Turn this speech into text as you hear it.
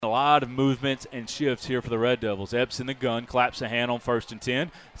A lot of movements and shifts here for the Red Devils. Epps in the gun, claps the hand on 1st and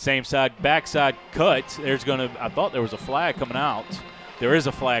 10. Same side, backside cut. I thought there was a flag coming out. There is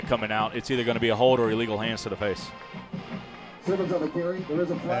a flag coming out. It's either going to be a hold or illegal hands to the face.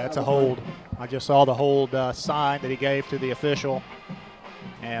 That's a hold. I just saw the hold sign that he gave to the official,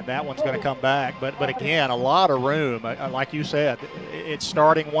 and that one's going to come back. But again, a lot of room. Like you said, it's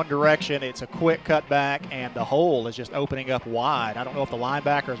starting one direction. It's a quick cut back, and the hole is just opening up wide. I don't know if the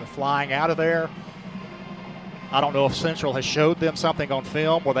linebackers are flying out of there. I don't know if Central has showed them something on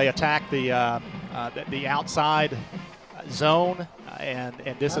film where they attack the outside zone, and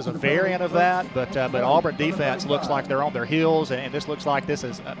this is a variant of that. But Auburn defense looks like they're on their heels, and this looks like this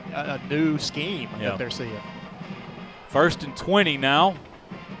is a new scheme that they're seeing. 1st and 20 now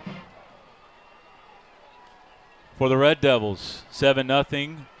for the Red Devils.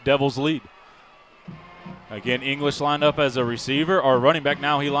 7-0 Devils lead. Again, English lined up as a receiver, or running back.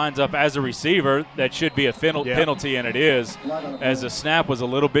 Now he lines up as a receiver. That should be a penalty, and it is, as the snap was a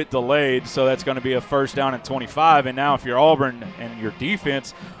little bit delayed, so that's going to be a 1st down and 25. And now if you're Auburn and your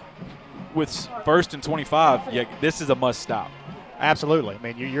defense with 1st and 25, this is a must stop. Absolutely. I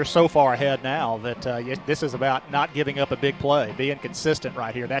mean, you're so far ahead now that this is about not giving up a big play, being consistent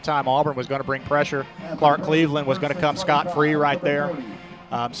right here. That time Auburn was going to bring pressure. Clark Cleveland was going to come scot-free right there.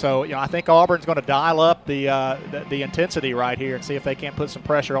 So I think Auburn's going to dial up the intensity right here and see if they can't put some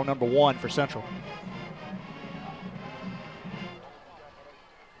pressure on number 1 for Central.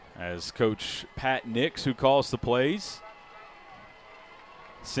 As Coach Pat Nix, who calls the plays,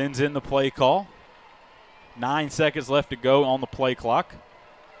 sends in the play call. 9 seconds left to go on the play clock.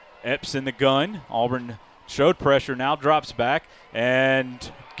 Epps in the gun. Auburn showed pressure, now drops back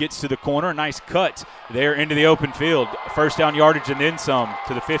and gets to the corner. Nice cut there into the open field. 1st down yardage and then some,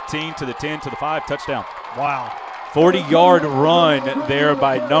 to the 15, to the 10, to the 5, touchdown. Wow. 40-yard run there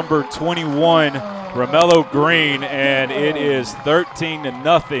by number 21, Romello Green, and it is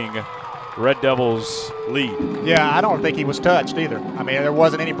 13-0. Red Devils lead. Yeah, I don't think he was touched either. I mean, there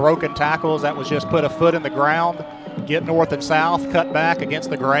wasn't any broken tackles. That was just put a foot in the ground, get north and south, cut back against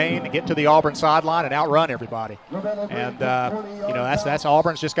the grain, get to the Auburn sideline, and outrun everybody. And, that's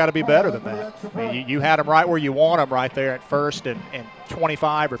Auburn's just got to be better than that. I mean, you had them right where you want them right there at 1st and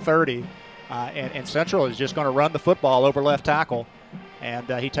 25 or 30. And Central is just going to run the football over left tackle, and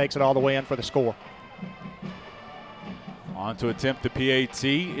he takes it all the way in for the score. On to attempt the PAT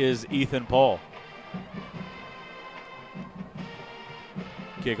is Ethan Paul.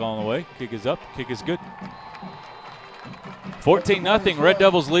 Kick on the way. Kick is up. Kick is good. 14-0. Red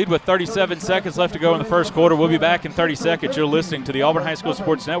Devils lead with 37 seconds left to go in the 1st quarter. We'll be back in 30 seconds. You're listening to the Auburn High School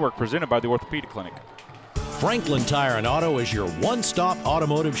Sports Network, presented by the Orthopedic Clinic. Franklin Tire and Auto is your one-stop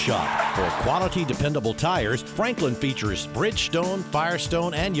automotive shop. For quality, dependable tires, Franklin features Bridgestone,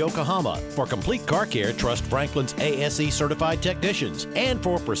 Firestone, and Yokohama. For complete car care, trust Franklin's ASE-certified technicians. And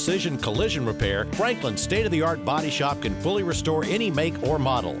for precision collision repair, Franklin's state-of-the-art body shop can fully restore any make or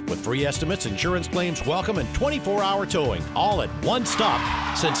model. With free estimates, insurance claims welcome, and 24-hour towing, all at one stop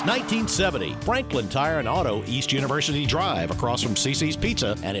since 1970. Franklin Tire and Auto, East University Drive, across from CC's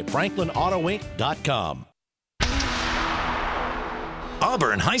Pizza, and at franklinautoinc.com.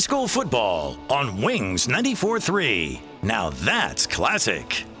 Auburn High School football on Wings 94.3. Now that's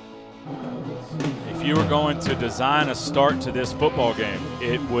classic. If you were going to design a start to this football game,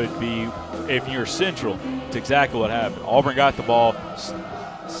 it would be, if you're Central, it's exactly what happened. Auburn got the ball,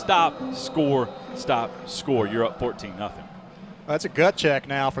 stop, score, you're up 14-0. That's a gut check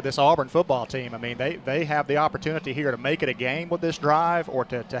now for this Auburn football team. I mean, they have the opportunity here to make it a game with this drive, or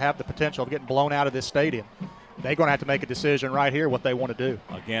to have the potential of getting blown out of this stadium. They're going to have to make a decision right here what they want to do.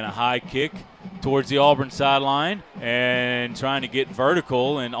 Again, a high kick towards the Auburn sideline and trying to get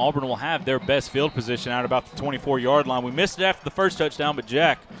vertical, and Auburn will have their best field position out about the 24-yard line. We missed it after the first touchdown, but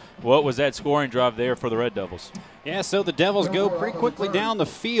Jack, what was that scoring drive there for the Red Devils? Yeah, so the Devils go pretty quickly down the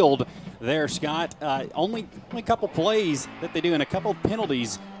field there, Scott. Only a couple plays that they do and a couple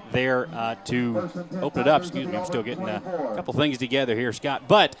penalties there to open it up. Excuse me, I'm still getting a couple things together here, Scott.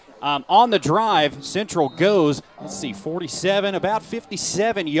 But on the drive, Central goes, let's see, 47, about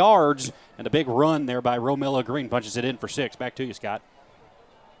 57 yards, and a big run there by Romello Green punches it in for 6. Back to you, Scott.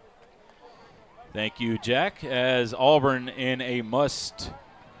 Thank you, Jack. As Auburn in a must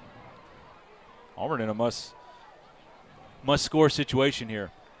score situation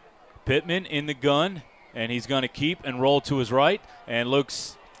here. Pittman in the gun, and he's going to keep and roll to his right and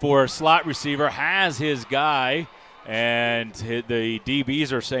looks for a slot receiver, has his guy, and the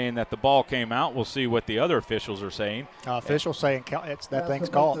DBs are saying that the ball came out. We'll see what the other officials are saying. Officials saying that thing's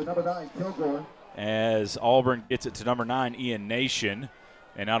called. As Auburn gets it to number 9, Ian Nation.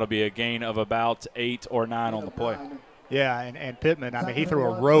 And that'll be a gain of about 8 or 9 on the play. Yeah, and Pittman, I mean, he threw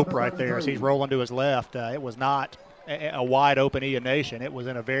a rope right there as he's rolling to his left. It was not a wide open Ian Nation. It was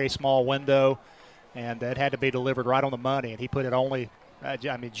in a very small window, and it had to be delivered right on the money. And he put it only,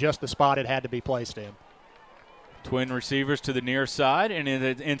 just the spot it had to be placed in. Twin receivers to the near side, and in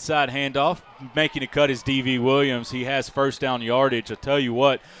an inside handoff, making a cut is D.V. Williams. He has first down yardage. I tell you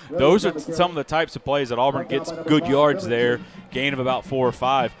what, those are some of the types of plays that Auburn gets good yards there, gain of about 4 or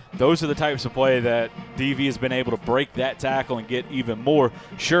 5. Those are the types of play that D.V. has been able to break that tackle and get even more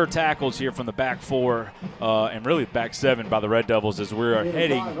sure tackles here from the back 4 and really back 7 by the Red Devils as we're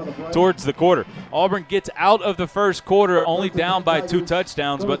heading towards the quarter. Auburn gets out of the first quarter only down by 2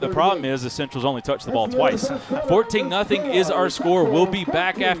 touchdowns, but the problem is the Central's only touched the ball twice. 14-0 is our score. We'll be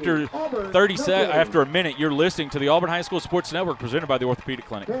back after after a minute. You're listening to the Auburn High School Sports Network presented by the Orthopedic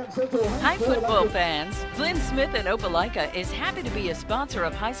Clinic. Hi, football fans. Glenn Smith and Opelika is happy to be a sponsor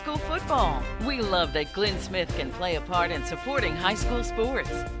of high school football. We love that Glenn Smith can play a part in supporting high school sports.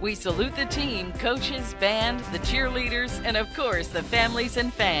 We salute the team, coaches, band, the cheerleaders, and of course the families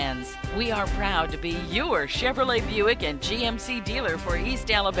and fans. We are proud to be your Chevrolet Buick and GMC dealer for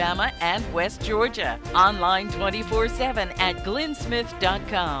East Alabama and West Georgia. Online 24/7 at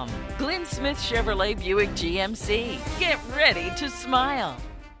glennsmith.com. Glenn Smith Chevrolet Buick GMC. Get ready to smile.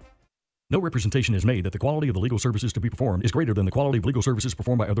 No representation is made that the quality of the legal services to be performed is greater than the quality of legal services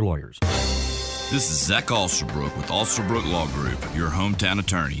performed by other lawyers. This is Zach Alsterbrook with Alsterbrook Law Group, your hometown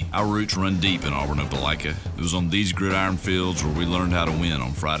attorney. Our roots run deep in Auburn, Opelika. It was on these gridiron fields where we learned how to win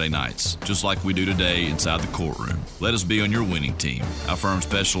on Friday nights, just like we do today inside the courtroom. Let us be on your winning team. Our firm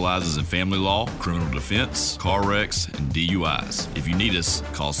specializes in family law, criminal defense, car wrecks, and DUIs. If you need us,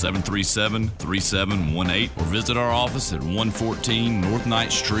 call 737-3718 or visit our office at 114 North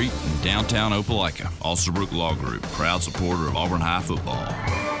Ninth Street in downtown Opelika. Alsterbrook Law Group, proud supporter of Auburn High football.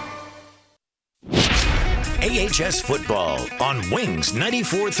 AHS Football on Wings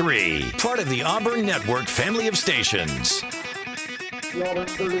 94.3, part of the Auburn Network family of stations.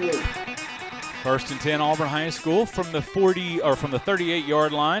 First and 10 Auburn High School from the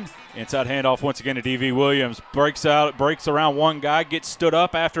 38-yard line. Inside handoff once again to D.V. Williams. Breaks around one guy, gets stood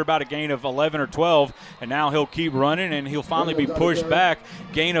up after about a gain of 11 or 12, and now he'll keep running, and he'll finally be pushed back.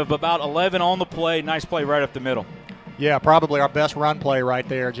 Gain of about 11 on the play. Nice play right up the middle. Yeah, probably our best run play right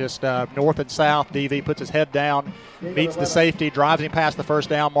there. Just north and south, DV puts his head down, meets the safety, drives him past the first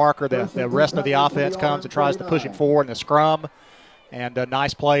down marker. The rest of the offense comes and tries to push him forward in the scrum. And a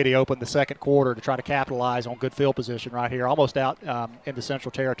nice play to open the second quarter to try to capitalize on good field position right here, almost out into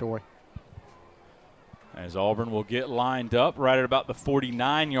Central territory. As Auburn will get lined up right at about the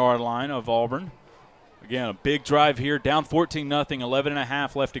 49-yard line of Auburn. Again, a big drive here, down 14-0,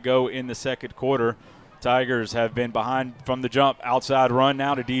 11.5 left to go in the second quarter. Tigers have been behind from the jump. Outside run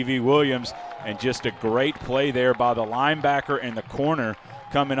now to D.V. Williams, and just a great play there by the linebacker and the corner.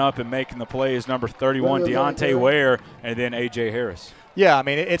 Coming up and making the play is number 31, Deontay Ware, and then A.J. Harris. Yeah, I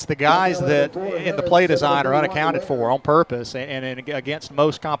mean, it's the guys that in the play design are unaccounted for on purpose, and against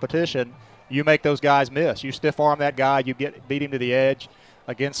most competition, you make those guys miss. You stiff arm that guy, you beat him to the edge.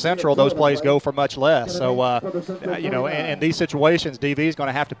 Against Central, those plays go for much less. So, in these situations, DV is going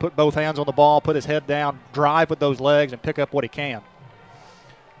to have to put both hands on the ball, put his head down, drive with those legs, and pick up what he can.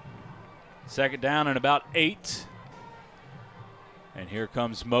 Second down and about 8. And here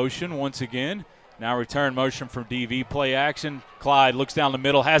comes motion once again. Now return motion from DV. Play action. Clyde looks down the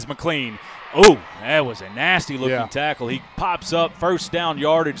middle, has McLean. Oh, that was a nasty-looking tackle. He pops up, first down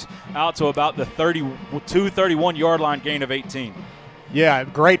yardage out to about the 31-yard line, gain of 18. Yeah,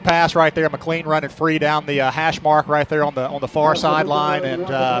 great pass right there. McLean running free down the hash mark right there on the far sideline,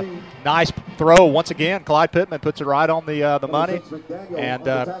 and nice throw once again. Clyde Pittman puts it right on the money, and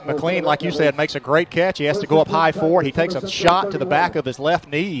McLean, like you said, makes a great catch. He has to go up high for it. He takes a shot to the back of his left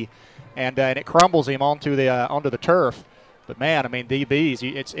knee, and it crumbles him onto the turf. But man, I mean, DBs,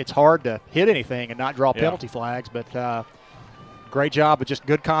 it's hard to hit anything and not draw penalty flags. But great job of just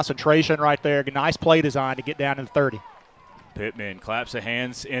good concentration right there. Nice play design to get down to the 30. Pittman claps the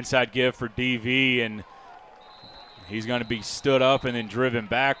hands, inside give for DV, and he's going to be stood up and then driven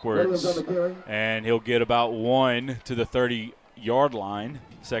backwards. And he'll get about 1 to the 30-yard line,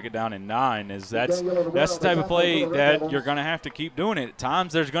 second down and 9. That's the type of play that you're going to have to keep doing it. At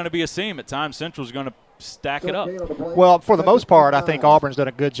times there's going to be a seam. At times Central's going to stack it up. Well, for the most part, I think Auburn's done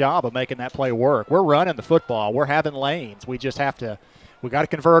a good job of making that play work. We're running the football. We're having lanes. We just have to – we got to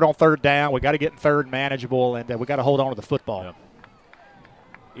convert on third down. We got to get in third and manageable, and we got to hold on to the football. Yep.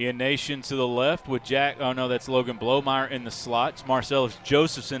 Ian Nation to the left with Jack. Oh, no, that's Logan Blomeyer in the slot. It's Marcellus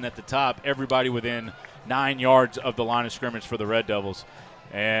Josephson at the top. Everybody within 9 yards of the line of scrimmage for the Red Devils.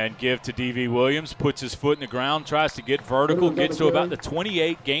 And give to D.V. Williams, puts his foot in the ground, tries to get vertical, gets to about the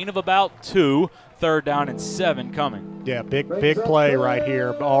 28, gain of about 2, 3rd down and 7 coming. Yeah, big play right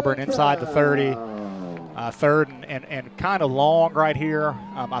here. Auburn inside the 30, 3rd and kind of long right here.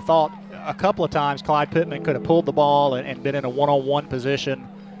 I thought a couple of times Clyde Pittman could have pulled the ball and been in a one-on-one position,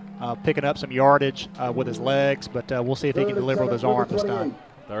 picking up some yardage with his legs, but we'll see if he can deliver with his arm this time.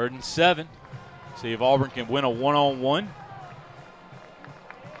 3rd and 7. See if Auburn can win a one-on-one.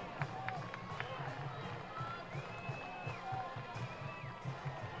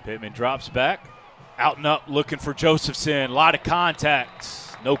 Pittman drops back, out and up, looking for Josephson. A lot of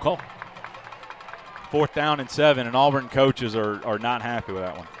contacts, no call. 4th down and 7, and Auburn coaches are not happy with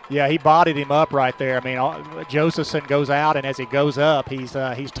that one. Yeah, he bodied him up right there. I mean, Josephson goes out, and as he goes up, he's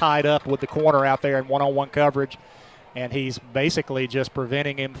tied up with the corner out there in one-on-one coverage, and he's basically just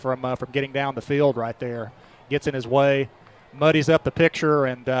preventing him from getting down the field right there. Gets in his way, muddies up the picture,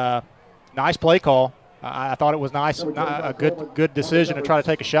 and nice play call. I thought it was nice, a good decision to try to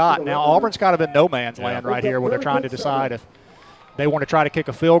take a shot. Now Auburn's kind of in no man's land right here, where they're trying to decide if they want to try to kick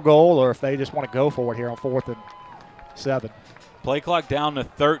a field goal or if they just want to go for it here on 4th and 7. Play clock down to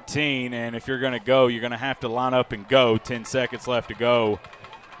 13, and if you're going to go, you're going to have to line up and go. 10 seconds left to go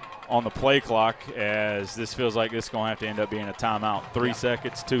on the play clock, as this feels like this is going to have to end up being a timeout. 3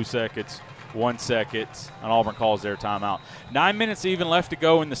 seconds, 2 seconds, 1 second, and Auburn calls their timeout. 9 minutes even left to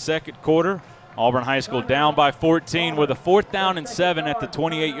go in the second quarter. Auburn High School down by 14 with a 4th down and 7 at the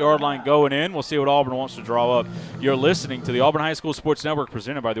 28-yard line going in. We'll see what Auburn wants to draw up. You're listening to the Auburn High School Sports Network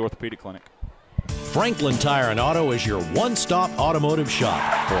presented by the Orthopedic Clinic. Franklin Tire and Auto is your one-stop automotive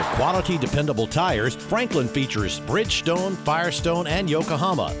shop. For quality, dependable tires, Franklin features Bridgestone, Firestone, and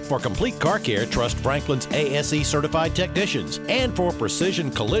Yokohama. For complete car care, trust Franklin's ASE-certified technicians. And for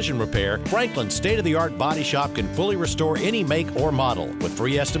precision collision repair, Franklin's state-of-the-art body shop can fully restore any make or model. With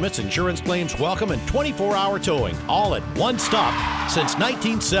free estimates, insurance claims welcome, and 24-hour towing, all at one stop since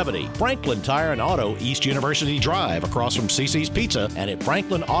 1970. Franklin Tire and Auto, East University Drive, across from CC's Pizza, and at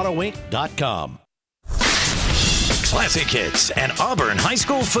franklinautoinc.com. Classic hits and Auburn High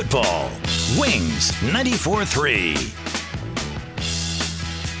School football. Wings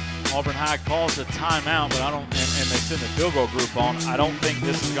 94.3. Auburn High calls a timeout, but I don't, and they send the field goal group on. I don't think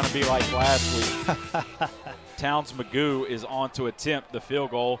this is going to be like last week. Towns Magoo is on to attempt the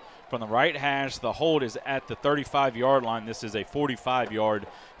field goal from the right hash. The hold is at the 35-yard line. This is a 45-yard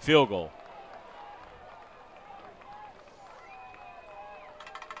field goal.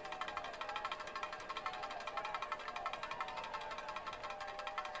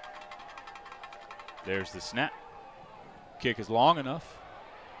 There's the snap. Kick is long enough.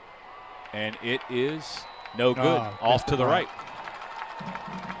 And it is no good. Off to the right.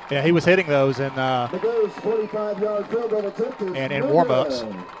 Yeah, he was hitting those in warm-ups.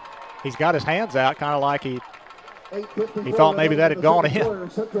 He's got his hands out, kind of like he thought maybe that had gone in.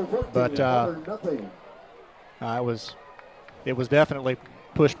 But it was definitely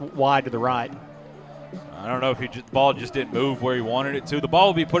pushed wide to the right. I don't know if the ball just didn't move where he wanted it to. The ball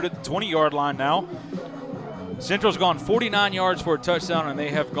will be put at the 20-yard line now. Central's gone 49 yards for a touchdown, and they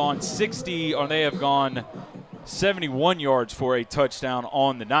have gone 71 yards for a touchdown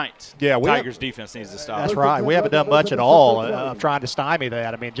on the night. Yeah, Tigers defense needs to stop. That's right. We haven't done much at all of trying to stymie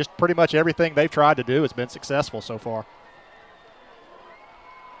that. I mean, just pretty much everything they've tried to do has been successful so far.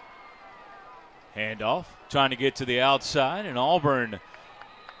 Handoff, trying to get to the outside, and Auburn –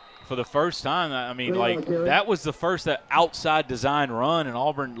 for the first time, I mean, like, that was the first that outside design run, and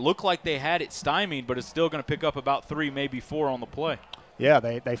Auburn looked like they had it stymied, but it's still going to pick up about 3, maybe 4 on the play. Yeah,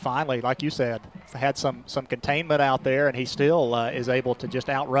 they finally, like you said, had some containment out there, and he still is able to just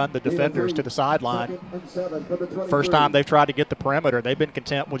outrun the defenders to the sideline. First time they've tried to get the perimeter, they've been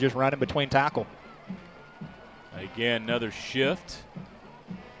content with just running between tackle. Again, another shift.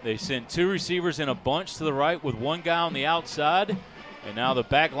 They send 2 receivers in a bunch to the right with 1 guy on the outside. And now the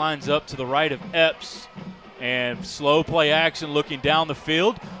back line's up to the right of Epps. And slow play action looking down the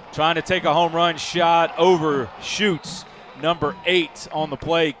field. Trying to take a home run shot. Overshoots number 8 on the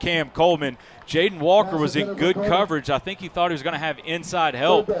play, Cam Coleman. Jaden Walker was in good coverage. I think he thought he was going to have inside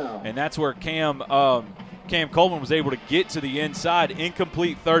help. And that's where Cam Coleman was able to get to the inside.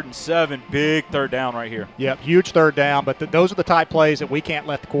 Incomplete 3rd and 7. Big 3rd down right here. Yep, huge 3rd down. But those are the type plays that we can't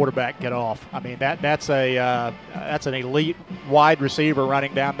let the quarterback get off. I mean, that's an elite wide receiver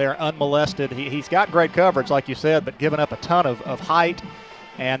running down there unmolested. He's got great coverage, like you said, but giving up a ton of height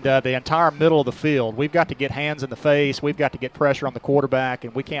and the entire middle of the field. We've got to get hands in the face. We've got to get pressure on the quarterback,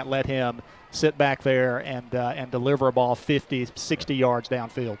 and we can't let him sit back there and deliver a ball 50, 60 yards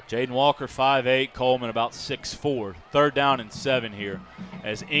downfield. Jaden Walker, 5'8", Coleman about 6'4". 3rd down and 7 here.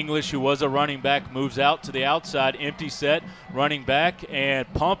 As English, who was a running back, moves out to the outside, empty set, running back,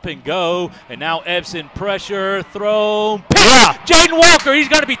 and pump and go. And now Epps in pressure, thrown, pick! Jaden Walker, he's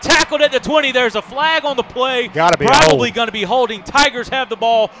going to be tackled at the 20. There's a flag on the play. Gotta be probably going to be holding. Tigers have the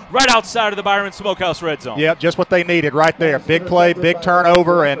ball right outside of the Byron Smokehouse red zone. Yep, just what they needed right there. Big play, big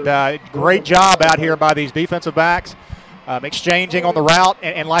turnover, and great job out here by these defensive backs. Exchanging on the route,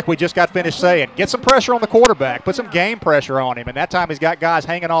 and like we just got finished saying, get some pressure on the quarterback, put some game pressure on him, and that time he's got guys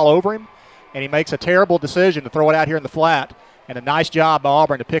hanging all over him, and he makes a terrible decision to throw it out here in the flat, and a nice job by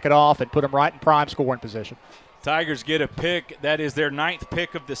Auburn to pick it off and put him right in prime scoring position. Tigers get a pick. That is their 9th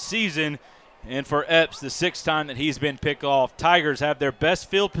pick of the season, and for Epps, the 6th time that he's been picked off. Tigers have their best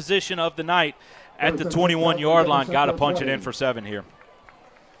field position of the night at the 21-yard line. Got to punch it in for 7 here.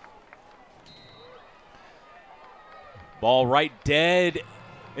 Ball right dead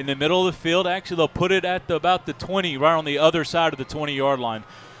in the middle of the field. Actually, they'll put it at about the 20, right on the other side of the 20-yard line.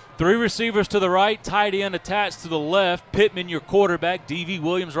 3 receivers to the right, tight end attached to the left. Pittman, your quarterback. D.V.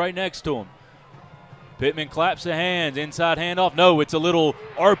 Williams right next to him. Pittman claps the hands, inside handoff. No, it's a little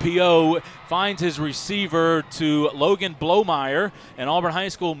RPO. Finds his receiver to Logan Blomeyer, and Auburn High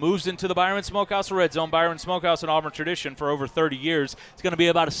School moves into the Byron Smokehouse red zone. Byron Smokehouse, an Auburn tradition for over 30 years. It's going to be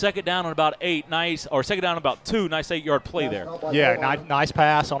about a 2nd down and about 8. Nice, or 2nd down and about 2. Nice 8-yard play there. Yeah, nice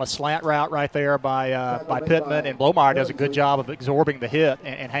pass on a slant route right there by Pittman, and Blomeyer does a good job of absorbing the hit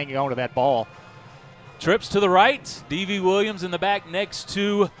and hanging on to that ball. Trips to the right. D.V. Williams in the back next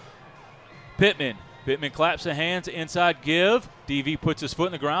to Pittman. Pittman claps the hands, inside give. DV puts his foot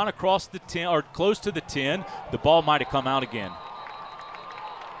in the ground across the 10, or close to the 10. The ball might have come out again.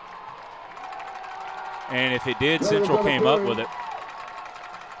 And if it did, Central came up with it.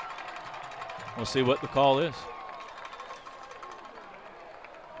 We'll see what the call is.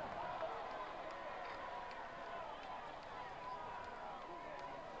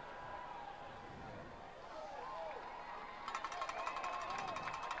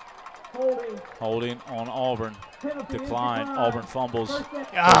 Holding on Auburn. Decline. Auburn fumbles.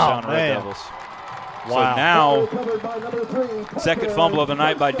 Touchdown Red Devils. Wow. So now, 2nd fumble of the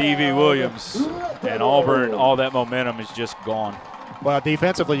night by D.V. Williams. And Auburn, all that momentum is just gone. Well,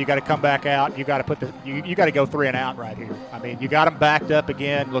 defensively, you got to come back out. You got to you got to go 3 and out right here. I mean, you got them backed up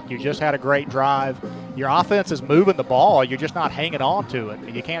again. Look, you just had a great drive. Your offense is moving the ball. You're just not hanging on to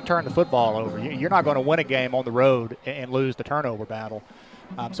it. You can't turn the football over. You're not going to win a game on the road and lose the turnover battle.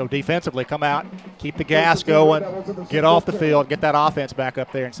 So defensively, come out, keep the gas going, get off the field, get that offense back up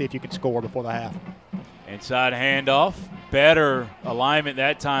there, and see if you can score before the half. Inside handoff, better alignment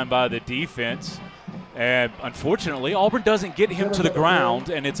that time by the defense. And unfortunately, Auburn doesn't get him to the ground,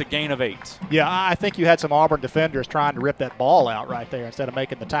 and it's a gain of 8. Yeah, I think you had some Auburn defenders trying to rip that ball out right there instead of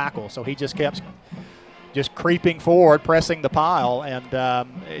making the tackle. So he just kept just creeping forward, pressing the pile, and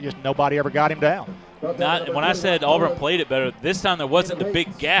just nobody ever got him down. When I said Auburn played it better, this time there wasn't the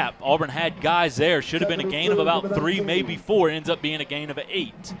big gap. Auburn had guys there. Should have been a gain of about 3, maybe 4. Ends up being a gain of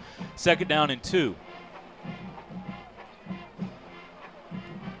 8. 2nd down and 2.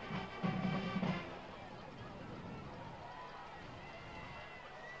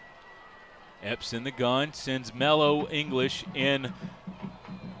 Epps in the gun, sends Mello English in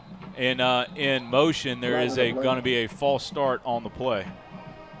motion. There is going to be a false start on the play.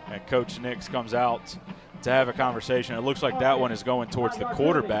 And Coach Nix comes out to have a conversation. It looks like that one is going towards the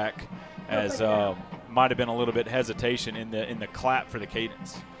quarterback, as might have been a little bit hesitation in the clap for the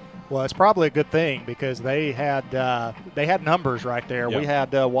cadence. Well, it's probably a good thing because they had numbers right there. Yep. We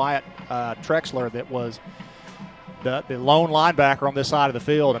had Wyatt Trexler that was the lone linebacker on this side of the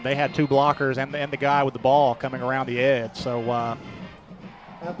field, and they had 2 blockers and the guy with the ball coming around the edge. So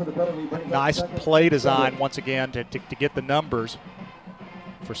nice play design once again to get the numbers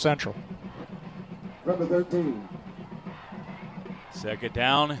for Central. Number 13. 2nd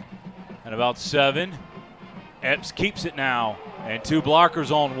down and about 7. Epps keeps it now, and 2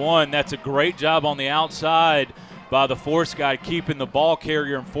 blockers on 1. That's a great job on the outside by the force guy, keeping the ball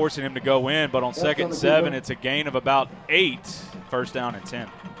carrier and forcing him to go in. But on 2nd and 7, it's a gain of about 8. 1st down and 10.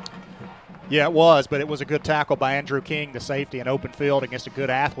 Yeah, it was, but it was a good tackle by Andrew King, the safety, in open field against a good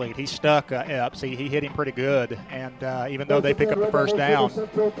athlete. He stuck Epps. He hit him pretty good, and even though they pick up the 1st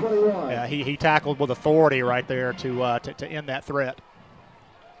down, he tackled with authority right there to end that threat.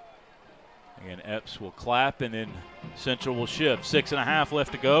 Again, Epps will clap, and then Central will shift. 6.5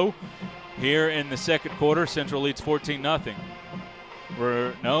 left to go here in the 2nd quarter. Central leads 14-0.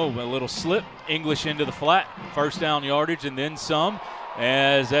 A little slip. English into the flat. 1st down yardage and then some.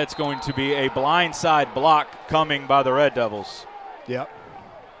 as that's going to be a blindside block coming by the Red Devils. Yep.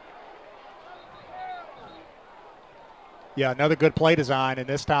 Yeah, another good play design, and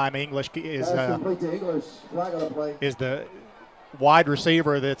this time English is the wide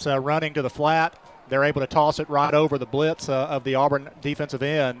receiver that's running to the flat. They're able to toss it right over the blitz of the Auburn defensive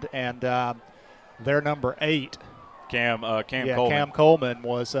end, and their number 8, Cam Coleman. Cam Coleman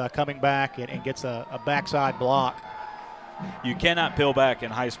was coming back and gets a backside block. You cannot peel back in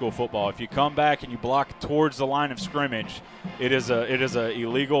high school football. If you come back and you block towards the line of scrimmage, it is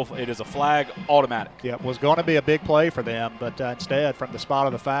a flag automatic. Yeah, it was going to be a big play for them, but instead from the spot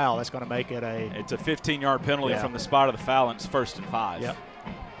of the foul, that's going to make it it's a 15-yard penalty from the spot of the foul, and it's 1st and 5. Yep.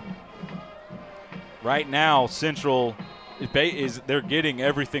 Right now, Central they're getting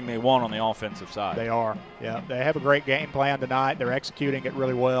everything they want on the offensive side. They are. Yeah, they have a great game plan tonight. They're executing it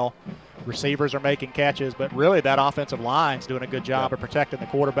really well. Receivers are making catches, but really that offensive line's doing a good job of protecting the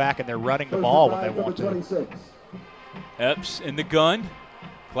quarterback, and they're running the ball when they want to. Epps in the gun,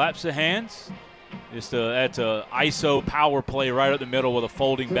 claps the hands. That's a ISO power play right up the middle with a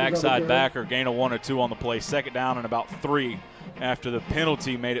folding backside backer, gain of 1 or 2 on the play. 2nd down and about 3 after the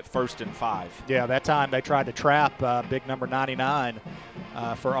penalty made it 1st and 5. Yeah, that time they tried to trap big number 99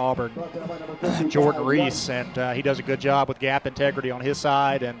 for Auburn, Jordan Reese, and he does a good job with gap integrity on his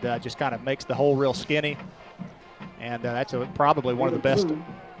side and just kind of makes the hole real skinny. And that's probably one of the best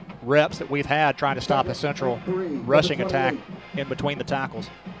reps that we've had trying to stop a Central rushing attack in between the tackles.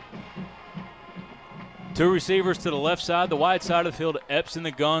 2 receivers to the left side, the wide side of the field. Epps in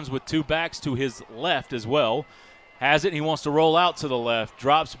the guns with 2 backs to his left as well. Has it, and he wants to roll out to the left.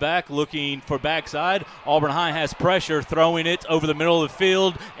 Drops back, looking for backside. Auburn High has pressure, throwing it over the middle of the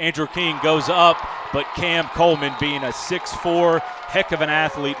field. Andrew King goes up, but Cam Coleman, being a 6'4", heck of an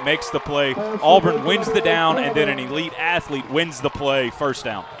athlete, makes the play. Auburn wins the down, and then an elite athlete wins the play, 1st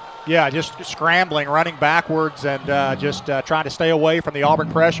down. Yeah, just scrambling, running backwards, and just trying to stay away from the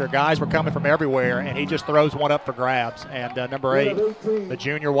Auburn pressure. Guys were coming from everywhere, and he just throws one up for grabs. And number 8, the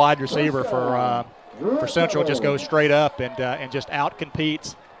junior wide receiver for Central, just goes straight up and just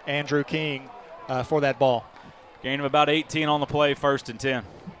out-competes Andrew King for that ball. Gain of about 18 on the play, 1st and 10.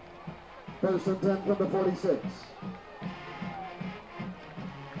 1st and 10 from the 46.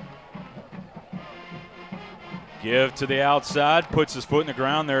 Give to the outside, puts his foot in the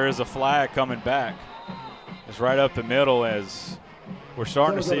ground. There is a flag coming back. It's right up the middle as we're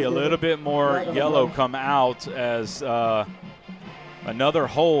starting to see a little bit more yellow come out as another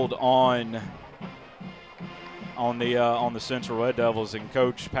hold on the Central Red Devils, and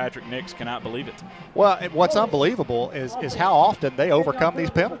Coach Patrick Nix cannot believe it. Well, what's unbelievable is how often they overcome these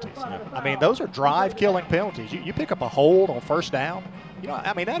penalties. I mean, those are drive-killing penalties. You pick up a hold on 1st down. You know,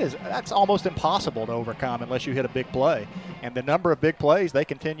 I mean, that's almost impossible to overcome unless you hit a big play. And the number of big plays they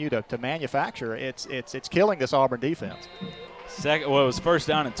continue to manufacture, it's killing this Auburn defense. It was 1st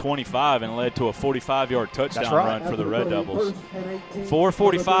down and 25 and led to a 45-yard touchdown run for the Red Devils.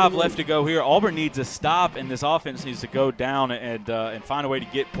 4:45 left to go here. Auburn needs a stop, and this offense needs to go down and find a way to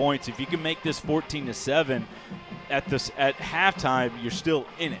get points. If you can make this 14-7 at halftime, you're still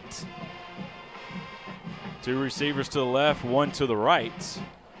in it. 2 receivers to the left, 1 to the right.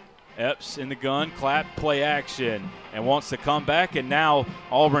 Epps in the gun, clap, play action, and wants to come back, and now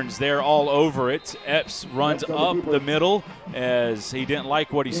Auburn's there all over it. Epps runs up the middle as he didn't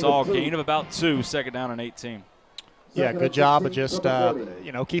like what he saw. Gain of about 2, 2nd down and 18. Yeah, good job of just,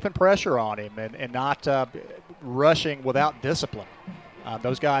 keeping pressure on him and not rushing without discipline.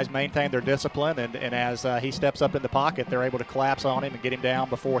 Those guys maintain their discipline, and as he steps up in the pocket, they're able to collapse on him and get him down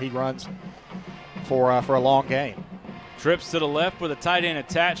before he runs for a long gain. Trips to the left with a tight end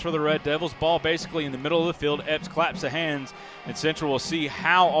attached for the Red Devils. Ball basically in the middle of the field. Epps claps the hands, and Central will see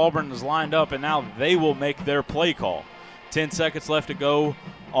how Auburn is lined up, and now they will make their play call. 10 seconds left to go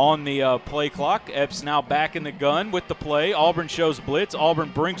on the play clock. Epps now back in the gun with the play. Auburn shows blitz. Auburn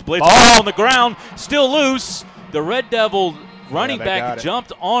brings blitz. Ball on the ground, still loose. The Red Devil running back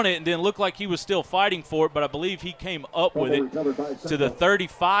jumped on it and then looked like he was still fighting for it, but I believe he came up with it to the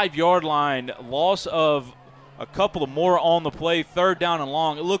 35-yard line. Loss of a couple of more on the play, 3rd down and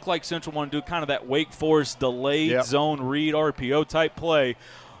long. It looked like Central wanted to do kind of that Wake Forest delayed zone read RPO type play.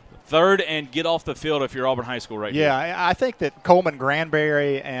 3rd and get off the field if you're Auburn High School right now. Yeah, I think that Coleman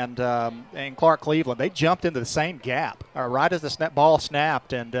Granberry and Clark Cleveland, they jumped into the same gap right as the ball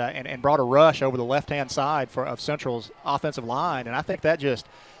snapped and brought a rush over the left-hand side of Central's offensive line, and I think that just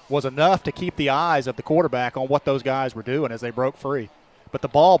was enough to keep the eyes of the quarterback on what those guys were doing as they broke free. but the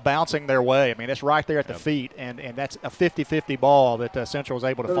ball bouncing their way. I mean, it's right there at the feet, and that's a 50-50 ball that Central was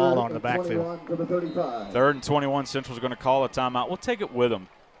able to fall on in the backfield. 3rd and 21, Central's going to call a timeout. We'll take it with them.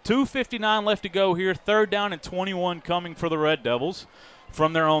 2:59 left to go here. 3rd down and 21 coming for the Red Devils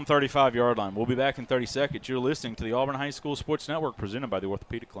from their own 35-yard line. We'll be back in 30 seconds. You're listening to the Auburn High School Sports Network presented by the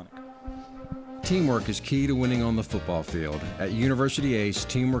Orthopedic Clinic. Teamwork is key to winning on the football field. At University Ace,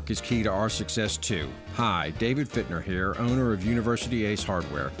 teamwork is key to our success too. Hi, David Fittner here, owner of University Ace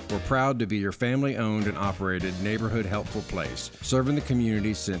Hardware. We're proud to be your family-owned and operated neighborhood helpful place, serving the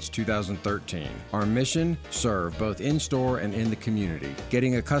community since 2013. Our mission, serve both in-store and in the community.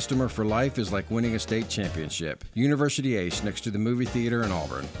 Getting a customer for life is like winning a state championship. University Ace, next to the movie theater in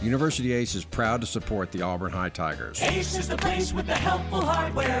Auburn. University Ace is proud to support the Auburn High Tigers. Ace is the place with the helpful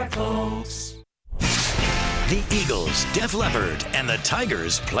hardware, folks. The Eagles, Def Leppard, and the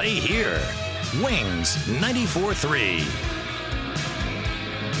Tigers play here. Wings 94.3.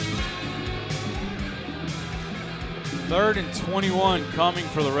 Third and 21 coming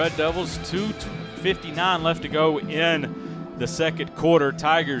for the Red Devils. 2:59 left to go in the second quarter.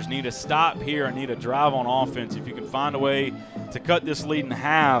 Tigers need a stop here and need a drive on offense. If you can find a way to cut this lead in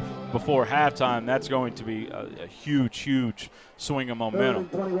half before halftime, that's going to be a huge swing of momentum.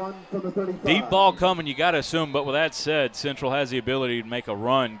 Deep ball coming, you got to assume, but with that said, Central has the ability to make a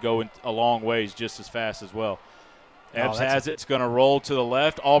run go a long ways just as fast as well. Epps has it. It's going to roll to the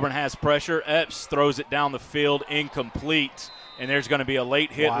left. Auburn has pressure. Epps throws it down the field, incomplete, and there's going to be a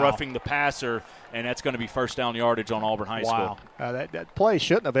late hit roughing the passer, and that's going to be first down yardage on Auburn High School. That play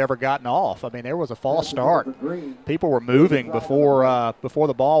shouldn't have ever gotten off. I mean, there was a false start. People were moving before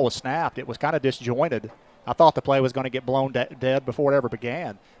the ball was snapped. It was kind of disjointed. I thought the play was going to get blown dead before it ever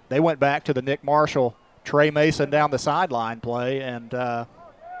began. They went back to the Nick Marshall, Trey Mason down the sideline play, and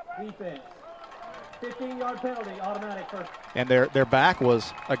defense. 15-yard penalty, automatic first. And their back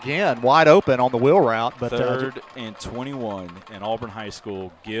was, again, wide open on the wheel route. But 3rd and 21, and Auburn High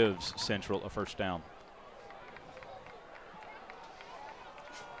School gives Central a first down.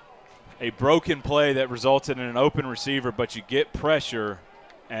 A broken play that resulted in an open receiver, but you get pressure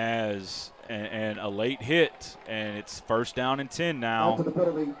and a late hit, and it's first down and 10 now.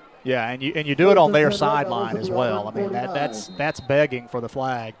 Yeah, and you do it on their sideline as well. I mean, that's begging for the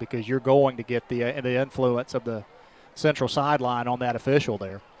flag because you're going to get the influence of the Central sideline on that official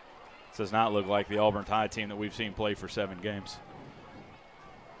there. This does not look like the Auburn Tide team that we've seen play for 7 games.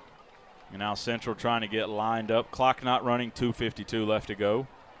 And now Central trying to get lined up. Clock not running, 2:52 left to go.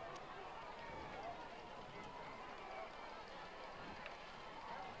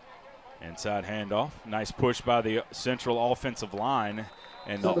 Inside handoff. Nice push by the Central offensive line.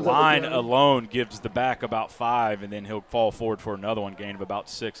 And the line alone gives the back about 5, and then he'll fall forward for another one, gain of about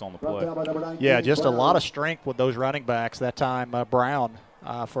 6 on the play. Yeah, just a lot of strength with those running backs. That time Brown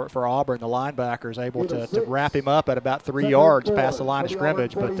for Auburn, the linebacker, is able to wrap him up at about 3 yards past the line of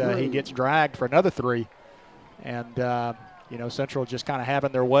scrimmage, but he gets dragged for another 3. And, Central just kind of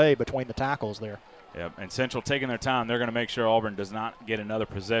having their way between the tackles there. Yep, and Central taking their time. They're going to make sure Auburn does not get another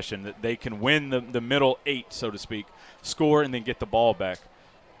possession, that they can win the middle 8, so to speak, score, and then get the ball back.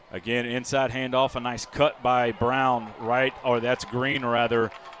 Again, inside handoff, a nice cut by Brown, that's Green, number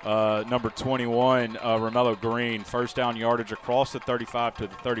 21, Romello Green. First down yardage across the 35 to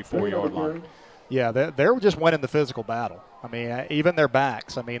the 34-yard line. Yeah, they're just winning the physical battle. I mean, even their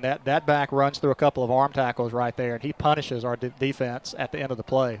backs. I mean, that back runs through a couple of arm tackles right there, and he punishes our defense at the end of the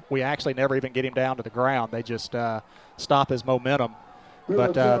play. We actually never even get him down to the ground. They just stop his momentum.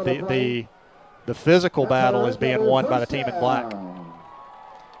 But the physical battle is being won by the team in black.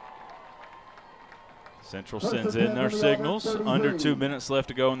 Central sends in their signals. Under 2 minutes left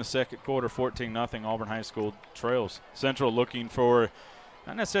to go in the second quarter. 14-0 Auburn High School trails. Central looking for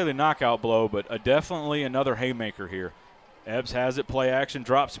not necessarily a knockout blow, but definitely another haymaker here. Epps has it, play action,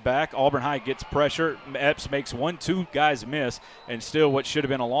 drops back. Auburn High gets pressure. Epps makes 1-2 guys miss, and still what should have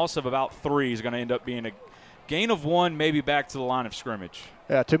been a loss of about 3 is going to end up being a gain of 1, maybe back to the line of scrimmage.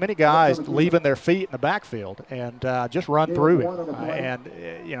 Yeah, too many guys leaving their feet in the backfield and just run through him.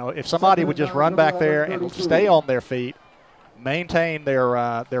 If somebody would just run back there and stay on their feet, maintain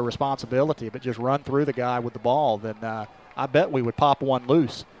their responsibility, but just run through the guy with the ball, then I bet we would pop one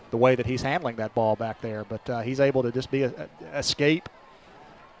loose the way that he's handling that ball back there. But he's able to just escape,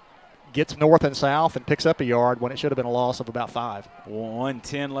 gets north and south, and picks up a yard when it should have been a loss of about 5.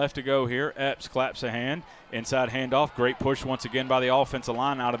 1:10 left to go here. Epps claps a hand. Inside handoff. Great push once again by the offensive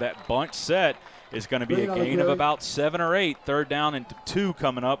line out of that bunch set. Is going to be a gain of about 7 or 8. 3rd down and 2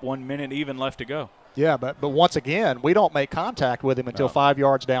 coming up. 1 minute even left to go. Yeah, but once again, we don't make contact with him until 5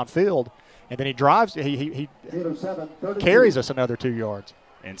 yards downfield. And then he drives, he carries us another 2 yards.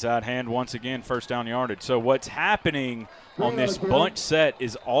 Inside hand once again, first down yardage. So what's happening on this bunch set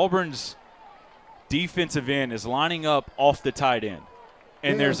is Auburn's defensive end is lining up off the tight end.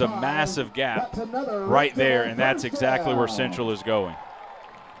 And there's a massive gap right there, and that's exactly where Central is going.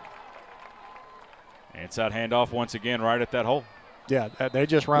 Inside handoff once again right at that hole. Yeah, they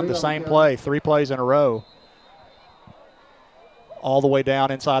just run the same play, 3 plays in a row, all the way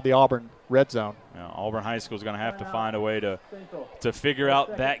down inside the Auburn red zone. Now, Auburn High School is going to have to find a way to figure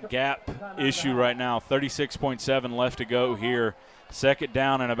out that gap issue right now. 36.7 left to go here. Second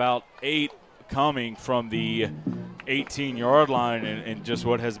down and about 8 coming from the 18-yard line, and just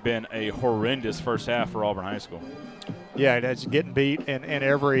what has been a horrendous first half for Auburn High School. Yeah, it's getting beat in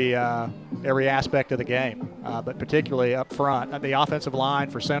every aspect of the game, but particularly up front. The offensive line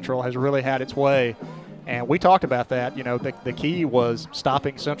for Central has really had its way. And we talked about that. You know, the key was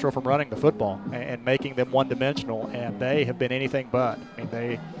stopping Central from running the football and making them one-dimensional, and they have been anything but. I mean,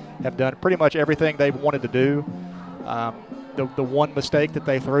 they have done pretty much everything they've wanted to do. The one mistake that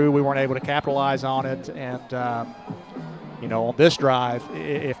they threw, we weren't able to capitalize on it. And, you know, on this drive,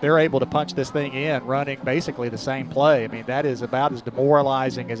 if they're able to punch this thing in running basically the same play, I mean, that is about as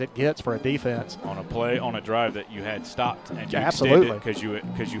demoralizing as it gets for a defense. On a play, on a drive that you had stopped and you Absolutely. extended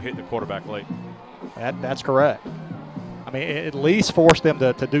because you hit the quarterback late. That's correct. I mean, at least force them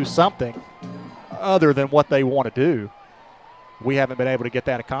to do something other than what they want to do. We haven't been able to get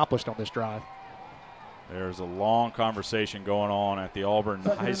that accomplished on this drive. There's a long conversation going on at the Auburn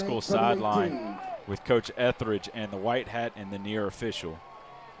High School sideline with Coach Etheridge and the white hat and the near official.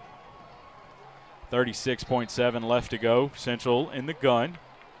 36.7 left to go. Central in the gun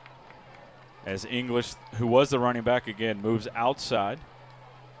as English, who was the running back again, moves outside.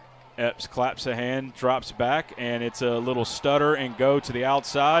 Epps claps a hand, drops back, and it's a little stutter and go to the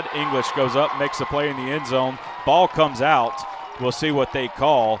outside. English goes up, makes a play in the end zone. Ball comes out. We'll see what they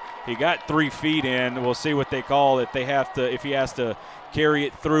call. He got 3 feet in. We'll see what they call. If he has to carry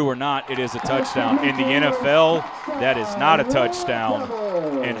it through or not, it is a touchdown. In the NFL, that is not a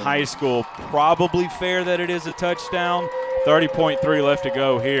touchdown. In high school, probably fair that it is a touchdown. 30.3 left to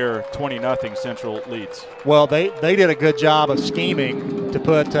go here. 20-0 Central leads. Well, they did a good job of scheming to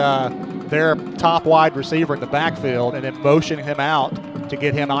put their top wide receiver in the backfield and then motion him out to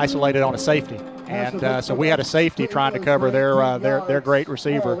get him isolated on a safety. And so we had a safety trying to cover their great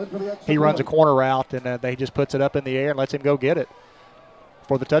receiver. He runs a corner route, and they just puts it up in the air and lets him go get it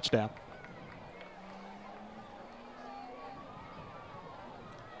for the touchdown.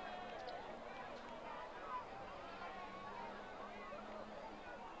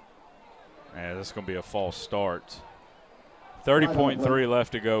 Yeah, this is going to be a false start. 30.3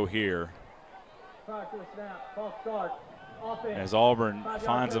 left to go here. As Auburn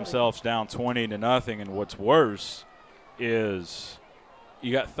finds themselves down 20-0, and what's worse is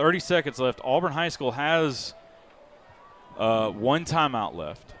you got 30 seconds left. Auburn High School has one timeout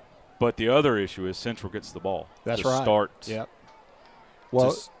left, but the other issue is Central gets the ball. That's to right. Start. Yep.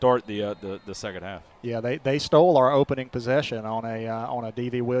 To start the second half. Yeah, they stole our opening possession on a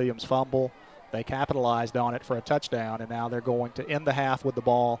D.V. Williams fumble. They capitalized on it for a touchdown, and now they're going to end the half with the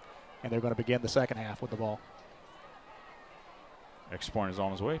ball, and they're going to begin the second half with the ball. Extra point is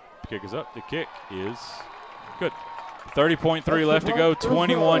on his way. Kick is up. The kick is good. 30.3 left to go.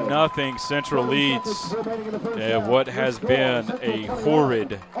 21-0 Central leads what has been a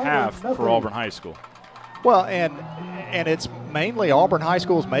horrid half for Auburn High School. Well, and it's mainly Auburn High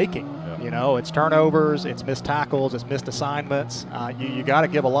School's making. Yeah. You know, it's turnovers, it's missed tackles, it's missed assignments. You got to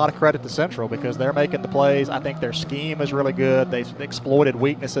give a lot of credit to Central because they're making the plays. I think their scheme is really good. They've exploited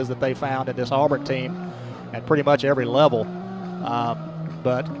weaknesses that they found in this Auburn team at pretty much every level.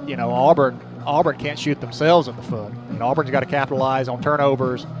 But, you know, Auburn can't shoot themselves in the foot. You know, Auburn's got to capitalize on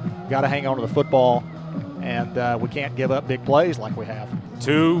turnovers, got to hang on to the football, and we can't give up big plays like we have.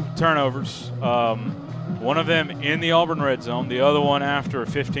 2 turnovers. One of them in the Auburn red zone, the other one after a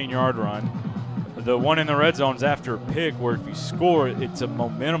 15-yard run. The one in the red zone is after a pick where if you score, it's a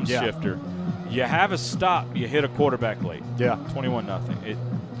momentum shifter. You have a stop, you hit a quarterback late. Yeah. 21-0.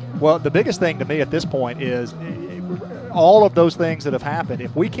 Well, the biggest thing to me at this point is all of those things that have happened,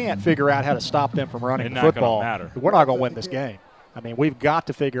 if we can't figure out how to stop them from running the football, we're not going to win this game. I mean, we've got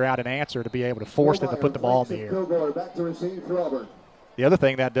to figure out an answer to be able to force them to put the ball in the air. The other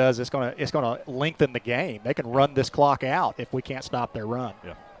thing that does is it's going to lengthen the game. They can run this clock out if we can't stop their run.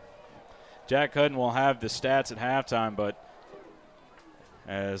 Yeah. Jack Hudden will have the stats at halftime, but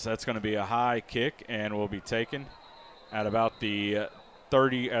as that's going to be a high kick and will be taken at about the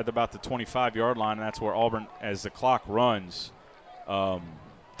 25-yard line, and that's where Auburn, as the clock runs,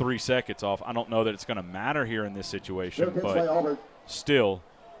 3 seconds off. I don't know that it's going to matter here in this situation, but still.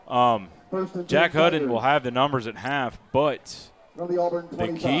 Jack Hudden will have the numbers at half, but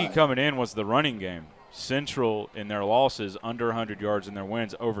the key coming in was the running game. Central in their losses under 100 yards, and their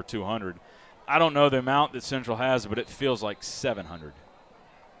wins over 200. I don't know the amount that Central has, but it feels like 700.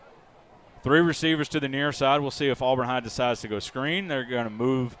 3 receivers to the near side. We'll see if Auburn High decides to go screen. They're going to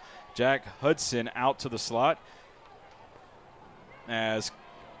move Jack Hudson out to the slot. As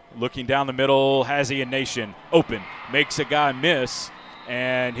looking down the middle, Hazy and Nation open. Makes a guy miss,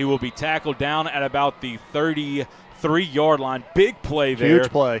 and he will be tackled down at about the 33-yard line. Big play there. Huge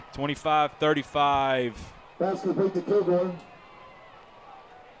play. 25, 35.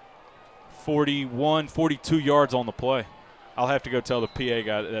 41, 42 yards on the play. I'll have to go tell the PA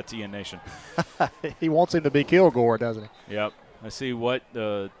guy that that's Ian Nation. He wants him to be Kilgore, doesn't he? Yep. Let's see what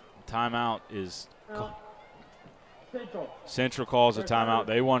the timeout is. Central calls a timeout.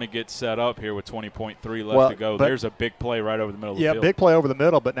 They want to get set up here with 20.3 left to go. There's a big play right over the middle of the field. Yeah, big play over the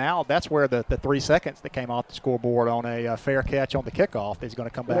middle, but now that's where the 3 seconds that came off the scoreboard on a fair catch on the kickoff is going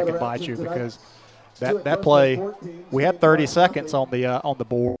to come back and bite you, because that play, we had 30 seconds on the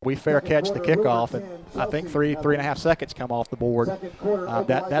board. We fair catch the kickoff, and I think 3.5 seconds come off the board.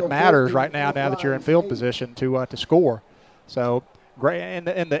 That matters right now that you're in field position to score. So great, and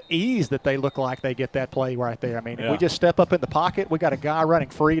the ease that they look like they get that play right there. I mean, if we just step up in the pocket, we got a guy running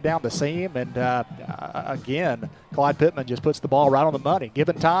free down the seam, and again, Clyde Pittman just puts the ball right on the money.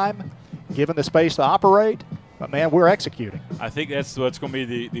 Given time, given the space to operate, but, man, we're executing. I think that's what's going to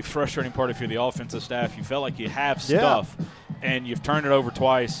be the frustrating part if you're the offensive staff. You felt like you have stuff, and you've turned it over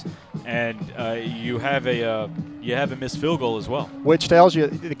twice, and you have a missed field goal as well. Which tells you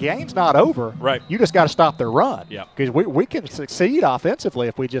the game's not over. Right. You just got to stop their run. Yeah. Because we can succeed offensively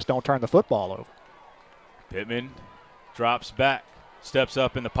if we just don't turn the football over. Pittman drops back. Steps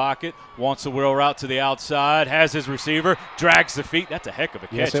up in the pocket, wants the wheel route to the outside, has his receiver, drags the feet. That's a heck of a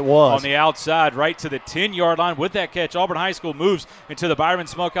catch. Yes, it was. On the outside, right to the 10-yard line. With that catch, Auburn High School moves into the Byron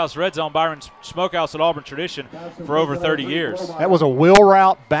Smokehouse red zone. Byron Smokehouse at Auburn tradition for over 30 years. That was a wheel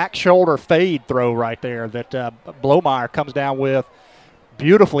route, back shoulder fade throw right there that Blomeyer comes down with.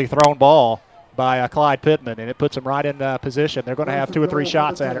 Beautifully thrown ball by Clyde Pittman, and it puts him right in position. They're going to have 2 or 3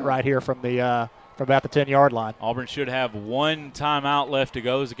 shots at it right here from about the 10-yard line. Auburn should have 1 timeout left to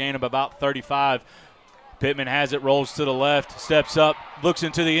go. It's a gain of about 35. Pittman has it, rolls to the left, steps up, looks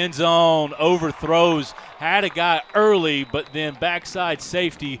into the end zone, overthrows, had a guy early, but then backside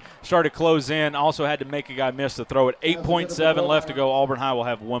safety started to close in. Also had to make a guy miss the throw. At 8.7 left to go, Auburn High will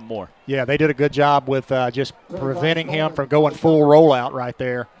have 1 more. Yeah, they did a good job with just preventing him from going full rollout right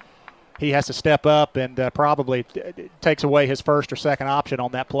there. He has to step up and probably takes away his first or second option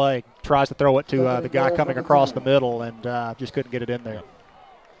on that play. Tries to throw it to the guy coming across the middle and just couldn't get it in there.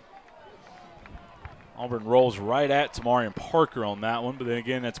 Auburn rolls right at Tamarian Parker on that one, but then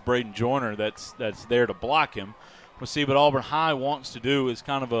again, that's Braden Joyner that's there to block him. We'll see what Auburn High wants to do is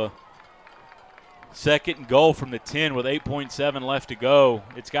kind of a second and goal from the 10 with 8.7 left to go.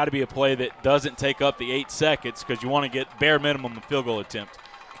 It's got to be a play that doesn't take up the 8 seconds because you want to get bare minimum a field goal attempt.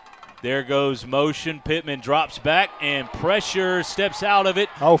 There goes motion. Pittman drops back and pressure, steps out of it.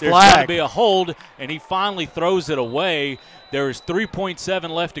 Oh, There's flag. going to be a hold, and he finally throws it away. There is 3.7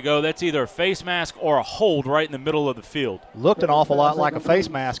 left to go. That's either a face mask or a hold right in the middle of the field. Looked an awful lot like a face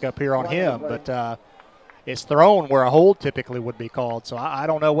mask up here on him, but it's thrown where a hold typically would be called, so I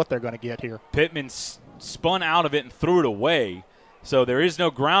don't know what they're going to get here. Pittman spun out of it and threw it away, so there is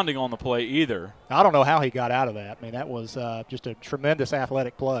no grounding on the play either. I don't know how he got out of that. I mean, that was just a tremendous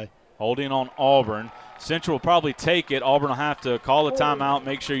athletic play. Holding on Auburn. Central will probably take it. Auburn will have to call a timeout,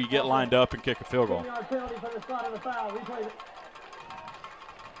 make sure you get lined up, and kick a field goal.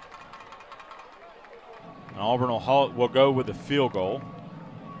 And Auburn will go with a field goal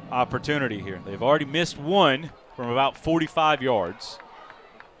opportunity here. They've already missed 1 from about 45 yards.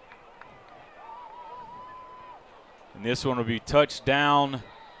 And this one will be touched down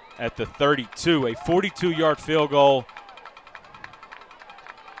at the 32, a 42-yard field goal.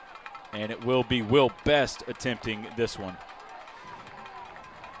 And it will be Will Best attempting this one.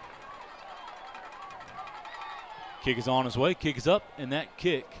 Kick is on his way. Kick is up, and that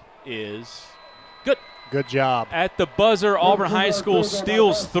kick is good. Good job. At the buzzer, Auburn High School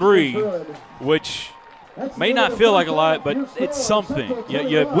steals 3, which may not feel like a lot, but it's something.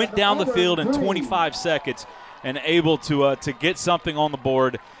 You went down the field in 25 seconds and able to get something on the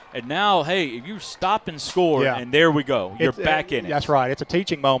board. And now, hey, if you stop and score, and there we go. You're back in it. That's right. It's a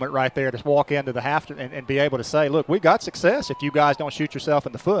teaching moment right there to walk into the half and be able to say, look, we got success if you guys don't shoot yourself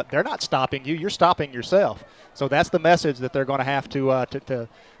in the foot. They're not stopping you. You're stopping yourself. So that's the message that they're going to have to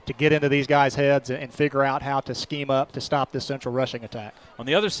get into these guys' heads and figure out how to scheme up to stop this central rushing attack. On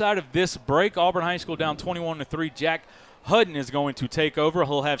the other side of this break, Auburn High School down 21-3. Jack Hudden is going to take over.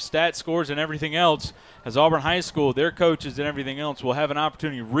 He'll have stat scores and everything else. As Auburn High School, their coaches and everything else will have an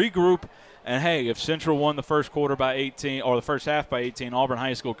opportunity to regroup. And, hey, if Central won the first quarter by 18 or the first half by 18, Auburn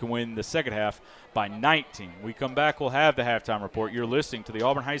High School can win the second half by 19. We come back, we'll have the halftime report. You're listening to the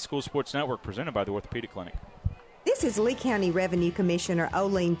Auburn High School Sports Network presented by the Orthopedic Clinic. This is Lee County Revenue Commissioner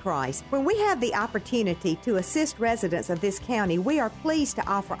Olene Price. When we have the opportunity to assist residents of this county, we are pleased to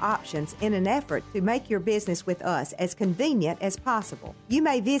offer options in an effort to make your business with us as convenient as possible. You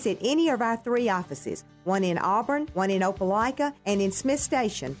may visit any of our 3 offices, one in Auburn, one in Opelika, and in Smith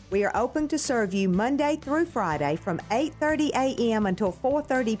Station. We are open to serve you Monday through Friday from 8:30 a.m. until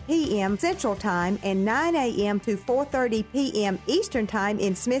 4:30 p.m. Central Time and 9 a.m. to 4:30 p.m. Eastern Time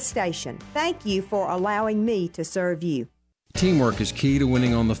in Smith Station. Thank you for allowing me to serve you. Teamwork is key to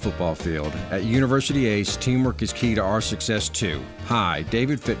winning on the football field. At University Ace, teamwork is key to our success too. Hi,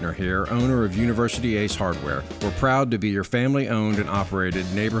 David Fittner here, owner of University Ace Hardware. We're proud to be your family-owned and operated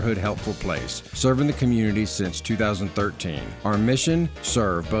neighborhood helpful place, serving the community since 2013. Our mission,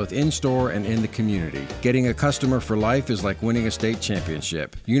 serve both in-store and in the community. Getting a customer for life is like winning a state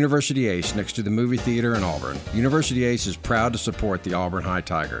championship. University Ace, next to the movie theater in Auburn. University Ace is proud to support the Auburn High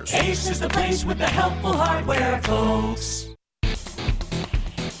Tigers. Ace is the place with the helpful hardware, folks.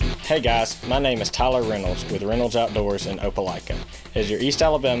 Hey guys, my name is Tyler Reynolds with Reynolds Outdoors in Opelika. As your East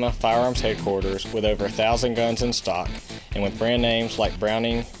Alabama firearms headquarters with over 1,000 guns in stock and with brand names like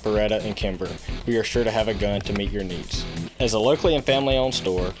Browning, Beretta, and Kimber, we are sure to have a gun to meet your needs. As a locally and family-owned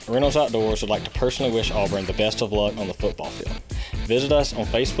store, Reynolds Outdoors would like to personally wish Auburn the best of luck on the football field. Visit us on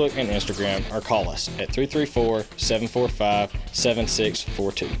Facebook and Instagram or call us at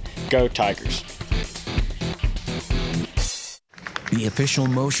 334-745-7642. Go Tigers! The official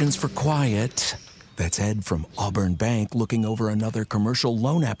motions for quiet. That's Ed from Auburn Bank looking over another commercial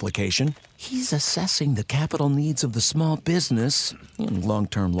loan application. He's assessing the capital needs of the small business, and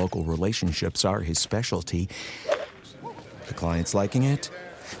long-term local relationships are his specialty. The client's liking it.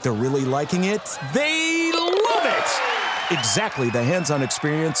 They're really liking it. They love it! Exactly the hands-on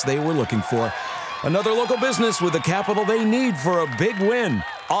experience they were looking for. Another local business with the capital they need for a big win.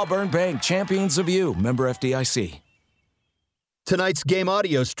 Auburn Bank, champions of you. Member FDIC. Tonight's game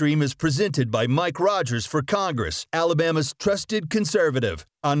audio stream is presented by Mike Rogers for Congress, Alabama's trusted conservative.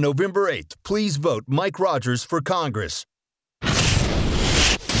 On November 8th, please vote Mike Rogers for Congress.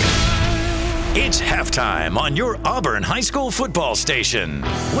 It's halftime on your Auburn High School football station.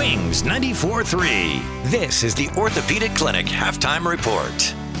 Wings 94.3. This is the Orthopedic Clinic Halftime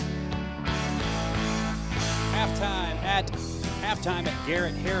Report. Halftime at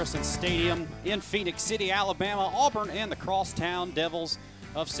Garrett Harrison Stadium in Phoenix City, Alabama. Auburn and the Crosstown Devils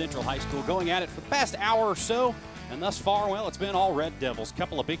of Central High School going at it for the past hour or so. And thus far, well, it's been all Red Devils.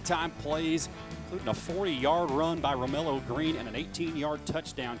 Couple of big-time plays, including a 40-yard run by Romello Green and an 18-yard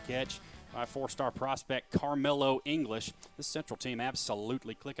touchdown catch by 4-star prospect Carmelo English. This Central team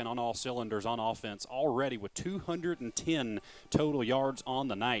absolutely clicking on all cylinders on offense already with 210 total yards on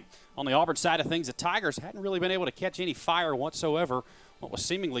the night. On the Auburn side of things, the Tigers hadn't really been able to catch any fire whatsoever. What was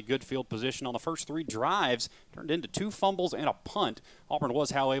seemingly good field position on the first 3 drives turned into 2 fumbles and a punt. Auburn was,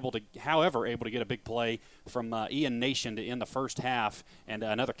 however, able to get a big play from Ian Nation to end the first half, and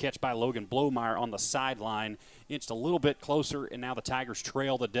another catch by Logan Blomeyer on the sideline inched a little bit closer, and now the Tigers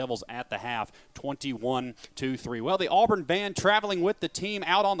trail the Devils at the half, 21-3. Well, the Auburn band traveling with the team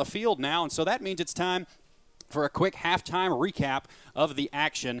out on the field now, and so that means it's time for a quick halftime recap of the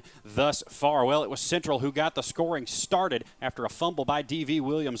action thus far. Well, it was Central who got the scoring started after a fumble by D.V.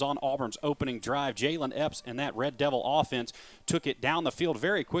 Williams on Auburn's opening drive. Jalen Epps and that Red Devil offense took it down the field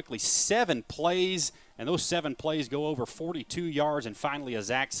very quickly. 7 plays, and those 7 plays go over 42 yards, and finally a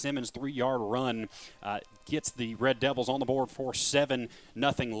Zach Simmons 3-yard run gets the Red Devils on the board for 7-0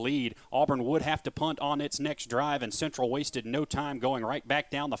 lead. Auburn would have to punt on its next drive, and Central wasted no time going right back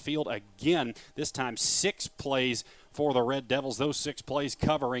down the field again. This time 6 plays for the Red Devils. Those 6 plays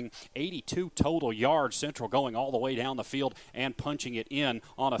covering 82 total yards. Central going all the way down the field and punching it in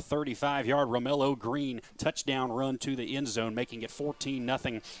on a 35-yard Romello Green touchdown run to the end zone, making it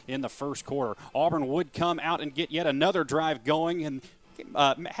 14-0 in the first quarter. Auburn would come out and get yet another drive going, and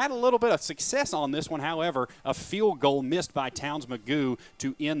had a little bit of success on this one. However, a field goal missed by Towns Magoo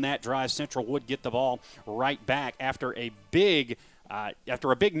to end that drive. Central would get the ball right back after a big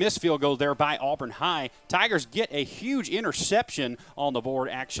after a big missed field goal there by Auburn High, Tigers get a huge interception on the board,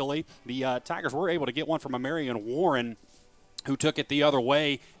 actually. The Tigers were able to get one from a Marion Warren, who took it the other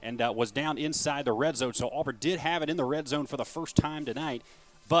way and was down inside the red zone. So Auburn did have it in the red zone for the first time tonight.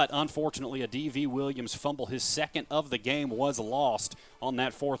 But unfortunately, a D.V. Williams fumble, his second of the game, was lost on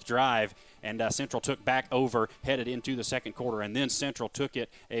that fourth drive. And Central took back over, headed into the second quarter. And then Central took it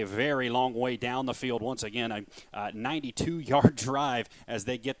a very long way down the field. Once again, a 92-yard drive as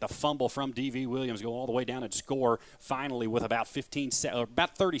they get the fumble from D.V. Williams, go all the way down and score finally with about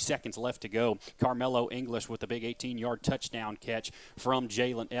 30 seconds left to go. Carmelo English with the big 18-yard touchdown catch from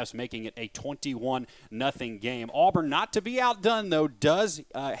Jalen Epps, making it a 21-0 game. Auburn, not to be outdone, though, does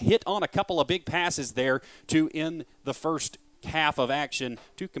hit on a couple of big passes there to end the first half of action.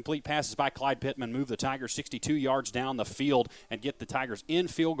 Two complete passes by Clyde Pittman move the Tigers 62 yards down the field and get the Tigers in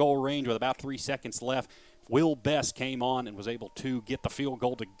field goal range with about 3 seconds left. Will Best came on and was able to get the field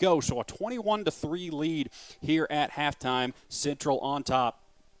goal to go. So a 21-3 lead here at halftime. Central on top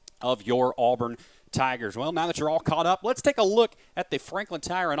of your Auburn Tigers. Well, now that you're all caught up, let's take a look at the Franklin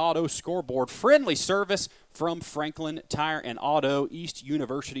Tire and Auto scoreboard. Friendly service from Franklin Tire and Auto, East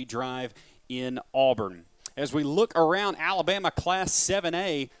University Drive in Auburn. As we look around Alabama Class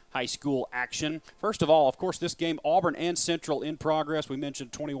 7A high school action, first of all, of course, this game, Auburn and Central in progress. We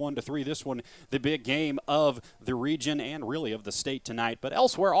mentioned 21-3. This one, the big game of the region and really of the state tonight. But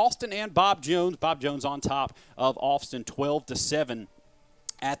elsewhere, Austin and Bob Jones. Bob Jones on top of Austin 12-7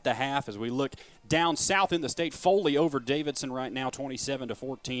 at the half. As we look down south in the state, Foley over Davidson right now,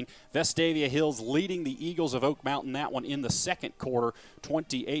 27-14. Vestavia Hills leading the Eagles of Oak Mountain, that one in the second quarter,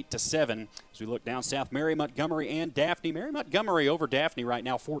 28-7. As we look down south, Mary Montgomery and Daphne. Mary Montgomery over Daphne right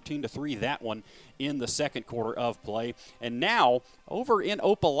now, 14-3, that one in the second quarter of play. And now, over in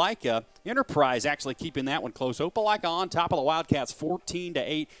Opelika, Enterprise actually keeping that one close. Opelika on top of the Wildcats,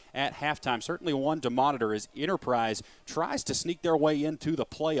 14-8 at halftime. Certainly one to monitor as Enterprise tries to sneak their way into the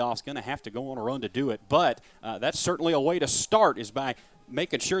playoffs. Going to have to go on a run to do it. But that's certainly a way to start, is by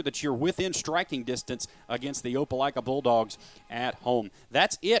making sure that you're within striking distance against the Opelika Bulldogs at home.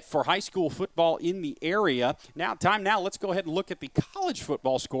 That's it for high school football in the area. Now, let's go ahead and look at the college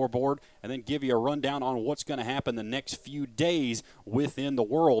football scoreboard and then give you a rundown on what's going to happen the next few days within the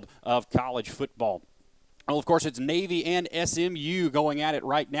world of college football. Well, of course, it's Navy and SMU going at it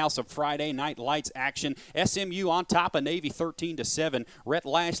right now. Some Friday night lights action. SMU on top of Navy 13-7. Rhett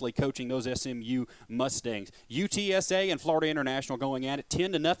Lashley coaching those SMU Mustangs. UTSA and Florida International going at it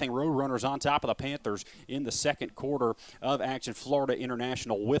 10-0. Roadrunners on top of the Panthers in the second quarter of action. Florida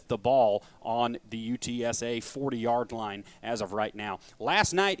International with the ball on the UTSA 40-yard line as of right now.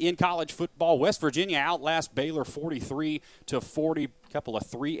 Last night in college football, West Virginia outlast Baylor 43-40. Couple of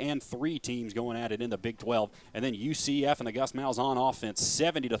 3-3 teams going at it in the Big 12. And then UCF and the Gus Malzahn offense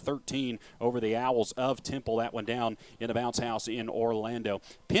 70-13 over the Owls of Temple. That one down in the bounce house in Orlando.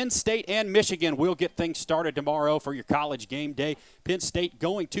 Penn State and Michigan will get things started tomorrow for your college game day. Penn State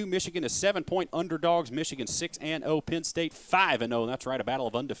going to Michigan as 7-point underdogs. Michigan 6-0. Penn State 5-0. That's right, a battle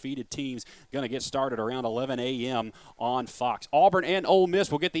of undefeated teams going to get started around 11 a.m. on Fox. Auburn and Ole Miss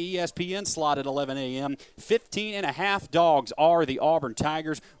will get the ESPN slot at 11 a.m. 15.5 dogs are the Auburn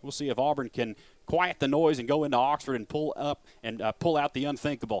Tigers. We'll see if Auburn can quiet the noise and go into Oxford and pull out the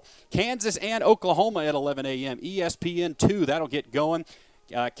unthinkable. Kansas and Oklahoma at 11 a.m. ESPN 2, that'll get going.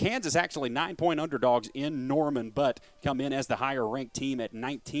 Kansas actually 9-point underdogs in Norman, but come in as the higher-ranked team at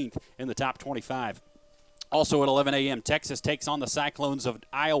 19th in the top 25. Also at 11 a.m., Texas takes on the Cyclones of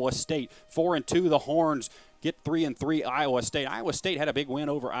Iowa State. 4-2, the Horns get 3-3 Iowa State. Iowa State had a big win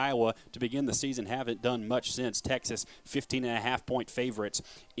over Iowa to begin the season. Haven't done much since. Texas 15.5-point favorites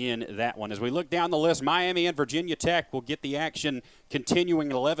in that one. As we look down the list, Miami and Virginia Tech will get the action continuing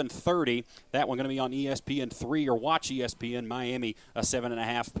at 11:30. That one going to be on ESPN 3 or watch ESPN. Miami a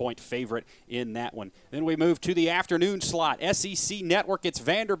 7.5-point favorite in that one. Then we move to the afternoon slot. SEC Network, it's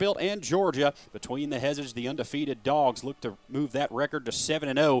Vanderbilt and Georgia. Between the Hazards, the undefeated Dogs look to move that record to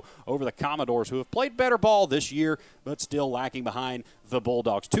 7-0 over the Commodores, who have played better ball this year, but still lacking behind the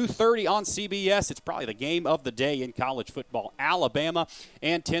Bulldogs. 2:30 on CBS. It's probably the game of the day in college football. Alabama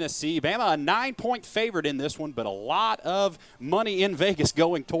and Tennessee. Bama a 9-point favorite in this one, but a lot of money in Vegas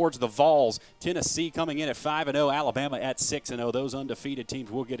going towards the Vols. Tennessee coming in at 5-0. Alabama at 6-0. Those undefeated teams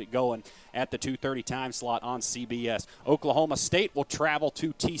will get it going at the 2:30 time slot on CBS. Oklahoma State will travel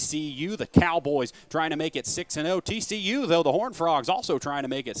to TCU. The Cowboys trying to make it 6-0. TCU, though, the Horned Frogs also trying to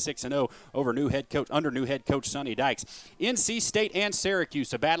make it 6-0 over new head coach Sonny Dykes. NC State and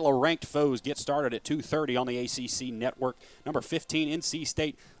Syracuse. A battle of ranked foes gets started at 2:30 on the ACC network. Number 15, NC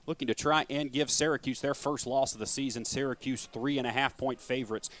State, looking to try and give Syracuse their first loss of the season. Syracuse 3.5-point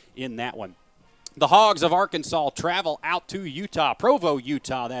favorites in that one. The Hogs of Arkansas travel out to Utah, Provo,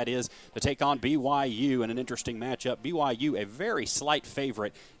 Utah, that is, to take on BYU in an interesting matchup. BYU, a very slight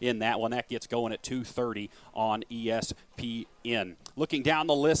favorite in that one. That gets going at 2:30 on ESPN. Looking down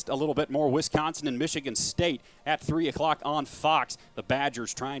the list a little bit more, Wisconsin and Michigan State at 3 o'clock on Fox. The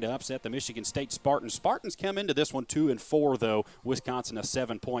Badgers trying to upset the Michigan State Spartans. Spartans come into this one 2-4, though. Wisconsin a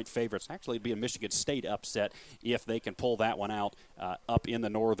 7-point favorite. It's actually be a Michigan State upset if they can pull that one out up in the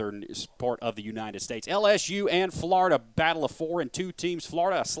northern part of the United States. LSU and Florida, battle of 4 and 2 teams.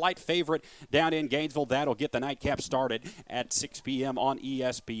 Florida a slight favorite down in Gainesville. That'll get the nightcap started at 6 p.m. on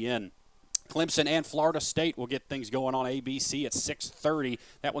ESPN. Clemson and Florida State will get things going on ABC at 6:30.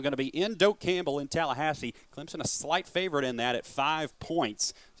 That one going to be in Doak Campbell in Tallahassee. Clemson a slight favorite in that at 5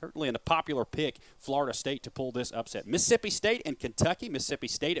 points. Certainly a popular pick, Florida State to pull this upset. Mississippi State and Kentucky. Mississippi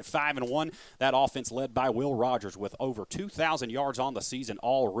State at 5-1. That offense led by Will Rogers with over 2,000 yards on the season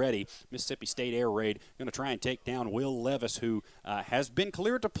already. Mississippi State air raid going to try and take down Will Levis, who has been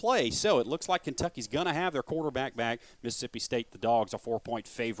cleared to play. So it looks like Kentucky's going to have their quarterback back. Mississippi State, the Dogs, a 4-point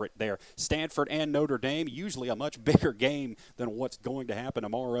favorite there. Stanford and Notre Dame, usually a much bigger game than what's going to happen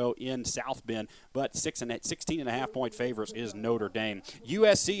tomorrow in South Bend, but 16.5-point favorites is Notre Dame.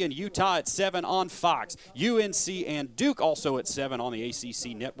 USC and Utah at 7 on Fox. UNC and Duke also at 7 on the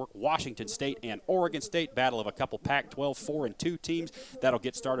ACC network. Washington State and Oregon State, battle of a couple Pac-12 4 and 2 teams. That'll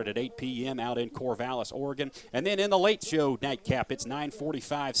get started at 8 p.m. out in Corvallis, Oregon. And then in the late show nightcap, it's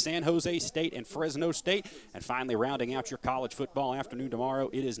 9:45, San Jose State and Fresno State. And finally rounding out your college football afternoon tomorrow,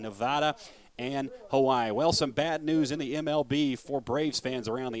 it is Nevada and Hawaii. Well, some bad news in the MLB for Braves fans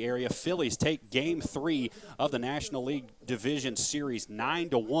around the area. Phillies take Game 3 of the National League Division Series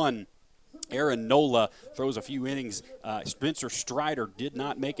 9-1. Aaron Nola throws a few innings. Spencer Strider did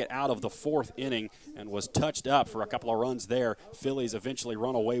not make it out of the 4th inning and was touched up for a couple of runs there. Phillies eventually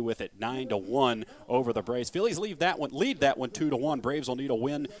run away with it 9-1 over the Braves. Phillies lead that one 2-1. Braves will need a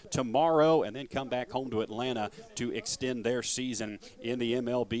win tomorrow and then come back home to Atlanta to extend their season in the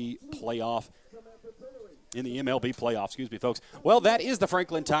MLB playoff. Excuse me, folks. Well, that is the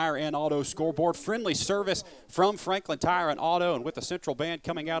Franklin Tire and Auto scoreboard. Friendly service from Franklin Tire and Auto, and with the Central Band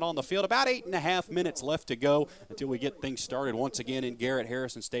coming out on the field, about 8.5 minutes left to go until we get things started once again in Garrett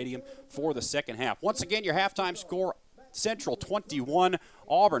Harrison Stadium for the second half. Once again, your halftime score, Central 21,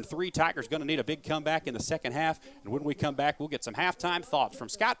 Auburn 3. Tigers going to need a big comeback in the second half. And when we come back, we'll get some halftime thoughts from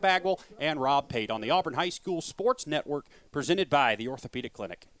Scott Bagwell and Rob Pate on the Auburn High School Sports Network, presented by the Orthopedic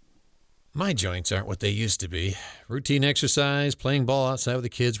Clinic. My joints aren't what they used to be. Routine exercise, playing ball outside with the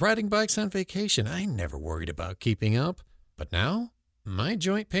kids, riding bikes on vacation. I never worried about keeping up. But now, my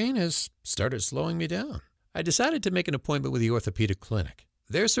joint pain has started slowing me down. I decided to make an appointment with the Orthopedic Clinic.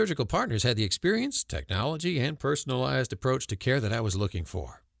 Their surgical partners had the experience, technology, and personalized approach to care that I was looking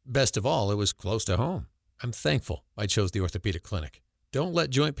for. Best of all, it was close to home. I'm thankful I chose the Orthopedic Clinic. Don't let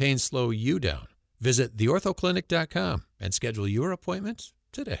joint pain slow you down. Visit theorthoclinic.com and schedule your appointment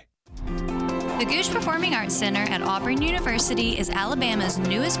today. The Gooch Performing Arts Center at Auburn University is Alabama's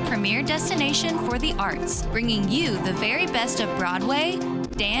newest premier destination for the arts, bringing you the very best of Broadway,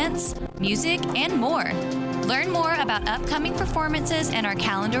 dance, music, and more. Learn more about upcoming performances and our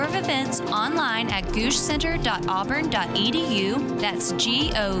calendar of events online at goochcenter.auburn.edu. That's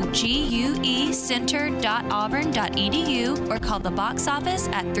GOGUE center.auburn.edu, or call the box office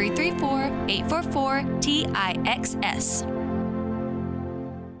at 334-844-TIXS.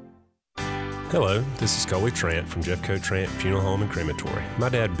 Hello, this is Coley Trant from Jeffco Trant Funeral Home and Crematory. My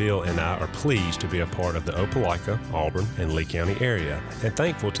dad Bill and I are pleased to be a part of the Opelika, Auburn, and Lee County area, and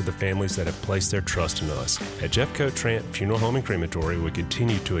thankful to the families that have placed their trust in us. At Jeffco Trant Funeral Home and Crematory, we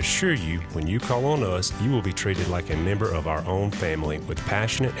continue to assure you when you call on us, you will be treated like a member of our own family with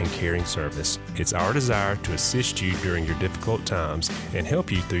passionate and caring service. It's our desire to assist you during your difficult times and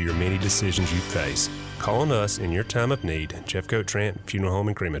help you through your many decisions you face. Call on us in your time of need. Jeffco Trant Funeral Home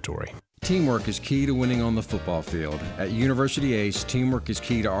and Crematory. Teamwork is key to winning on the football field. At University Ace, teamwork is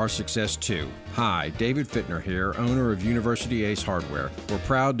key to our success too. Hi, David Fittner here, owner of University Ace Hardware. We're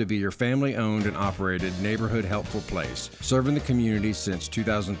proud to be your family-owned and operated neighborhood helpful place, serving the community since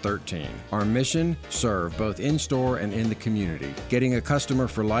 2013. Our mission, serve both in-store and in the community. Getting a customer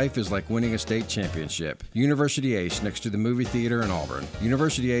for life is like winning a state championship. University Ace, next to the movie theater in Auburn.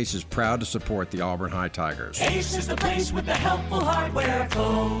 University Ace is proud to support the Auburn High Tigers. Ace is the place with the helpful hardware,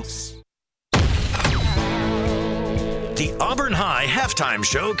 folks. The Auburn High Halftime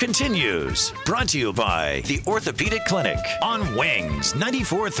Show continues. Brought to you by the Orthopedic Clinic on Wings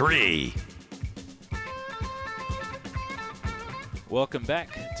 94.3. Welcome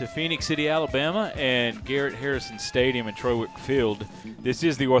back to Phoenix City, Alabama, and Garrett Harrison Stadium in Troy-Wick Field. This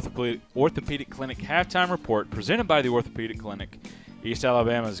is the Orthopedic Clinic Halftime Report presented by the Orthopedic Clinic, East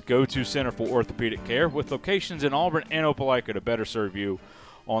Alabama's go-to center for orthopedic care, with locations in Auburn and Opelika to better serve you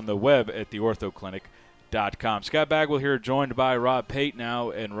on the web at theorthoclinic.com. Scott Bagwell here, joined by Rob Pate now.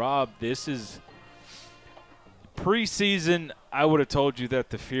 And, Rob, this is preseason. I would have told you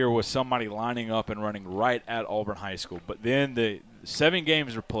that the fear was somebody lining up and running right at Auburn High School. But then the 7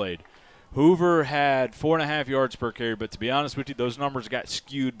 games were played. Hoover had 4.5 yards per carry, but to be honest with you, those numbers got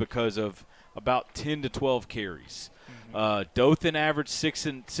skewed because of about 10 to 12 carries. Dothan averaged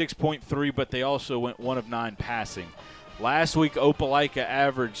 6.3, but they also went 1 of 9 passing. Last week, Opelika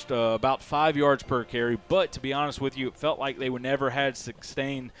averaged about 5 yards per carry, but to be honest with you, it felt like they never had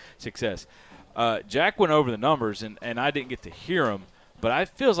sustained success. Jack went over the numbers, and I didn't get to hear them, but it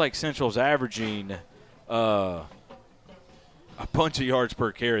feels like Central's averaging a bunch of yards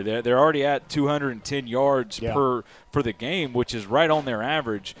per carry. They're already at 210 yards for the game, which is right on their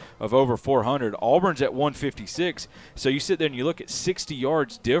average of over 400. Auburn's at 156. So you sit there and you look at 60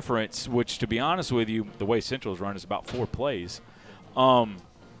 yards difference, which, to be honest with you, the way Central's run is about 4 plays. But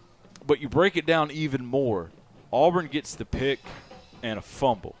you break it down even more. Auburn gets the pick and a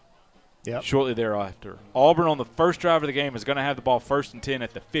fumble shortly thereafter. Auburn on the first drive of the game is going to have the ball 1st and 10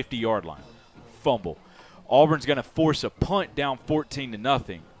 at the 50-yard line. Fumble. Auburn's going to force a punt down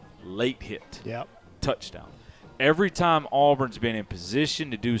 14-0. Late hit. Touchdown. Every time Auburn's been in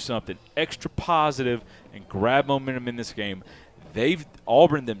position to do something extra positive and grab momentum in this game,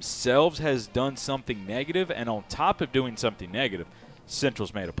 Auburn themselves has done something negative, and on top of doing something negative,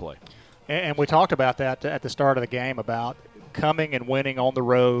 Central's made a play. And we talked about that at the start of the game, about coming and winning on the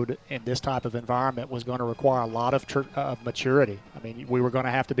road in this type of environment was going to require a lot of maturity. I mean, we were going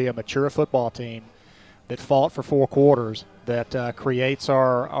to have to be a mature football team that fought for 4 quarters, that creates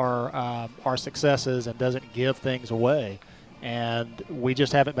our successes and doesn't give things away. And we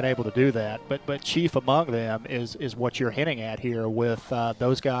just haven't been able to do that. But chief among them is what you're hinting at here, with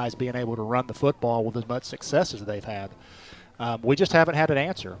those guys being able to run the football with as much success as they've had. We just haven't had an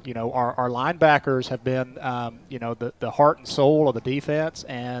answer. You know, our linebackers have been, the heart and soul of the defense.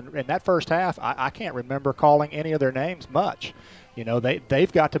 And in that first half, I can't remember calling any of their names much. You know,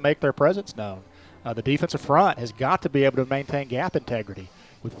 they've got to make their presence known. The defensive front has got to be able to maintain gap integrity.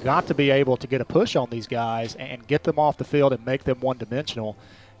 We've got to be able to get a push on these guys and get them off the field and make them one-dimensional.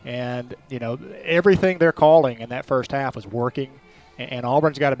 And, you know, everything they're calling in that first half was working. And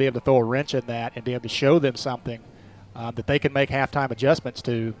Auburn's got to be able to throw a wrench in that and be able to show them something that they can make halftime adjustments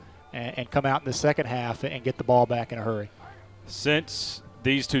to and come out in the second half and get the ball back in a hurry. Since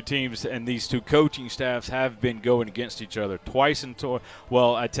these two teams and these two coaching staffs have been going against each other twice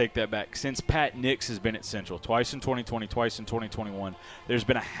I take that back. Since Pat Nix has been at Central, twice in 2020, twice in 2021, there's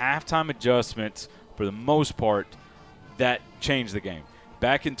been a halftime adjustment for the most part that changed the game.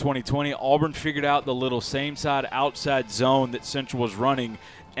 Back in 2020, Auburn figured out the little same side outside zone that Central was running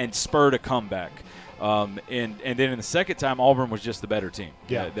and spurred a comeback. And then in the second time, Auburn was just the better team.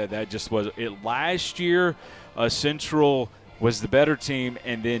 That just was it. Last year, Central was the better team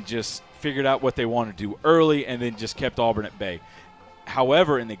and then just figured out what they wanted to do early and then just kept Auburn at bay.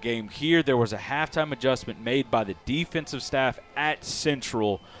 However, in the game here, there was a halftime adjustment made by the defensive staff at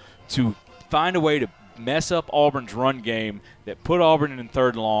Central to find a way to mess up Auburn's run game that put Auburn in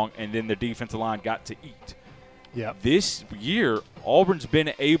 3rd and long, and then the defensive line got to eat. This year, Auburn's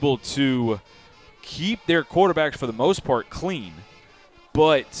been able to keep their quarterbacks for the most part clean,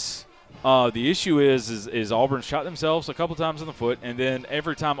 but the issue is Auburn shot themselves a couple times in the foot, and then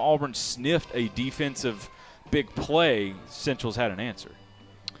every time Auburn sniffed a defensive big play, Central's had an answer.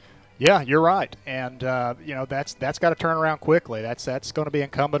 Yeah, you're right, and that's got to turn around quickly. That's going to be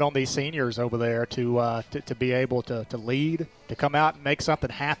incumbent on these seniors over there to be able to lead, to come out and make something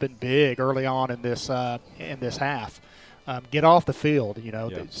happen big early on in this half. Get off the field. You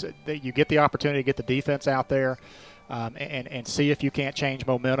get the opportunity to get the defense out there. And see if you can't change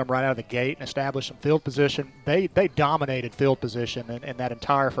momentum right out of the gate and establish some field position. They dominated field position in that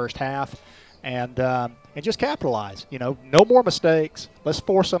entire first half, and just capitalize. No more mistakes. Let's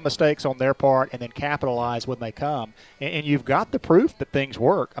force some mistakes on their part and then capitalize when they come. And you've got the proof that things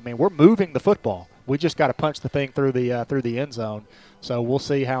work. I mean, we're moving the football. We just got to punch the thing through the end zone. So we'll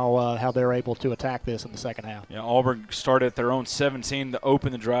see how they're able to attack this in the second half. Yeah, Auburn started at their own 17 to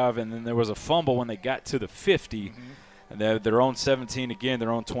open the drive, and then there was a fumble when they got to the 50. And their own 17 again,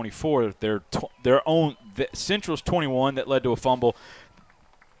 their own 24. Central's 21 that led to a fumble.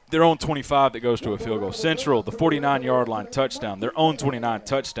 Their own 25 that goes to a field goal. Central, the 49-yard line touchdown. Their own 29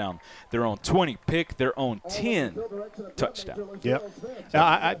 touchdown. Their own 20 pick. Their own 10 touchdown. Yep.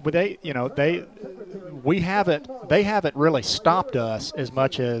 But they haven't really stopped us as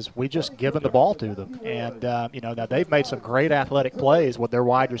much as we just given the ball to them. And now they've made some great athletic plays with their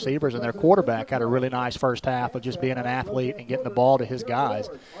wide receivers, and their quarterback had a really nice first half of just being an athlete and getting the ball to his guys.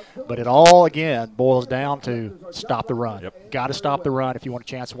 But it all again boils down to stop the run. Yep. Got to stop the run if you want a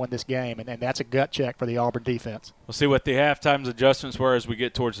chance to win this game, and that's a gut check for the Auburn defense. We'll see what the halftime adjustments were as we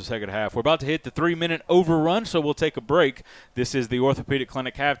get towards the second half. We're about to hit the 3-minute overrun, so we'll take a break. This is the Orthopedic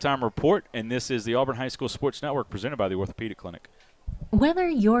Clinic Halftime Report, and this is the Auburn High School Sports Network presented by the Orthopedic Clinic. Whether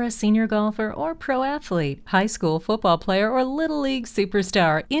you're a senior golfer or pro athlete, high school football player or little league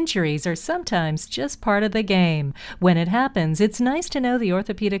superstar, injuries are sometimes just part of the game. When it happens, it's nice to know the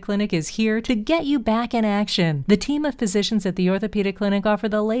Orthopedic Clinic is here to get you back in action. The team of physicians at the Orthopedic Clinic offer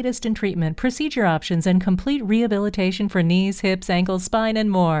the latest in treatment, procedure options, and complete rehabilitation for knees, hips, ankles, spine,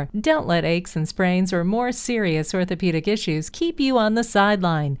 and more. Don't let aches and sprains or more serious orthopedic issues keep you on the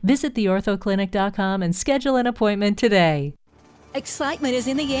sideline. Visit theorthoclinic.com and schedule an appointment today. Excitement is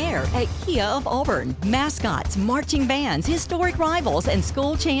in the air at Kia of Auburn. Mascots, marching bands, historic rivals, and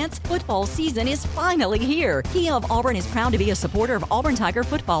school chants. Football season is finally here. Kia of Auburn is proud to be a supporter of Auburn Tiger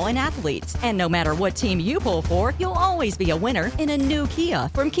football and athletes. And no matter what team you pull for, you'll always be a winner in a new Kia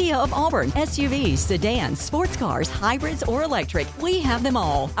from Kia of Auburn. SUVs, sedans, sports cars, hybrids, or electric, we have them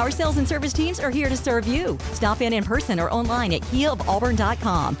all. Our sales and service teams are here to serve you. Stop in person or online at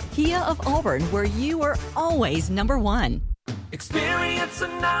KiaofAuburn.com. Kia of Auburn, where you are always number one. Experience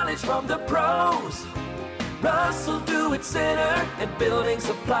and knowledge from the pros. Russell Do-It Center and Building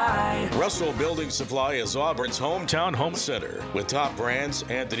Supply. Russell Building Supply is Auburn's hometown home center. With top brands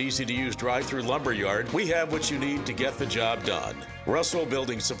and an easy-to-use drive-through lumberyard, we have what you need to get the job done. Russell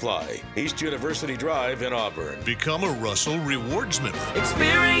Building Supply, East University Drive in Auburn. Become a Russell Rewards member.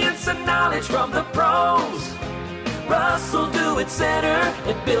 Experience and knowledge from the pros. Russell Do-It Center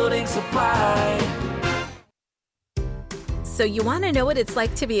and Building Supply. So you want to know what it's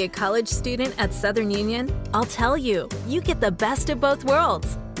like to be a college student at Southern Union? I'll tell you. You get the best of both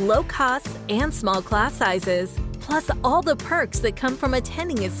worlds. Low costs and small class sizes. Plus all the perks that come from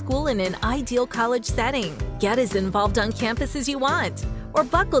attending a school in an ideal college setting. Get as involved on campus as you want. Or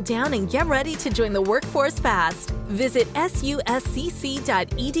buckle down and get ready to join the workforce fast. Visit suscc.edu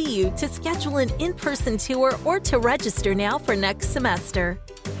to schedule an in-person tour or to register now for next semester.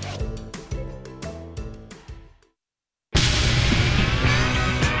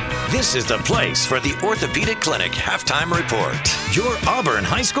 This is the place for the Orthopedic Clinic Halftime Report. Your Auburn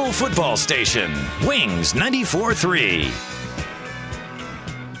High School football station. Wings 94.3.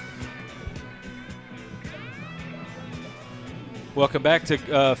 Welcome back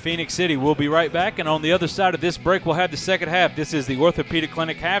to Phoenix City. We'll be right back, and on the other side of this break, we'll have the second half. This is the Orthopedic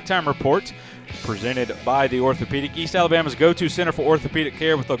Clinic Halftime Report, presented by the Orthopedic, East Alabama's go-to center for orthopedic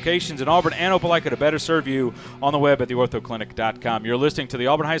care, with locations in Auburn and Opelika to better serve you on the web at theorthoclinic.com. You're listening to the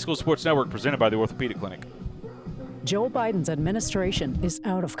Auburn High School Sports Network, presented by the Orthopedic Clinic. Joe Biden's administration is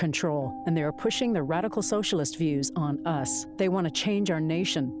out of control, and they are pushing their radical socialist views on us. They want to change our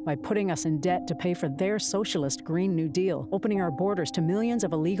nation by putting us in debt to pay for their socialist Green New Deal, opening our borders to millions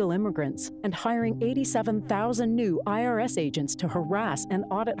of illegal immigrants, and hiring 87,000 new IRS agents to harass and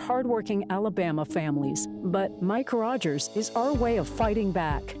audit hardworking Alabama families. But Mike Rogers is our way of fighting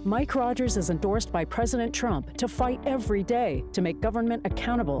back. Mike Rogers is endorsed by President Trump to fight every day to make government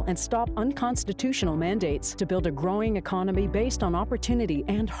accountable and stop unconstitutional mandates, to build a growing economy based on opportunity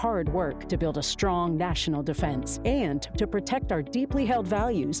and hard work, to build a strong national defense, and to protect our deeply held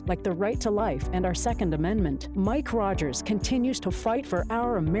values like the right to life and our Second Amendment. Mike Rogers continues to fight for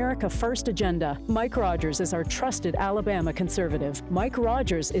our America First agenda. Mike Rogers is our trusted Alabama conservative. Mike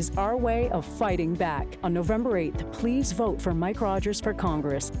Rogers is our way of fighting back. On November 8th, please vote for Mike Rogers for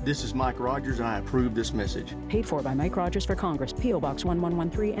Congress. This is Mike Rogers, and I approve this message. Paid for by Mike Rogers for Congress, P.O. Box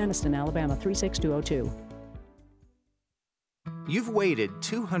 1113, Anniston, Alabama 36202. You've waited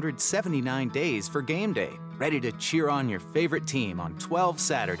 279 days for game day, ready to cheer on your favorite team on 12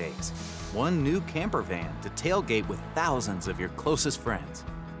 Saturdays. One new camper van to tailgate with thousands of your closest friends.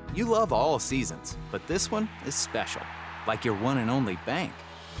 You love all seasons, but this one is special, like your one and only bank.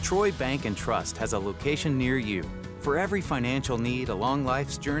 Troy Bank and Trust has a location near you. For every financial need along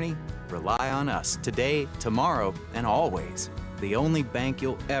life's journey, rely on us today, tomorrow, and always. The only bank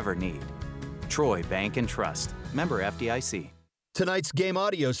you'll ever need. Troy Bank and Trust. Member FDIC. Tonight's game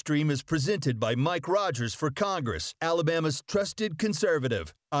audio stream is presented by Mike Rogers for Congress, Alabama's trusted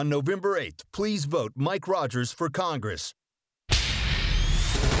conservative. On November 8th, please vote Mike Rogers for Congress.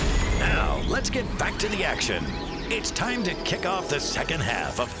 Now, let's get back to the action. It's time to kick off the second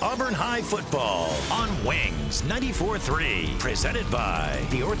half of Auburn High football on Wings 94.3. Presented by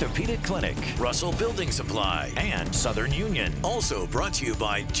the Orthopedic Clinic, Russell Building Supply, and Southern Union. Also brought to you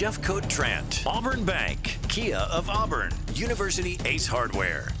by Jeffcoat Trent, Auburn Bank, Kia of Auburn, University Ace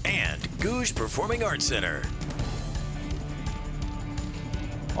Hardware, and Gouge Performing Arts Center.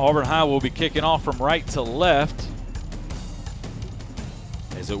 Auburn High will be kicking off from right to left,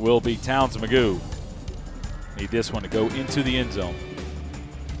 as it will be Towns Magoo. Need this one to go into the end zone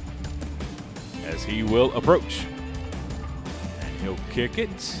as he will approach. And he'll kick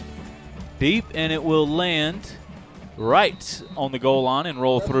it deep, and it will land right on the goal line and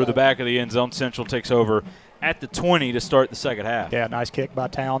roll through the back of the end zone. Central takes over at the 20 to start the second half. Yeah, nice kick by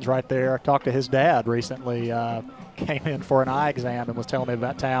Towns right there. I talked to his dad recently, came in for an eye exam and was telling me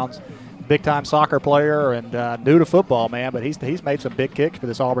about Towns. Big-time soccer player and new to football, man, but he's made some big kicks for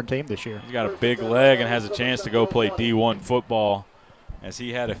this Auburn team this year. He's got a big leg and has a chance to go play D1 football, as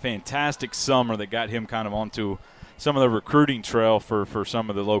he had a fantastic summer that got him kind of onto some of the recruiting trail for some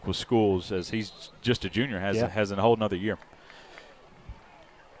of the local schools, as he's just a junior, has a whole nother year.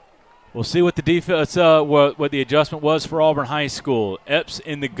 We'll see what the defense, what the adjustment was for Auburn High School. Epps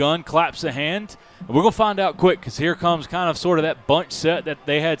in the gun, claps the hand. And we're going to find out quick, because here comes kind of sort of that bunch set that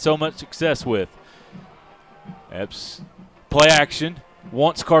they had so much success with. Epps, play action,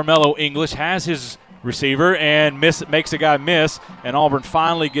 wants Carmelo English, has his receiver, and makes a guy miss, and Auburn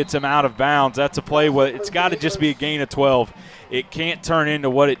finally gets him out of bounds. That's a play where it's got to just be a gain of 12. It can't turn into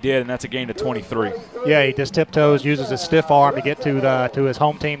what it did, and that's a gain of 23. Yeah, he just tiptoes, uses his stiff arm to get to his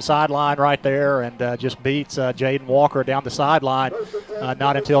home team sideline right there, and just beats Jaden Walker down the sideline.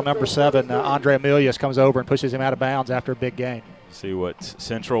 Not until number 7, Andre Emilius, comes over and pushes him out of bounds after a big gain. See what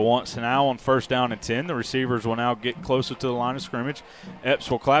Central wants now on 1st down and 10. The receivers will now get closer to the line of scrimmage. Epps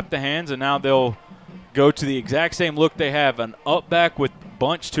will clap the hands, and now they'll go to the exact same look they have, an up back with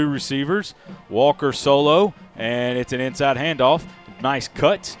bunch 2 receivers, Walker solo, and it's an inside handoff. Nice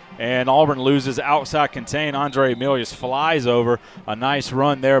cut, and Auburn loses outside contain. Andre Emilius flies over. A nice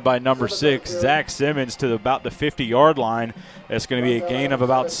run there by number 6, Zach Simmons, to about the 50-yard line. That's going to be a gain of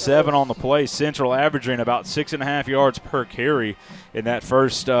about 7 on the play. Central averaging about 6.5 yards per carry in that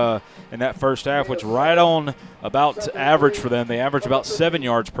first half, which right on about average for them. They average about 7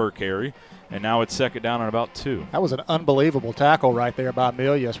 yards per carry. And now it's 2nd down and about 2. That was an unbelievable tackle right there by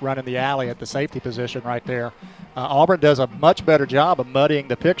Emilius, running the alley at the safety position right there. Auburn does a much better job of muddying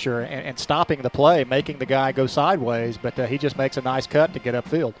the picture and stopping the play, making the guy go sideways, but he just makes a nice cut to get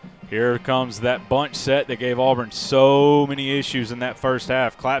upfield. Here comes that bunch set that gave Auburn so many issues in that first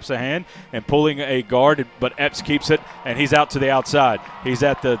half. Claps a hand and pulling a guard, but Epps keeps it, and he's out to the outside. He's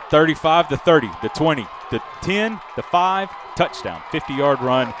at the 35, the 30, the 20, the 10, the 5, touchdown, 50-yard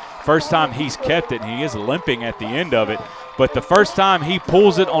run. First time he's kept it, and he is limping at the end of it. But the first time he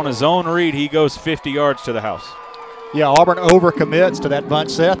pulls it on his own read, he goes 50 yards to the house. Yeah, Auburn overcommits to that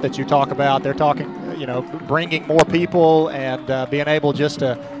bunch set that you talk about. They're talking, bringing more people and being able just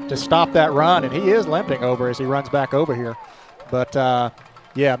to stop that run. And he is limping over as he runs back over here. But,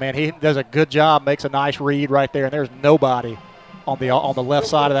 yeah, man, he does a good job, makes a nice read right there. And there's nobody on the left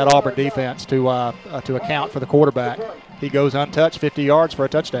side of that Auburn defense to account for the quarterback. He goes untouched, 50 yards for a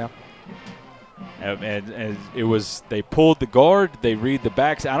touchdown. And it was, they pulled the guard, they read the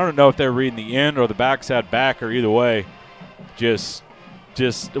backs. I don't know if they're reading the end or the backside back, or either way. Just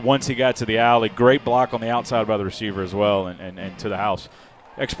once he got to the alley, great block on the outside by the receiver as well, and to the house.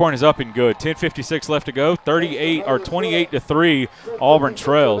 Extra point is up and good. 10:56 left to go. 28-3. Auburn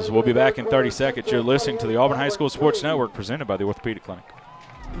trails. We'll be back in 30 seconds. You're listening to the Auburn High School Sports Network, presented by the Orthopedic Clinic.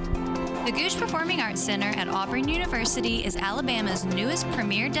 The Gouge Performing Arts Center at Auburn University is Alabama's newest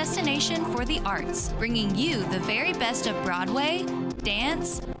premier destination for the arts, bringing you the very best of Broadway,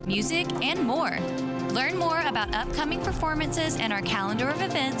 dance, music, and more. Learn more about upcoming performances and our calendar of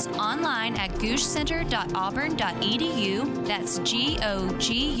events online at gougecenter.auburn.edu. That's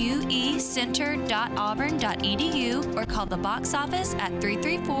GOGUE center.auburn.edu, or call the box office at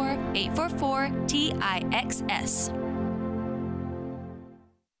 334-844-TIXS.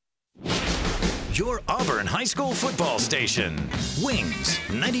 Your Auburn High School football station, Wings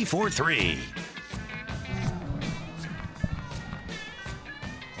 94.3.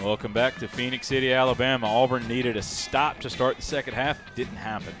 Welcome back to Phoenix City, Alabama. Auburn needed a stop to start the second half. Didn't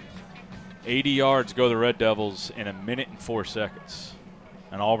happen. 80 yards go the Red Devils in 1 minute and 4 seconds.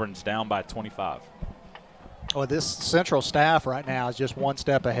 And Auburn's down by 25. Well, this Central staff right now is just one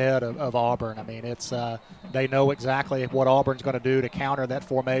step ahead of Auburn. I mean, it's they know exactly what Auburn's going to do to counter that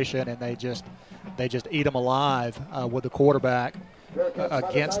formation, and they just eat them alive with the quarterback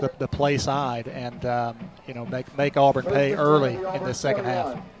against the play side, and make Auburn pay early in the second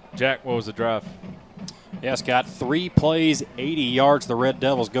half. Jack, what was the drive? Yeah, Scott, 3 plays, 80 yards. The Red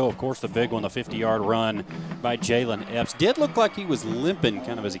Devils go. Of course, the big one, the 50-yard run by Jalen Epps. Did look like he was limping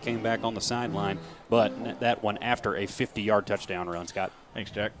kind of as he came back on the sideline, but that one after a 50-yard touchdown run, Scott.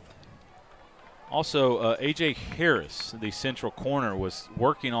 Thanks, Jack. Also, A.J. Harris, the central corner, was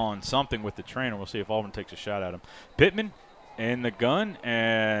working on something with the trainer. We'll see if Auburn takes a shot at him. Pittman in the gun,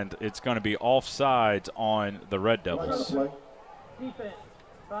 and it's going to be offsides on the Red Devils. Defense.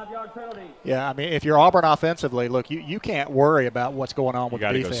 5-yard penalty. Yeah, I mean, if you're Auburn offensively, look, you can't worry about what's going on with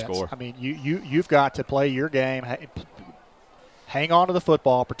the defense. Go score. I mean, you've got to play your game, hang on to the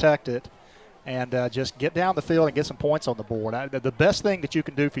football, protect it, and just get down the field and get some points on the board. The best thing that you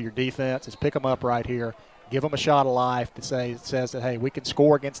can do for your defense is pick them up right here, give them a shot of life that says that, hey, we can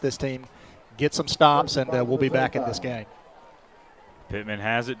score against this team, get some stops, and we'll be back in this game. Pittman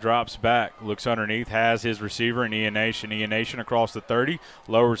has it, drops back, looks underneath, has his receiver in Ian Nation. Ian Nation across the 30,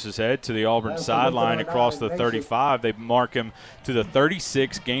 lowers his head to the Auburn sideline across the 35. They mark him to the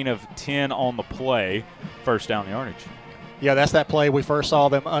 36, gain of 10 on the play, first down yardage. Yeah, that's that play we first saw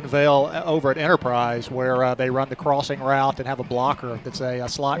them unveil over at Enterprise where they run the crossing route and have a blocker that's a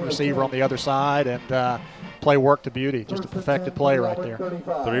slot receiver on the other side and play work to beauty. Just a perfected play right there.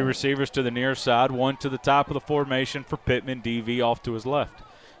 3 receivers to the near side, 1 to the top of the formation for Pittman, DV off to his left.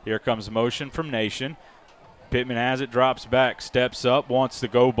 Here comes motion from Nation. Pittman has it, drops back, steps up, wants the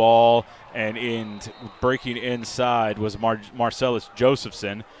go ball, and breaking inside was Marcellus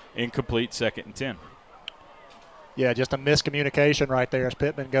Josephson. Incomplete, 2nd and 10. Yeah, just a miscommunication right there as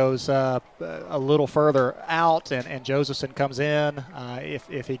Pittman goes a little further out and Josephson comes in.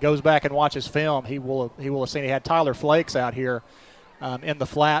 If he goes back and watches film, he will have seen he had Tyler Flakes out here in the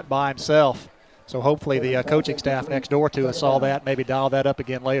flat by himself. So hopefully the coaching staff next door to us saw that, maybe dial that up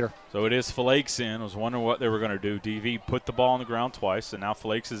again later. So it is Flakes in. I was wondering what they were going to do. DV put the ball on the ground twice, and now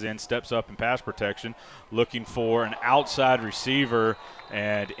Flakes is in, steps up in pass protection, looking for an outside receiver,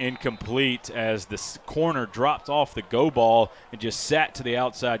 and incomplete as the corner dropped off the go ball and just sat to the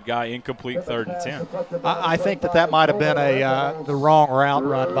outside guy. Incomplete, 3rd and 10. I think that might have been the wrong route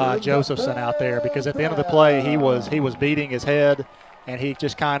run by Josephson out there, because at the end of the play he was beating his head, and he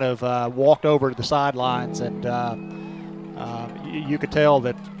just kind of walked over to the sidelines, and you could tell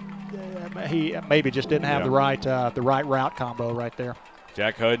that he maybe just didn't have the right route combo right there.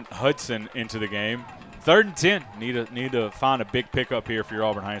 Jack Hudson into the game. 3rd and 10. Need to find a big pickup here for your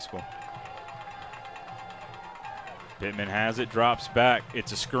Auburn High School. Pittman has it, drops back.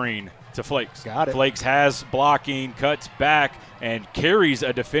 It's a screen to Flakes. Got it. Flakes has blocking, cuts back, and carries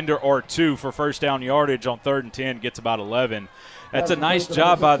a defender or 2 for first down yardage on 3rd and 10, gets about 11. That's a nice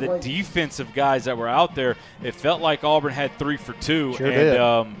job by the defensive guys that were out there. It felt like Auburn had 3 for 2, sure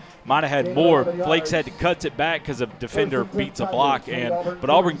and might have had more. Flakes had to cut it back because a defender beats a block, but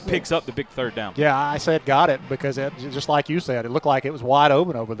Auburn picks up the big 3rd down. Yeah, I said got it because just like you said, it looked like it was wide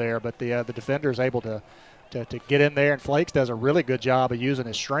open over there, but the defender is able to get in there, and Flakes does a really good job of using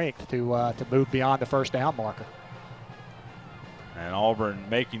his strength to move beyond the first down marker. And Auburn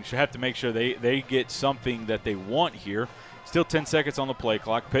have to make sure they get something that they want here. Still 10 seconds on the play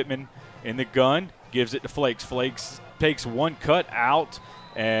clock. Pittman in the gun, gives it to Flakes. Flakes takes 1 cut out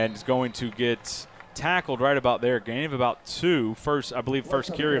and is going to get tackled right about there. Gain of about 2. First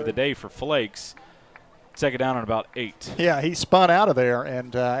carry of the day for Flakes. 2nd down on about 8. Yeah, he spun out of there,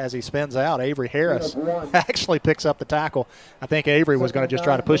 and as he spins out, Avery Harris actually picks up the tackle. I think Avery was going to just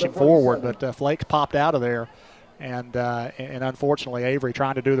try to push him forward, but Flakes popped out of there. And unfortunately, Avery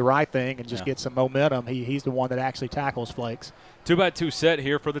trying to do the right thing and just get some momentum. He's the one that actually tackles Flakes. 2-by-2 set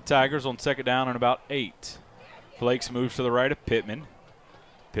here for the Tigers on 2nd down and about 8. Flakes moves to the right of Pittman.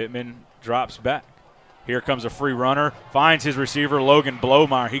 Pittman drops back. Here comes a free runner. Finds his receiver, Logan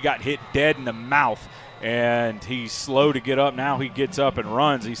Blomeyer. He got hit dead in the mouth, and he's slow to get up. Now he gets up and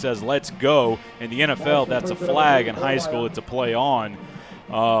runs. He says, let's go. In the NFL, that's a flag. In high school, it's a play on.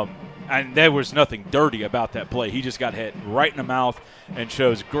 And there was nothing dirty about that play. He just got hit right in the mouth and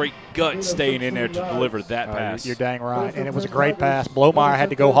shows great gut staying in there to deliver that pass. You're dang right. And it was a great pass. Blomeyer had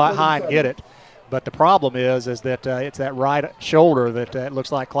to go high and get it. But the problem is that it's that right shoulder that it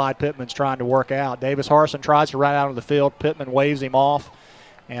looks like Clyde Pittman's trying to work out. Davis Harson tries to run out of the field. Pittman waves him off,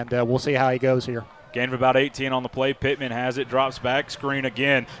 and we'll see how he goes here. Gain of about 18 on the play. Pittman has it, drops back, screen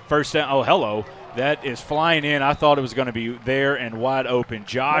again. First down. Oh, hello. That is flying in. I thought it was going to be there and wide open.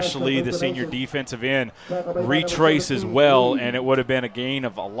 Josh Lee, the senior defensive end, retraces well, and it would have been a gain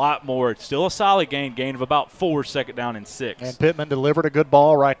of a lot more. It's still a solid gain of about 4, second down and 6. And Pittman delivered a good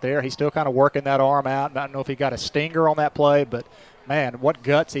ball right there. He's still kind of working that arm out. I don't know if he got a stinger on that play, but, man, what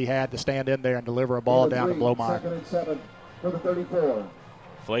guts he had to stand in there and deliver a ball down to Blomeyer. 2nd and 7 for the 34.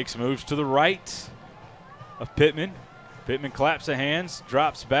 Flakes moves to the right of Pittman. Pittman claps the hands,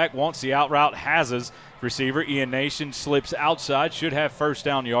 drops back, wants the out route, has his receiver. Ian Nation slips outside, should have first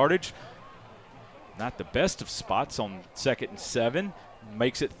down yardage. Not the best of spots on 2nd and 7.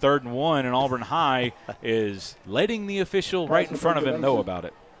 Makes it 3rd and 1, and Auburn High is letting the official right in front of him know about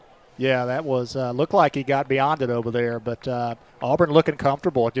it. Yeah, that was looked like he got beyond it over there, but Auburn looking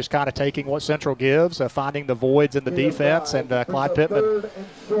comfortable, just kind of taking what Central gives, finding the voids in the defense, and Clyde Pittman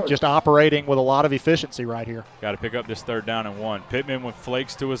just operating with a lot of efficiency right here. Got to pick up this 3rd down and 1. Pittman with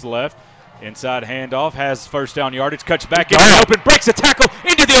Flakes to his left. Inside handoff, has first down yardage, cuts back into the open, breaks a tackle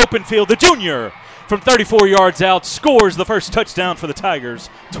into the open field. The junior from 34 yards out scores the first touchdown for the Tigers,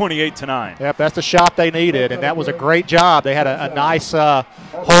 28-9. Yep, that's the shot they needed, and that was a great job. They had a nice hole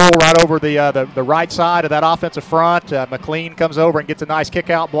right over the right side of that offensive front. McLean comes over and gets a nice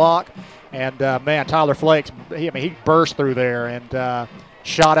kick-out block. And, man, Tyler Flakes, he burst through there and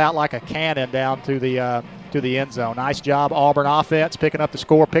shot out like a cannon down to the end zone. Nice job, Auburn offense, picking up the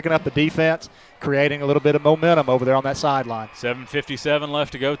score, picking up the defense, creating a little bit of momentum over there on that sideline. 7:57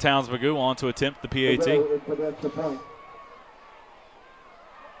 left to go. Towns-Magoo on to attempt the PAT.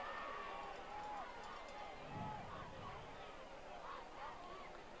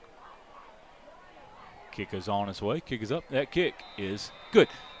 Kick is on its way. Kick is up. That kick is good.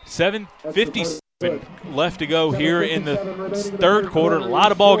 7:57 left to go here in the 3rd quarter. A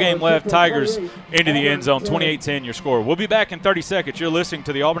lot of ball game left. Tigers into the end zone. 28-10 your score. We'll be back in 30 seconds. You're listening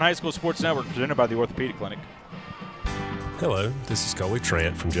to the Auburn High School Sports Network presented by the Orthopedic Clinic. Hello, this is Coley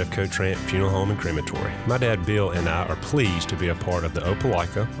Trant from Jeffco Trant Funeral Home and Crematory. My dad Bill and I are pleased to be a part of the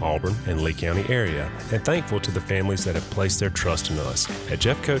Opelika, Auburn, and Lee County area, and thankful to the families that have placed their trust in us. At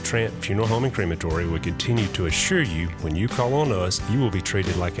Jeffco Trant Funeral Home and Crematory, we continue to assure you when you call on us, you will be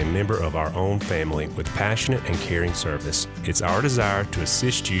treated like a member of our own family with passionate and caring service. It's our desire to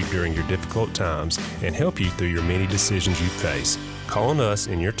assist you during your difficult times and help you through your many decisions you face. Call on us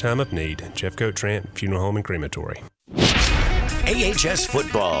in your time of need. Jeffco Trant Funeral Home and Crematory. AHS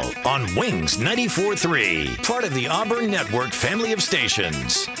Football on Wings 94.3, part of the Auburn Network family of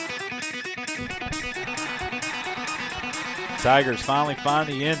stations. Tigers finally find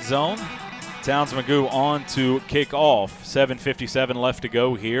the end zone. Towns-Magoo on to kick off. 7:57 left to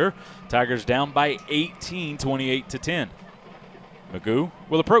go here. Tigers down by 18, 28-10. Magoo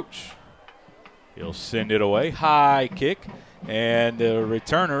will approach. He'll send it away. High kick. And the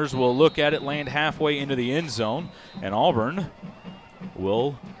returners will look at it, land halfway into the end zone. And Auburn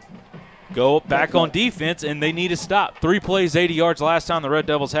will go back on defense, and they need a stop. 3 plays, 80 yards last time the Red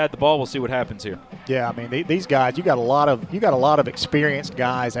Devils had the ball. We'll see what happens here. Yeah, I mean, these guys, you got a lot of experienced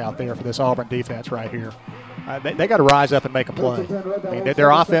guys out there for this Auburn defense right here. They got to rise up and make a play. I mean,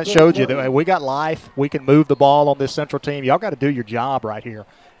 their offense showed you that we got life. We can move the ball on this Central team. Y'all got to do your job right here.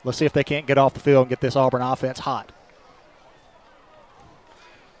 Let's see if they can't get off the field and get this Auburn offense hot.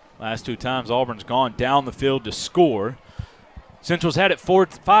 Last 2 times Auburn's gone down the field to score. Central's had it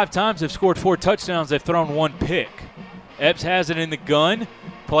 5 times. They've scored 4 touchdowns. They've thrown 1 pick. Epps has it in the gun.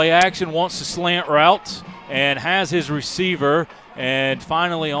 Play action, wants to slant route, and has his receiver. And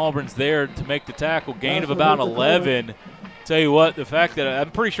finally Auburn's there to make the tackle. Gain of about 11. Tell you what, the fact that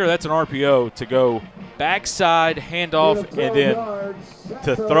I'm pretty sure that's an RPO to go backside, handoff, and then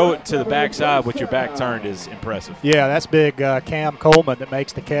to throw it to the backside with your back turned is impressive. Yeah, that's big Cam Coleman that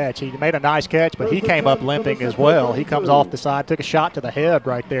makes the catch. He made a nice catch, but he came up limping as well. He comes off the side, took a shot to the head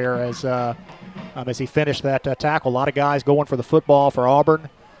right there as he finished that tackle. A lot of guys going for the football for Auburn,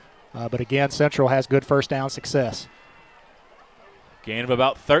 but again, Central has good first down success. Gain of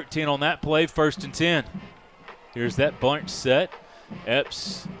about 13 on that play, 1st and 10. Here's that bunch set.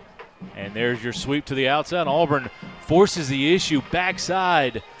 Epps, and there's your sweep to the outside. Auburn forces the issue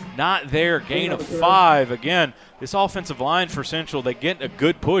backside. Not there. Gain of 5. Again, this offensive line for Central, they get a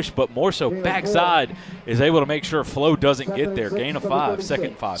good push, but more so backside is able to make sure flow doesn't get there. Gain of 5, 2nd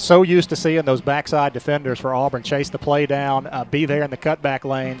and 5. So used to seeing those backside defenders for Auburn chase the play down, be there in the cutback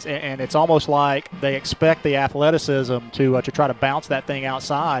lanes, and it's almost like they expect the athleticism to try to bounce that thing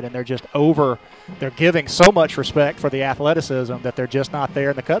outside, and they're just over. They're giving so much respect for the athleticism that they're just not there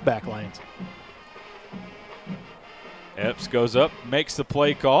in the cutback lanes. Epps goes up, makes the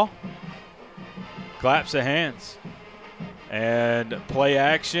play call. Claps of hands. And play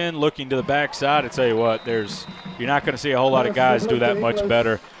action, looking to the backside. I tell you what, you're not going to see a whole lot of guys do that much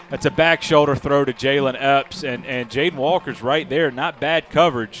better. That's a back shoulder throw to Jalen Epps, and Jaden Walker's right there. Not bad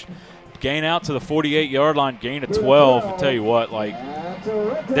coverage. Gain out to the 48-yard line, gain of 12. I tell you what,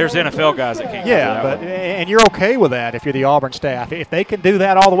 there's NFL guys that can't do that. And you're okay with that if you're the Auburn staff. If they can do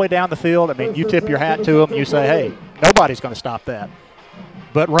that all the way down the field, I mean, you tip your hat to them. You say, hey, nobody's going to stop that.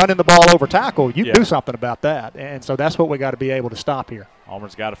 But running the ball over tackle, you do something about that. And so that's what we got to be able to stop here.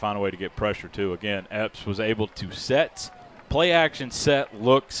 Auburn's got to find a way to get pressure, too. Again, Epps was able to play action, set,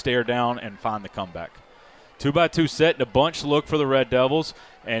 look, stare down, and find the comeback. 2-by-2 set and a bunch look for the Red Devils.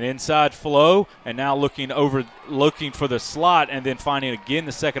 And inside flow, and now looking for the slot, and then finding again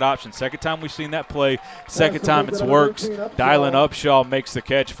the second option. Second time we've seen that play. Second time it's works. Dylan Upshaw makes the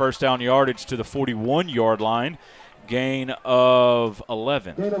catch. First down yardage to the 41-yard line. Gain of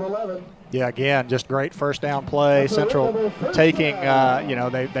 11. Yeah, again, just great first down play. Central taking,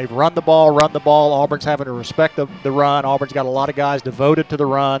 they've run the ball. Auburn's having to respect the run. Auburn's got a lot of guys devoted to the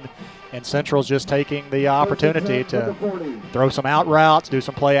run. And Central's just taking the opportunity to throw some out routes, do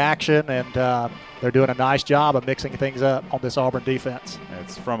some play action, and they're doing a nice job of mixing things up on this Auburn defense.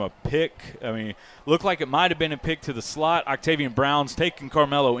 It's from a pick. I mean, looked like it might have been a pick to the slot. Octavian Brown's taking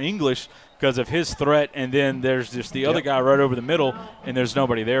Carmelo English because of his threat, and then there's just the other guy right over the middle, and there's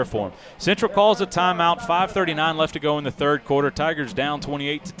nobody there for him. Central calls a timeout, 5:39 left to go in the third quarter. Tigers down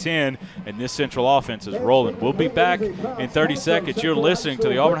 28-10, and this Central offense is rolling. We'll be back in 30 seconds. You're listening to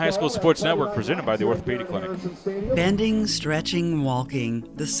the Auburn High School Sports Network presented by the Orthopedic Clinic. Bending, stretching, walking.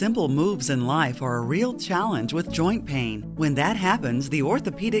 The simple moves in life are a real challenge with joint pain. When that happens, the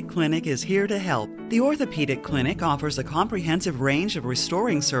Orthopedic Clinic is here to help. The Orthopedic Clinic offers a comprehensive range of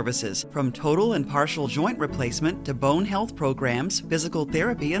restoring services, from total and partial joint replacement to bone health programs, physical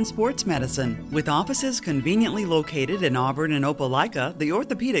therapy, and sports medicine. With offices conveniently located in Auburn and Opelika, the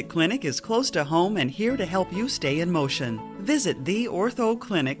Orthopedic Clinic is close to home and here to help you stay in motion. Visit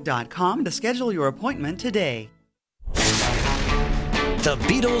theorthoclinic.com to schedule your appointment today. The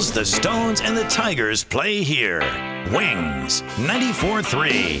Beatles, the Stones, and the Tigers play here. Wings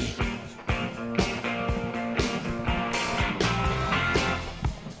 94.3.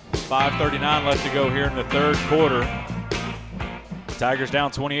 5:39 left to go here in the third quarter. Tigers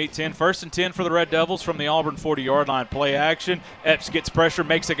down 28-10. First and 10 for the Red Devils from the Auburn 40-yard line. Play action. Epps gets pressure,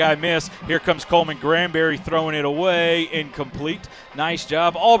 makes a guy miss. Here comes Coleman Granberry throwing it away. Incomplete. Nice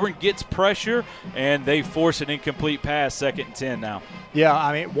job. Auburn gets pressure, and they force an incomplete pass. 2nd and 10 now. Yeah,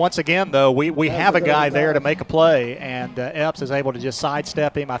 I mean, once again, though, we have a guy there to make a play, and Epps is able to just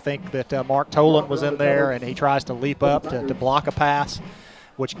sidestep him. I think that Mark Tolan was in there, and he tries to leap up to block a pass,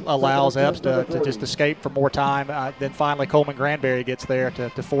 which allows Epps to just escape for more time. Then finally Coleman Granberry gets there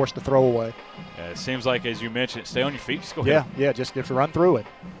to force the throwaway. Yeah, it seems like, as you mentioned, stay on your feet. Just go ahead. Yeah, just run through it.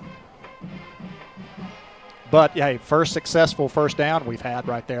 But, hey, first successful first down we've had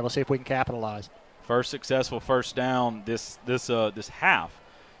right there. Let's see if we can capitalize. First successful first down this half.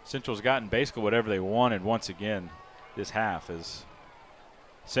 Central's gotten basically whatever they wanted once again this half. Is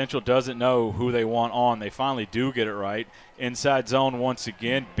Central doesn't know who they want on. They finally do get it right. Inside zone once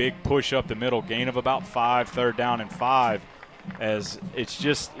again. Big push up the middle. Gain of about 5. 3rd down and 5. As it's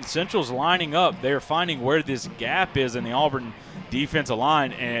just Central's lining up. They're finding where this gap is in the Auburn defensive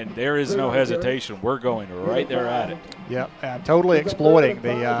line, and there is no hesitation. We're going right there at it. Yep, totally exploiting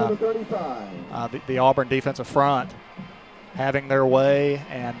the Auburn defensive front, having their way,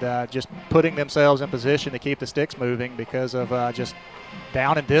 and just putting themselves in position to keep the sticks moving because of just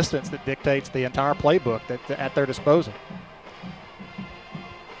down and distance that dictates the entire playbook that's at their disposal.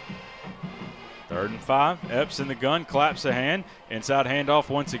 3rd and 5. Epps in the gun, claps a hand. Inside handoff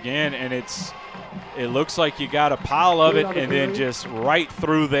once again, and it looks like you got a pile of it, and then just right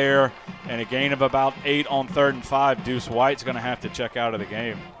through there, and a gain of about 8 on 3rd and 5. Deuce White's going to have to check out of the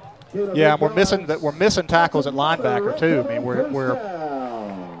game. Yeah, we're missing tackles at linebacker too. I mean, we're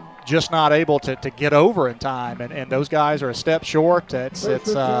just not able to get over in time, and those guys are a step short.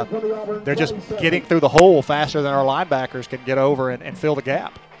 They're just getting through the hole faster than our linebackers can get over and fill the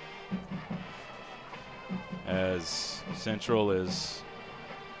gap. As Central is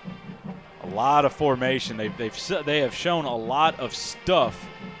a lot of formation. They have shown a lot of stuff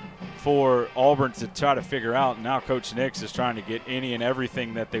for Auburn to try to figure out. Now Coach Nix is trying to get any and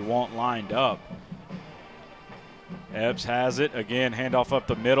everything that they want lined up. Epps has it. Again, handoff up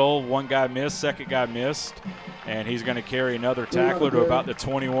the middle. One guy missed, second guy missed, and he's going to carry another tackler to about the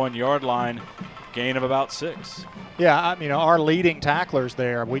 21-yard line. Gain of about 6. Yeah, our leading tacklers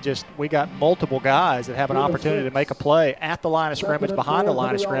there, we got multiple guys that have an opportunity to make a play at the line of scrimmage, behind the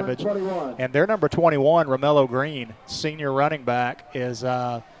line of scrimmage, and their number 21, Romello Green, senior running back, is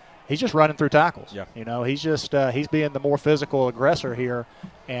he's just running through tackles. Yeah. He's just he's being the more physical aggressor here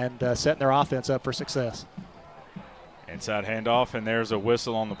and setting their offense up for success. Inside handoff, and there's a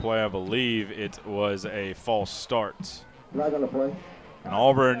whistle on the play. I believe it was a false start. Flag on the play. And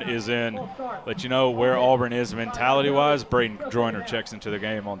Auburn is in, let you know where Auburn is mentality-wise. Braden Joyner checks into the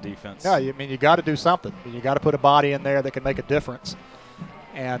game on defense. Yeah, you got to do something. You got to put a body in there that can make a difference.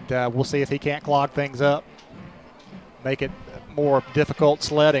 And we'll see if he can't clog things up, make it more difficult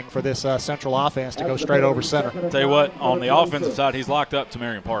sledding for this Central offense to go straight over center. Tell you what, on the offensive side, he's locked up to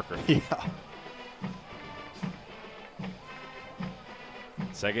Marion Parker. Yeah.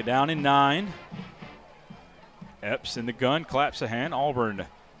 Second down and 9. Epps in the gun, claps a hand. Auburn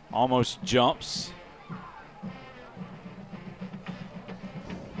almost jumps.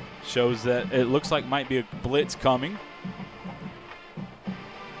 Shows that it looks like might be a blitz coming.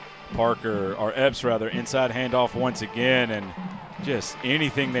 Parker, or Epps rather, inside handoff once again, and just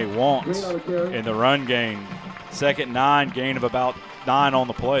anything they want in the run game. Second 9, gain of about 9 on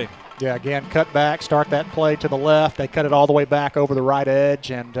the play. Yeah, again, cut back, start that play to the left. They cut it all the way back over the right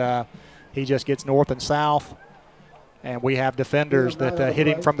edge, and he just gets north and south. And we have defenders that hit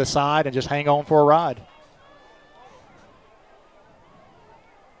him from the side and just hang on for a ride.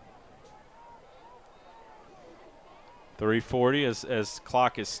 .340 as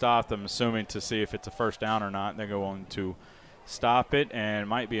clock is stopped, I'm assuming, to see if it's a first down or not. They're going to stop it, and it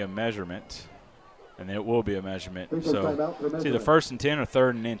might be a measurement. And it will be a measurement. So it's either 1st and 10 or 3rd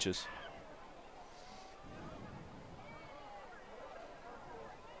and inches.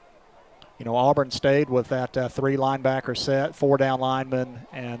 Auburn stayed with that 3 linebacker set, 4 down linemen,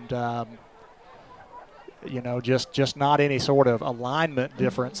 and just not any sort of alignment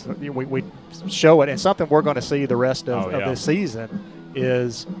difference. We show it, and something we're going to see the rest of this season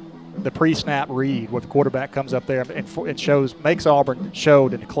is the pre-snap read, where the quarterback comes up there and makes Auburn show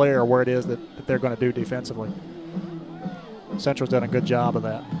to declare where it is that they're going to do defensively. Central's done a good job of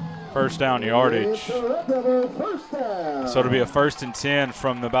that. First down yardage. So it'll be a 1st and 10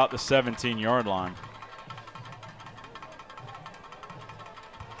 from about the 17-yard line.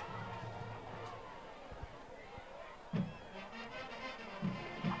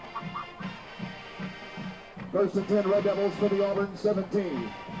 First and 10, Red Devils for the Auburn 17.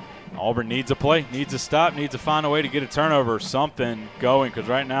 Auburn needs a play, needs a stop, needs to find a way to get a turnover, something going, because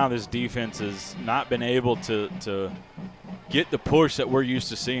right now this defense has not been able to get the push that we're used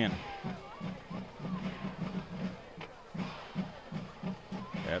to seeing.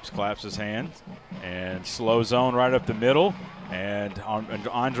 Epps claps his hands and slow zone right up the middle. And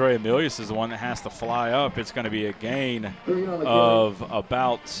Andre Emilius is the one that has to fly up. It's going to be a gain of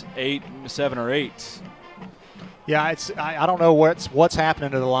about 7 or 8. Yeah, I don't know what's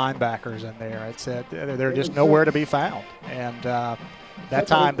happening to the linebackers in there. They're just nowhere to be found. And that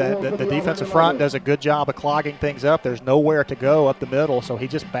time the defensive front does a good job of clogging things up. There's nowhere to go up the middle, so he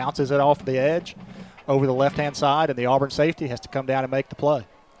just bounces it off the edge over the left-hand side, and the Auburn safety has to come down and make the play.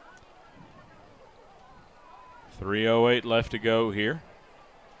 3:08 left to go here.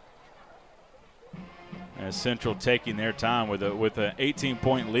 As Central taking their time with an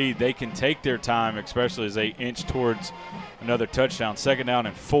 18-point lead, they can take their time, especially as they inch towards another touchdown. 2nd down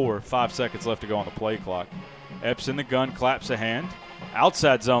and 4, 5 seconds left to go on the play clock. Epps in the gun, claps a hand.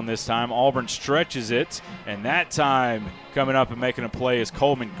 Outside zone this time. Auburn stretches it, and that time coming up and making a play is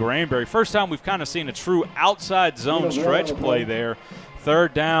Coleman Granberry. First time we've kind of seen a true outside zone stretch play there.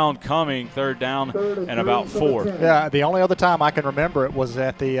 3rd down coming, 3rd down and about 4. Yeah, the only other time I can remember it was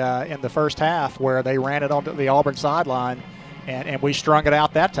at the in the first half where they ran it onto the Auburn sideline, and we strung it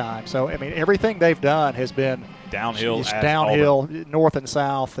out that time. So, everything they've done has been downhill, north and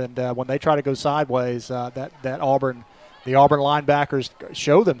south, and when they try to go sideways, the Auburn linebackers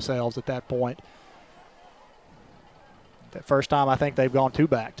show themselves at that point. The first time I think they've gone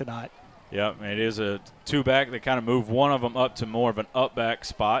 2-back tonight. Yep, it is a 2-back. They kind of move one of them up to more of an up-back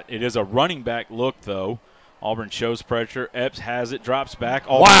spot. It is a running back look, though. Auburn shows pressure. Epps has it, drops back.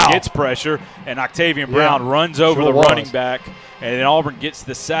 Auburn gets pressure, and Octavian Brown runs over the running back, and then Auburn gets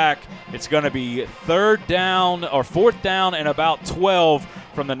the sack. It's going to be 4th down and about 12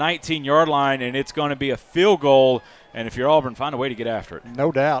 from the 19-yard line, and it's going to be a field goal. And if you're Auburn, find a way to get after it. No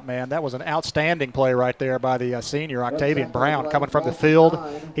doubt, man. That was an outstanding play right there by the senior, Octavian Brown, coming from the field.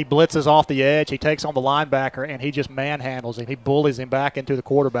 He blitzes off the edge. He takes on the linebacker, and he just manhandles him. He bullies him back into the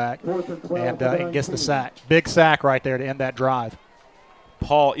quarterback and gets the sack. Big sack right there to end that drive.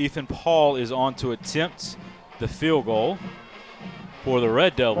 Ethan Paul is on to attempt the field goal for the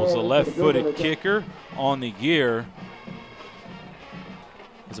Red Devils. A left-footed kicker on the year,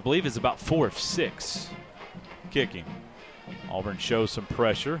 as I believe is about 4 of 6 kicking. Auburn shows some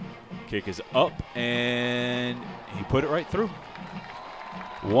pressure. Kick is up, and he put it right through.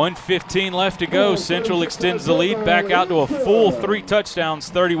 1:15 left to go. Central extends the lead back out to a full 3 touchdowns.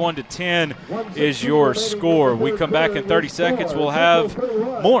 31-10 is your score. We come back in 30 seconds. We'll have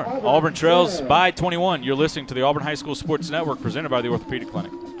more. Auburn trails by 21. You're listening to the Auburn High School Sports Network, presented by the Orthopedic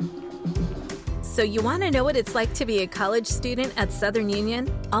Clinic. So you want to know what it's like to be a college student at Southern Union?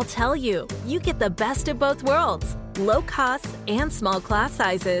 I'll tell you. You get the best of both worlds. Low costs and small class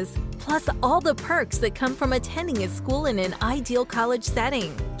sizes. Plus all the perks that come from attending a school in an ideal college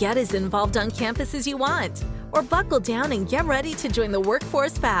setting. Get as involved on campus as you want. Or buckle down and get ready to join the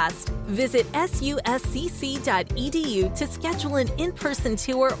workforce fast. Visit suscc.edu to schedule an in-person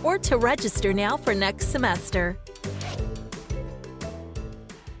tour or to register now for next semester.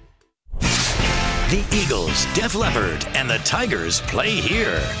 The Eagles, Def Leppard, and the Tigers play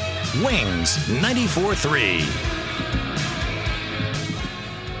here. Wings 94.3.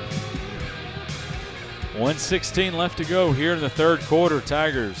 1:16 left to go here in the third quarter.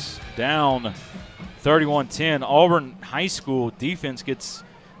 Tigers down 31-10. Auburn High School defense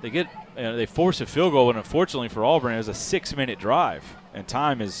they force a field goal, and unfortunately for Auburn, it was a 6-minute drive, and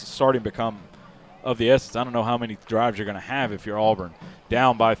time is starting to become of the essence. I don't know how many drives you're going to have if you're Auburn,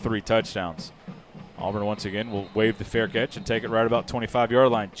 down by 3 touchdowns. Auburn once again will wave the fair catch and take it right about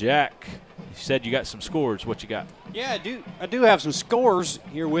 25-yard line. Jack, you said you got some scores. What you got? Yeah, I do have some scores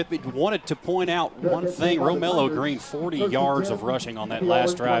here with me. Wanted to point out one thing. Romello Green, 40 yards of rushing on that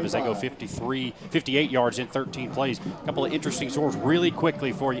last drive as they go 58 yards in 13 plays. A couple of interesting scores really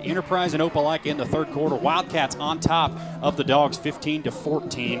quickly for you. Enterprise and Opelika in the third quarter. Wildcats on top of the Dogs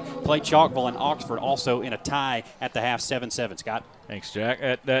 15-14. Play Chalkville and Oxford also in a tie at the half 7-7. Scott? Thanks, Jack.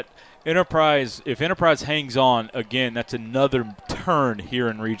 That Enterprise, if Enterprise hangs on again, that's another turn here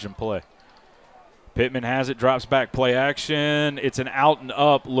in region play. Pittman has it, drops back, play action. It's an out and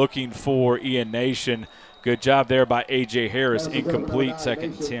up looking for Ian Nation. Good job there by A.J. Harris, incomplete, 2nd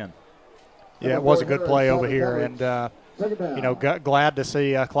and 10. Yeah, it was a good play over here, and glad to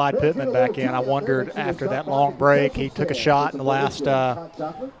see Clyde Pittman back in. I wondered after that long break, he took a shot in the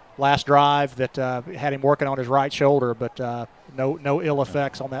last drive that had him working on his right shoulder, but no ill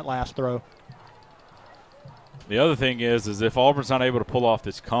effects on that last throw. The other thing is if Auburn's not able to pull off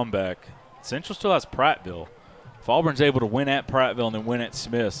this comeback, Central still has Prattville. If Auburn's able to win at Prattville and then win at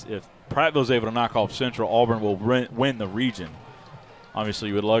Smiths, if Prattville's able to knock off Central, Auburn will win the region. Obviously,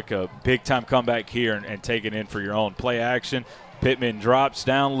 you would like a big-time comeback here and take it in for your own. Play action. Pittman drops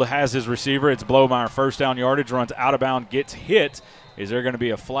down, has his receiver. It's Blomeyer, first down yardage, runs out of bounds, gets hit. Is there going to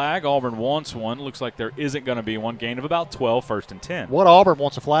be a flag? Auburn wants one. Looks like there isn't going to be one. Gain of about 12, 1st and 10. What Auburn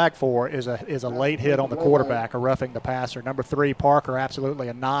wants a flag for is a late hit on the quarterback, a roughing the passer. Number 3, Parker, absolutely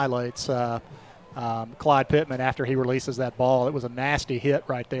annihilates Clyde Pittman after he releases that ball. It was a nasty hit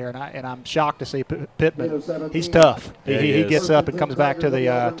right there, and I'm shocked to see Pittman. He's tough. He gets up and comes back to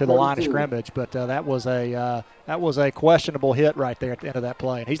the line of scrimmage, but that was a questionable hit right there at the end of that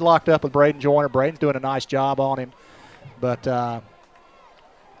play. And he's locked up with Braden Joyner. Braden's doing a nice job on him, but.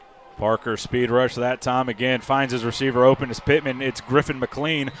 Parker speed rush that time again, finds his receiver open. It's Pittman. It's Griffin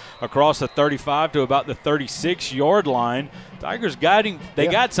McLean across the 35 to about the 36-yard line. Tigers guiding. They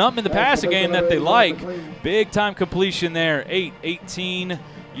got something in the passing game that they like. Big time completion there. 18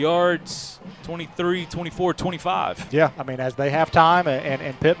 yards, 23, 24, 25. Yeah, I mean, as they have time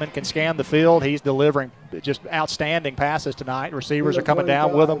and Pittman can scan the field, he's delivering just outstanding passes tonight. Receivers are coming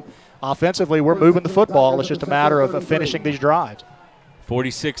down with him. Offensively, we're moving the football. It's just a matter of finishing these drives.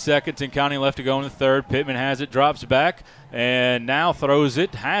 46 seconds and counting left to go in the third. Pittman has it, drops back, and now throws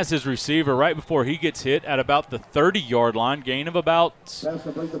it. Has his receiver right before he gets hit at about the 30-yard line. Gain of about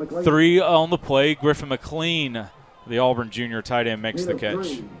 3 on the play. Griffin McLean, the Auburn junior tight end, makes the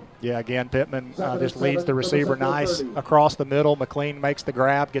catch. Yeah, again, Pittman just leads the receiver nice across the middle. McLean makes the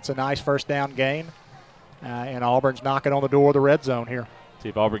grab, gets a nice first down gain, and Auburn's knocking on the door of the red zone here. See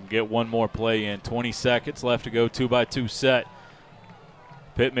if Auburn can get one more play in. 20 seconds left to go, 2-by-2 set.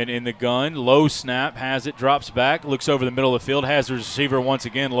 Pittman in the gun, low snap, has it, drops back, looks over the middle of the field, has the receiver once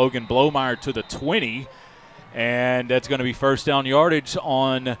again, Logan Blomeyer to the 20, and that's going to be first down yardage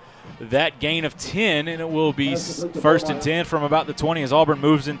on that gain of 10, and it will be 1st and 10 from about the 20 as Auburn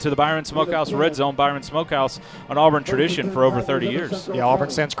moves into the Byron Smokehouse red zone. Byron Smokehouse, an Auburn tradition for over 30 years. Yeah, Auburn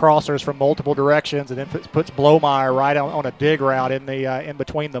sends crossers from multiple directions and then puts Blomeyer right on a dig route in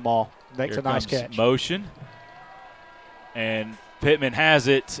between them all. Makes a nice catch. Motion, and Pittman has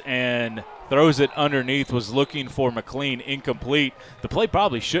it and throws it underneath, was looking for McLean, incomplete. The play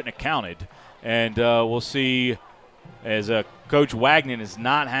probably shouldn't have counted. And we'll see as Coach Wagner is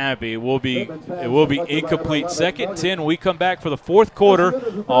not happy. It will be incomplete. 2nd and 10. We come back for the fourth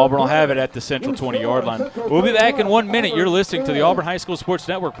quarter. Auburn will have it at the Central 20-yard line. We'll be back in 1 minute. You're listening to the Auburn High School Sports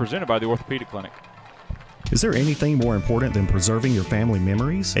Network presented by the Orthopedic Clinic. Is there anything more important than preserving your family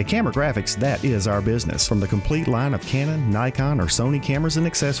memories? At Camera Graphics, that is our business. From the complete line of Canon, Nikon, or Sony cameras and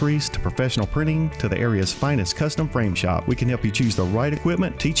accessories to professional printing to the area's finest custom frame shop, we can help you choose the right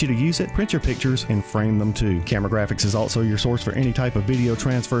equipment, teach you to use it, print your pictures, and frame them too. Camera Graphics is also your source for any type of video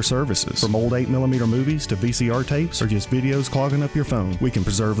transfer services. From old 8mm movies to VCR tapes or just videos clogging up your phone, we can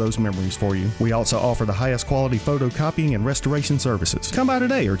preserve those memories for you. We also offer the highest quality photocopying and restoration services. Come by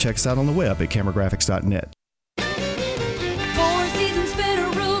today or check us out on the web at cameragraphics.net.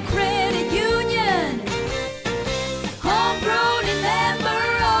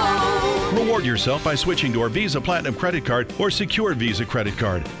 Reward yourself by switching to our Visa Platinum credit card or Secure Visa credit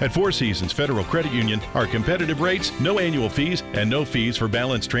card. At Four Seasons Federal Credit Union, our competitive rates, no annual fees, and no fees for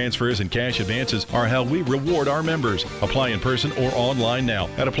balance transfers and cash advances are how we reward our members. Apply in person or online now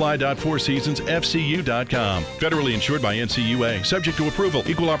at apply.fourseasonsfcu.com. Federally insured by NCUA. Subject to approval.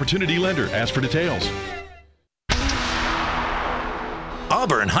 Equal opportunity lender. Ask for details.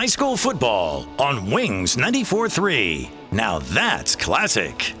 Auburn High School football on Wings 94.3. Now that's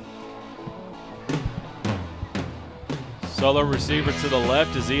classic. Solo receiver to the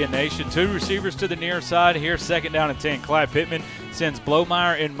left is Ian Nation. 2 receivers to the near side here. 2nd down and 10. Clyde Pittman sends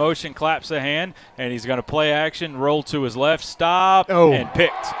Blomeyer in motion, claps a hand, and he's going to play action, roll to his left, stop, and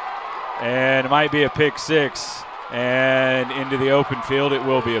picked. And it might be a pick 6. And into the open field, it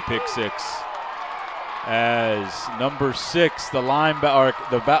will be a pick 6. As number 6, the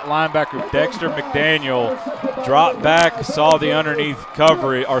linebacker Dexter McDaniel dropped back, saw the underneath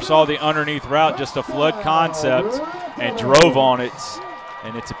coverage, or saw the underneath route, just a flood concept, and drove on it.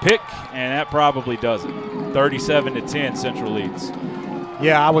 And it's a pick, and that probably does it. 37-10, Central leads.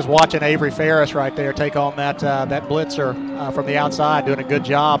 Yeah, I was watching Avery Ferris right there take on that blitzer from the outside, doing a good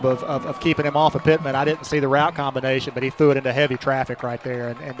job of keeping him off of Pittman. I didn't see the route combination, but he threw it into heavy traffic right there,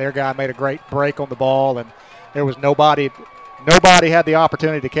 and their guy made a great break on the ball, and there was nobody had the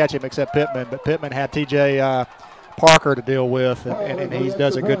opportunity to catch him except Pittman, but Pittman had T.J. Parker to deal with, and he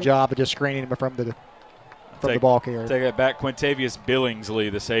does a good job of just screening him from the ball carrier. Take it back. Quintavious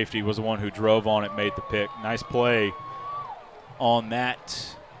Billingsley, the safety, was the one who drove on it, made the pick. Nice play on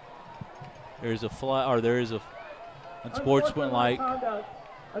that. There's a fly, or there is a unsportsmanlike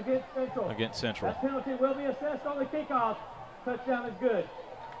against Central. That penalty will be assessed on the kickoff. Touchdown is good.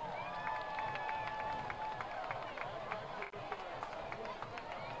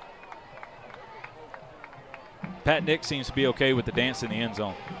 Pat Nick seems to be okay with the dance in the end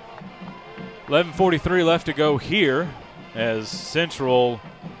zone. 11:43 left to go here as Central,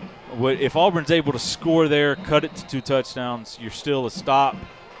 if Auburn's able to score there, cut it to 2 touchdowns, you're still a stop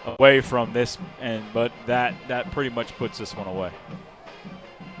away from this, but that pretty much puts this one away.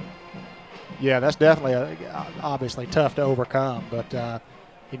 Yeah, that's definitely obviously tough to overcome, but the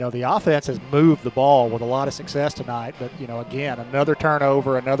offense has moved the ball with a lot of success tonight, but again, another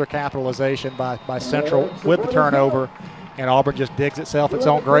turnover, another capitalization by Central with the turnover, and Auburn just digs itself its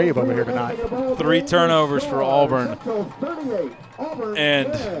own grave over here tonight. 3 turnovers for Auburn,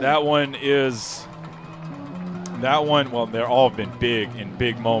 and that one, well, they're all been big in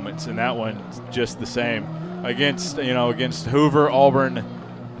big moments, and that one's just the same. Against Hoover, Auburn, I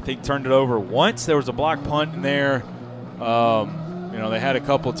think, turned it over once. There was a block punt in there. They had a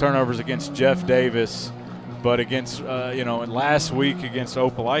couple of turnovers against Jeff Davis, but against, last week against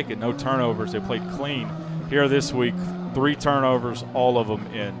Opelika, no turnovers. They played clean. Here this week, 3 turnovers, all of them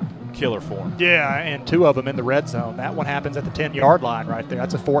in killer form. Yeah, and 2 of them in the red zone. That one happens at the 10-yard line right there.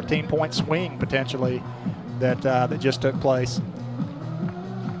 That's a 14-point swing potentially that just took place.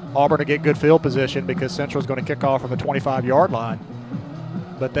 Auburn to get good field position because Central's going to kick off from the 25-yard line.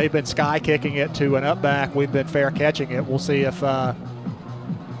 But they've been sky kicking it to an up back. We've been fair catching it. We'll see if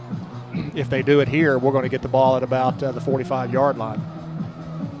they do it here. We're going to get the ball at about the 45-yard line.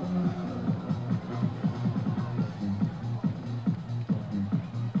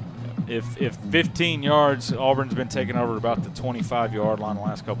 If 15 yards, Auburn's been taking over about the 25-yard line the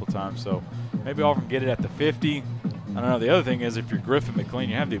last couple of times. So maybe Auburn get it at the 50. I don't know. The other thing is if you're Griffin McLean,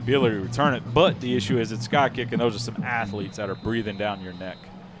 you have the ability to return it. But the issue is it's sky kick, and those are some athletes that are breathing down your neck.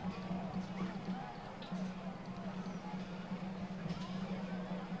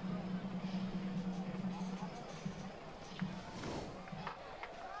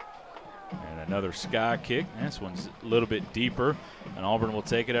 Another sky kick. This one's a little bit deeper, and Auburn will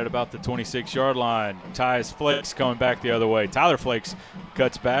take it at about the 26-yard line. Tyus Flakes coming back the other way. Tyler Flakes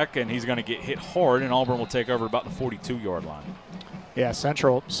cuts back, and he's going to get hit hard, and Auburn will take over about the 42-yard line. Yeah,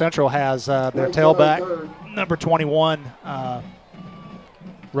 Central has their tailback, number 21,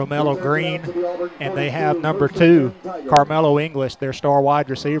 Romello Green, and they have number 2, Carmelo English, their star wide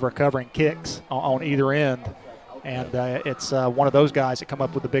receiver, covering kicks on either end. And it's one of those guys that come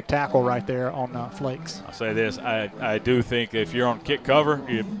up with the big tackle right there on Flakes. I'll say this, I do think if you're on kick cover,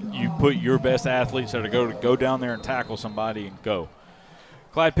 you put your best athletes that are going to go down there and tackle somebody and go.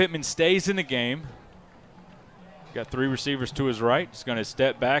 Clyde Pittman stays in the game. Got 3 receivers to his right. He's going to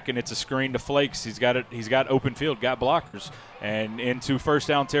step back, and it's a screen to Flakes. He's got open field, got blockers. And into first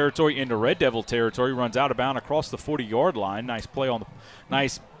down territory, into Red Devil territory, runs out of bounds across the 40-yard line. Nice play on the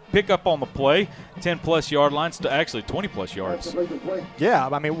nice pick up on the play, 10-plus yard lines to actually 20-plus yards. Yeah,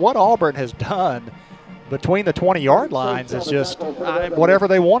 I mean, what Auburn has done between the 20-yard lines is just whatever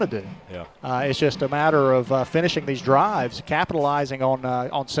they want to do. Yeah. It's just a matter of finishing these drives, capitalizing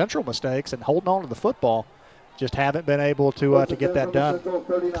on Central mistakes, and holding on to the football. Just haven't been able to get that done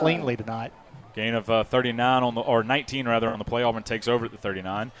cleanly tonight. Gain of 19 on the play. Auburn takes over at the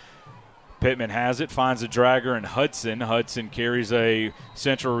 39. Pittman has it, finds a dragger in Hudson. Hudson carries a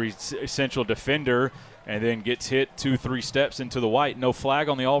central defender and then gets hit 2-3 steps into the white. No flag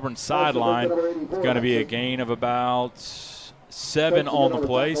on the Auburn sideline. It's going to be a gain of about 7 on the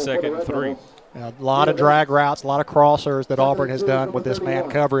play, 2nd and 3. A lot of drag routes, a lot of crossers that Auburn has done with this man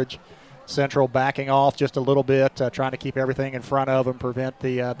coverage. Central backing off just a little bit, trying to keep everything in front of them, prevent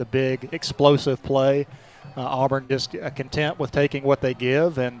the big explosive play. Auburn just content with taking what they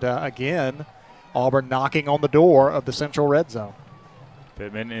give, and again, Auburn knocking on the door of the Central red zone.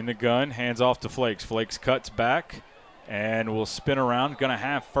 Pittman in the gun, hands off to Flakes. Flakes cuts back and will spin around. Going to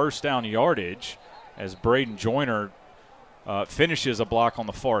have first down yardage as Braden Joyner finishes a block on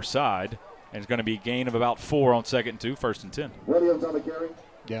the far side, and it's going to be a gain of about 4 on 2nd and 2, 1st and 10. Williams on the carry.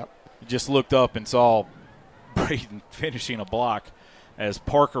 Yep. Just looked up and saw Braden finishing a block as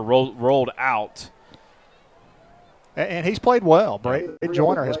Parker rolled out. And he's played well. Braden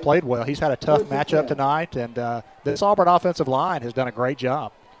Joyner has played well. He's had a tough matchup tonight, and this Auburn offensive line has done a great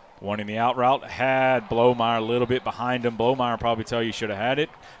job. One in the out route had Blomeyer a little bit behind him. Blomeyer probably tell you should have had it.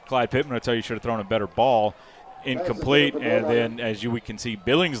 Clyde Pittman will tell you should have thrown a better ball. Incomplete, and then as we can see,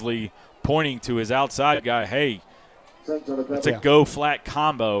 Billingsley pointing to his outside guy, hey, it's a go flat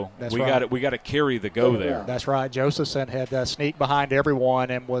combo. We got to carry the go there. That's right. Josephson had sneaked behind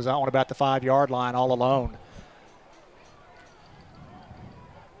everyone and was on about the 5-yard line all alone.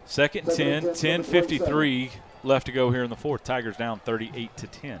 2nd and 10, 10:53 left to go here in the 4th. Tigers down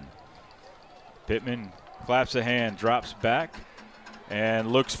 38-10. Pittman claps a hand, drops back,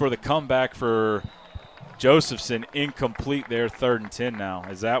 and looks for the comeback for Josephson. Incomplete there, 3rd and 10 now.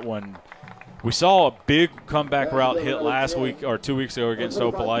 As that one, we saw a big comeback route hit last week or 2 weeks ago against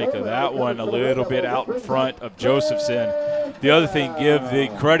Opelika. That one a little bit out in front of Josephson. The other thing, give the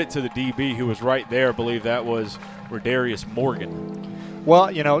credit to the DB who was right there. I believe that was Rodarius Morgan.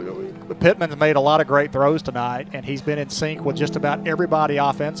 Well, you know, Pittman's made a lot of great throws tonight, and he's been in sync with just about everybody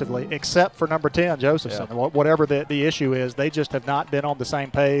offensively except for number 10, Josephson. Yeah. Whatever the issue is, they just have not been on the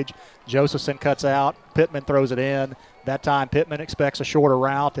same page. Josephson cuts out, Pittman throws it in. That time Pittman expects a shorter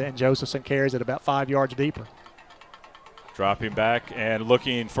route, and Josephson carries it about 5 yards deeper. Dropping back and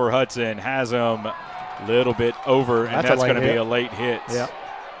looking for Hudson. Has him a little bit over, and that's going to be a late hit. Yeah.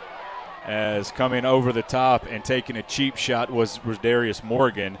 As coming over the top and taking a cheap shot was Darius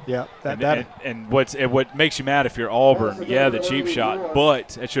Morgan. Yeah, and what makes you mad if you're Auburn? Yeah, the cheap shot, but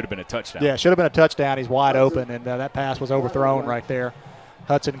that should have been a touchdown. Yeah, it should have been a touchdown. He's wide open, and that pass was overthrown right there.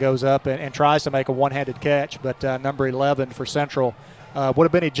 Hudson goes up and tries to make a one-handed catch, but number 11 for Central would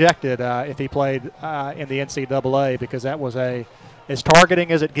have been ejected if he played in the NCAA, because that was as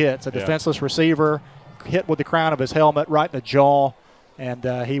targeting as it gets. A defenseless receiver hit with the crown of his helmet right in the jaw.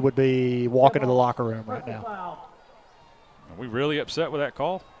 And he would be walking to the locker room right now. Are we really upset with that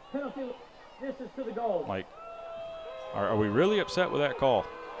call? Penalty. This is to the goal. Like, are we really upset with that call?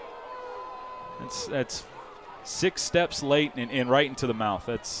 That's 6 steps late and right into the mouth.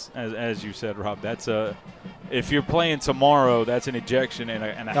 That's as you said, Rob. That's if you're playing tomorrow, that's an ejection and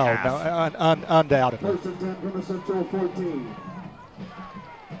a half. No, undoubtedly. First and 10 from the Central 14.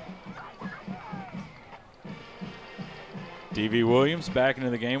 D.V. Williams back into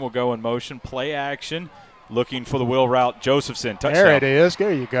the game. Will go in motion. Play action. Looking for the wheel route. Josephson. Touchdown. There it is.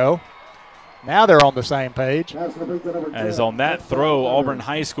 There you go. Now they're on the same page. As on that throw, Auburn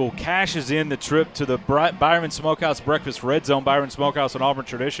High School cashes in the trip to the Byron Smokehouse Breakfast Red Zone. Byron Smokehouse, an Auburn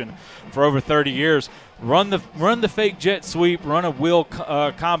tradition for over 30 years. Run the fake jet sweep, run a wheel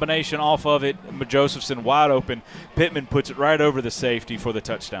combination off of it. Josephson wide open. Pittman puts it right over the safety for the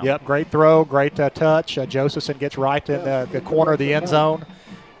touchdown. Yep, great throw, great touch. Josephson gets right in the corner of the end zone.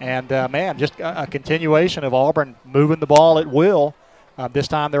 And, man, just a continuation of Auburn moving the ball at will. This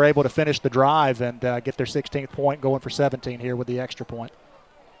time they're able to finish the drive and get their 16th point, going for 17 here with the extra point.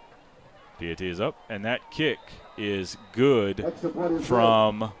 PAT is up, and that kick is good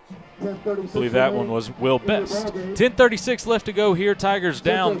from, I believe that one was Will Best. 10:36 left to go here. Tigers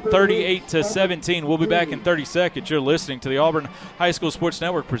down 38-17. We'll be back in 30 seconds. You're listening to the Auburn High School Sports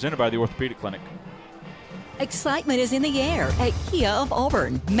Network presented by the Orthopedic Clinic. Excitement is in the air at Kia of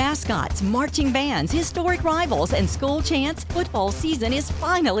Auburn. Mascots, marching bands, historic rivals, and school chants. Football season is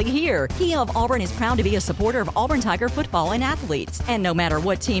finally here. Kia of Auburn is proud to be a supporter of Auburn Tiger football and athletes. And no matter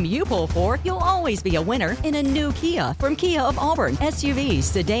what team you pull for, you'll always be a winner in a new Kia from Kia of Auburn. SUVs,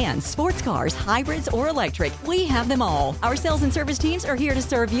 sedans, sports cars, hybrids, or electric. We have them all. Our sales and service teams are here to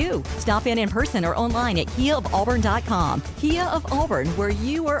serve you. Stop in person or online at KiaofAuburn.com. Kia of Auburn, where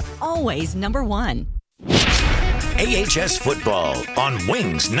you are always number one. AHS Football on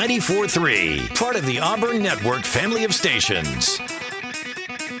Wings 94.3, part of the Auburn Network family of stations.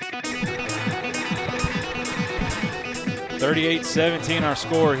 38-17 our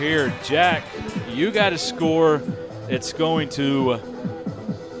score here. Jack, you got a score that's going to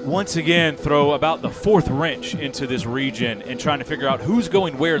once again throw about the fourth wrench into this region and trying to figure out who's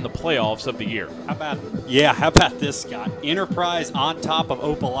going where in the playoffs of the year. How about this, Scott? Enterprise on top of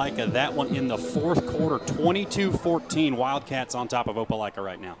Opelika. That one in the fourth quarter, 22-14. Wildcats on top of Opelika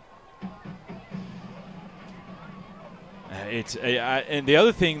right now. And the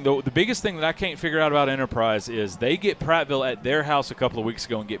other thing, the biggest thing that I can't figure out about Enterprise is they get Prattville at their house a couple of weeks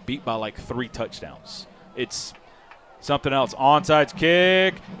ago and get beat by like 3 touchdowns. It's something else. Onside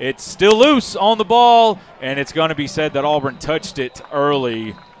kick. It's still loose on the ball, and it's going to be said that Auburn touched it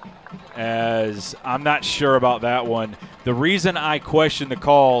early, as I'm not sure about that one. The reason I question the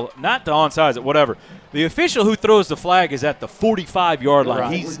call, not the onside, whatever, the official who throws the flag is at the 45-yard line.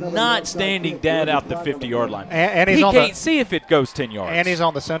 Right. He's not standing dead out the 50-yard line. And he can't see if it goes 10 yards. And he's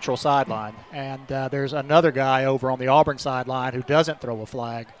on the central sideline. And there's another guy over on the Auburn sideline who doesn't throw a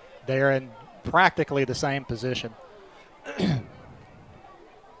flag. They're in practically the same position.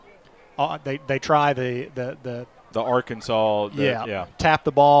 They try the Arkansas. Tap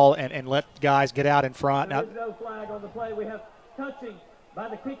the ball and let guys get out in front. Now, there's no flag on the play. We have touching by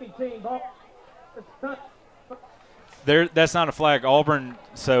the kicking team. Ball. That's not a flag. Auburn.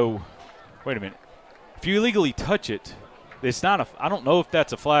 So, wait a minute. If you illegally touch it, it's not I don't know if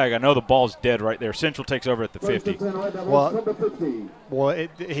that's a flag. I know the ball's dead right there. Central takes over at the 50. Well,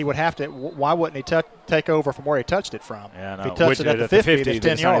 he would have to. Why wouldn't he take over from where he touched it from? Yeah, no. If he touched it at the 50, it's 10 yards.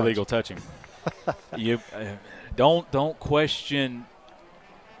 It's not illegal touching. You don't question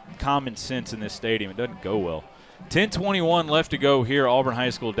common sense in this stadium. It doesn't go well. 10:21 left to go here. Auburn High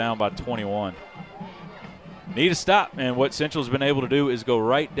School down by 21. Need a stop, and what Central's been able to do is go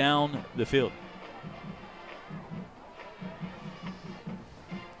right down the field.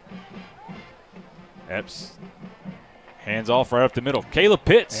 Epps hands off right up the middle. Caleb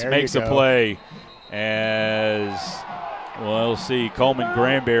Pitts makes a play as, well, we'll see, Coleman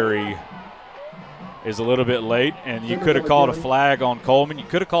Granberry is a little bit late, and you could have called a flag on Coleman. You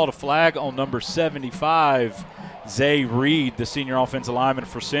could have called a flag on number 75, Zay Reed, the senior offensive lineman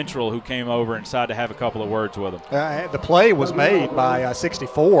for Central, who came over and decided to have a couple of words with him. The play was made by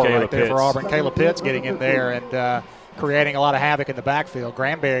 64 Caleb right there Pitts. for Auburn. Caleb Pitts getting in there and creating a lot of havoc in the backfield.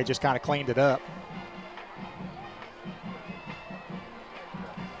 Granberry just kind of cleaned it up.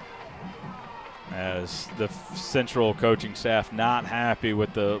 As the Central coaching staff not happy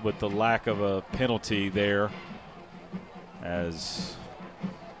with the lack of a penalty there, as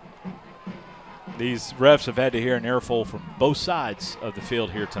these refs have had to hear an earful from both sides of the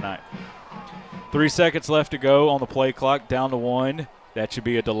field here tonight. 3 seconds left to go on the play clock, down to 1. That should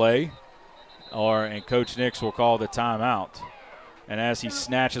be a delay, and Coach Nix will call the timeout. And as he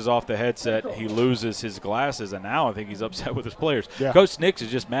snatches off the headset, he loses his glasses, and now I think he's upset with his players. Yeah. Coach Nix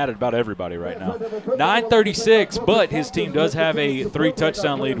is just mad at about everybody right now. 9:36, but his team does have a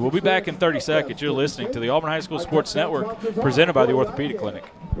 3-touchdown lead. We'll be back in 30 seconds. You're listening to the Auburn High School Sports Network, presented by the Orthopedic Clinic.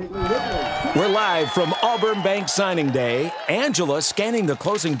 We're live from Auburn Bank Signing Day. Angela scanning the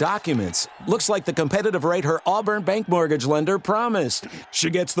closing documents. Looks like the competitive rate her Auburn Bank mortgage lender promised. She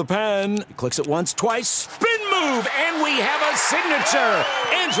gets the pen, clicks it once, twice, spin move! move, and we have a signature.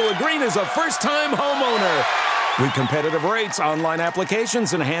 Angela Green is a first-time homeowner. With competitive rates, online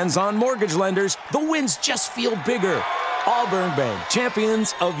applications, and hands-on mortgage lenders, the wins just feel bigger. Auburn Bank,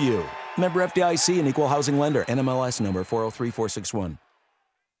 champions of you. Member FDIC and equal housing lender. NMLS number 403461.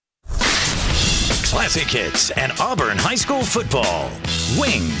 Classic hits and Auburn High School football.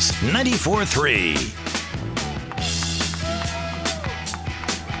 Wings 94.3.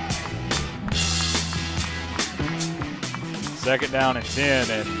 Second down and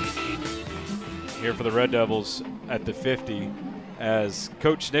 10, and here for the Red Devils at the 50. As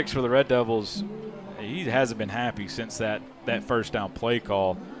Coach Nix for the Red Devils, he hasn't been happy since that first down play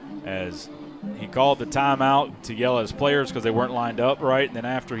call, as he called the timeout to yell at his players because they weren't lined up right, and then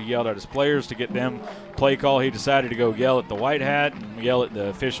after he yelled at his players to get them play call, he decided to go yell at the white hat and yell at the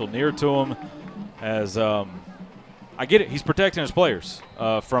official near to him. As I get it, he's protecting his players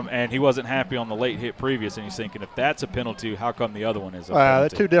and he wasn't happy on the late hit previous, and he's thinking, if that's a penalty, how come the other one is a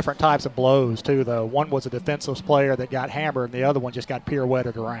penalty? They're two different types of blows, too, though. One was a defenseless player that got hammered, and the other one just got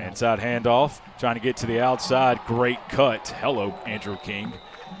pirouetted around. Inside handoff, trying to get to the outside. Great cut. Hello, Andrew King.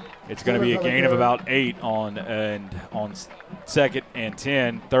 It's going to be a gain of about 8 on second and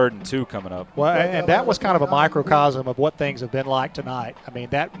 10, 3rd and 2 coming up. Well, and that was kind of a microcosm of what things have been like tonight. I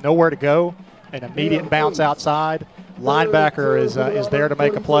mean, that nowhere to go, an immediate bounce outside. Linebacker is there to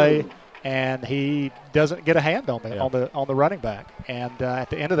make a play, and he doesn't get a hand on the running back. And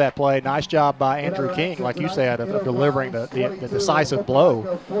at the end of that play, nice job by Andrew King, like you said, of delivering the decisive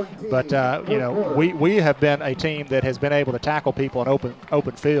blow. But we have been a team that has been able to tackle people in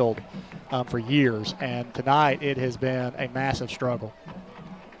open field for years, and tonight it has been a massive struggle.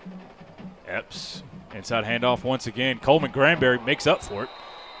 Epps inside handoff once again. Coleman Granberry makes up for it.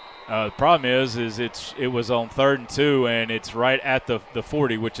 The problem is it was on 3rd and 2, and it's right at the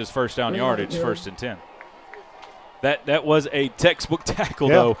 40, which is first down yardage, 1st and 10. That was a textbook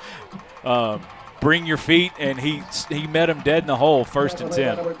tackle, though. Bring your feet, and he met him dead in the hole, 1st and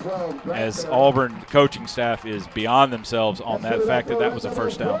 10. As Auburn coaching staff is beyond themselves on that fact that was a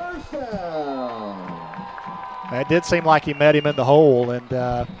first down. It did seem like he met him in the hole, and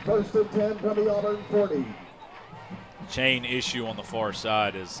 1st and 10 from the Auburn 40. Chain issue on the far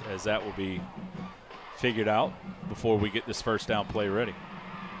side as that will be figured out before we get this first down play ready.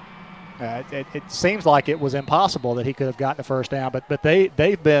 It seems like it was impossible that he could have gotten the first down, but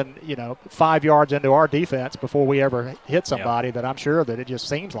they've been 5 yards into our defense before we ever hit somebody. That I'm sure that it just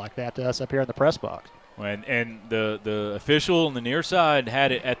seems like that to us up here in the press box. And the official on the near side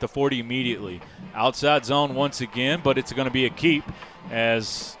had it at the 40 immediately. Outside zone once again, but it's going to be a keep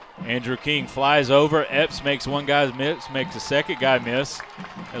as Andrew King flies over. Epps makes one guy miss, makes a second guy miss.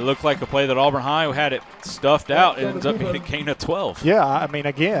 It looked like a play that Auburn High had it stuffed out. It ends up being a gain of 12. Yeah, I mean,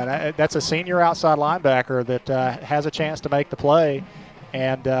 again, that's a senior outside linebacker that has a chance to make the play,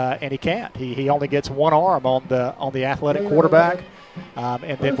 and he can't. He only gets one arm on the athletic quarterback,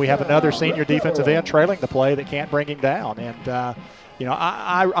 and then we have another senior defensive end trailing the play that can't bring him down. And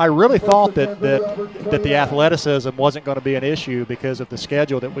I really thought that the athleticism wasn't going to be an issue because of the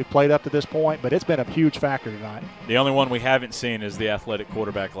schedule that we've played up to this point, but it's been a huge factor tonight. The only one we haven't seen is the athletic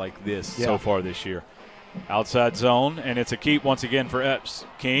quarterback like this so far this year. Outside zone, and it's a keep once again for Epps.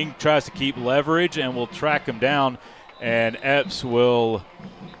 King tries to keep leverage and will track him down, and Epps will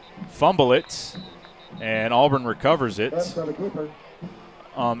fumble it, and Auburn recovers it.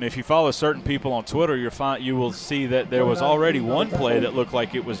 If you follow certain people on Twitter, you will see that there was already one play that looked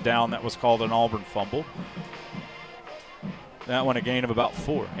like it was down that was called an Auburn fumble. That one a gain of about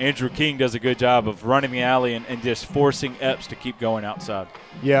 4. Andrew King does a good job of running the alley and just forcing Epps to keep going outside.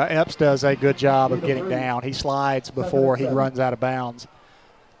 Yeah, Epps does a good job of getting down. He slides before he runs out of bounds.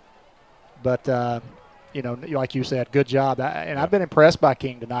 But, like you said, good job. And I've been impressed by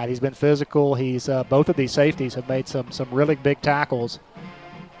King tonight. He's been physical. He's both of these safeties have made some really big tackles.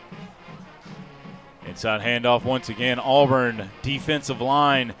 Inside handoff once again. Auburn defensive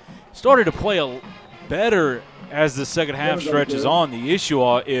line started to play better as the second half stretches on. The issue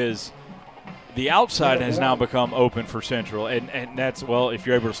is the outside has now become open for Central, and that's, if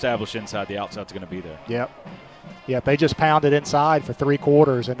you're able to establish inside, the outside's going to be there. Yep, they just pounded inside for 3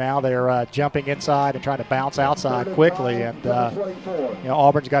 quarters, and now they're jumping inside and trying to bounce outside quickly. And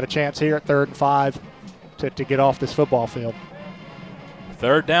Auburn's got a chance here at 3rd and 5 to get off this football field.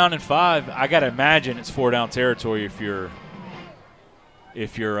 3rd down and 5. I got to imagine it's 4-down territory if you're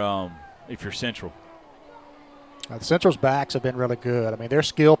Central. The Central's backs have been really good. I mean, their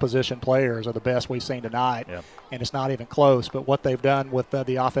skill position players are the best we've seen tonight, and it's not even close. But what they've done with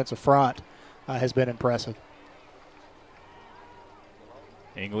the offensive front has been impressive.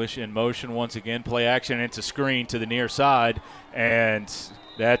 English in motion once again, play action into screen to the near side, and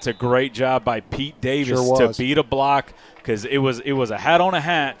that's a great job by Pete Davis to beat a block, because it was a hat on a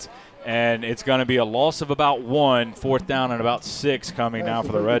hat, and it's going to be a loss of about 1, 4th down and about 6 coming now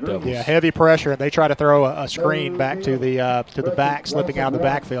for the Red Devils. Yeah, heavy pressure, and they try to throw a screen back to the back, slipping out of the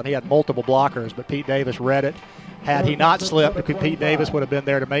backfield. He had multiple blockers, but Pete Davis read it. Had he not slipped, Pete Davis would have been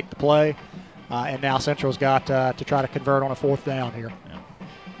there to make the play, and now Central's got to try to convert on a 4th down here. Yeah.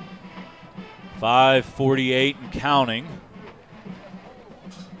 5:48 and counting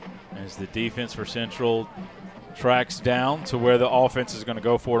as the defense for Central tracks down to where the offense is going to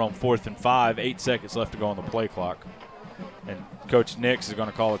go for it on 4th and 5. 8 seconds left to go on the play clock. And Coach Nix is going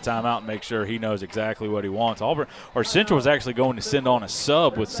to call a timeout and make sure he knows exactly what he wants. Central was actually going to send on a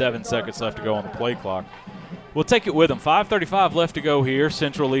sub with 7 seconds left to go on the play clock. We'll take it with them. 5:35 left to go here.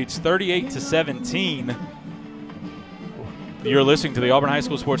 Central leads 38-17. You're listening to the Auburn High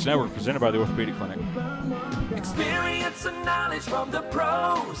School Sports Network, presented by the Orthopedic Clinic. Experience and knowledge from the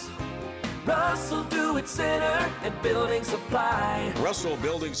pros. Russell Do-It Center and Building Supply. Russell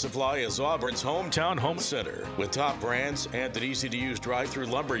Building Supply is Auburn's hometown home center. With top brands and an easy-to-use drive-through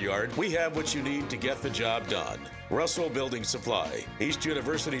lumberyard, we have what you need to get the job done. Russell Building Supply, East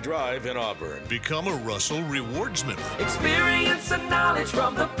University Drive in Auburn. Become a Russell Rewards member. Experience and knowledge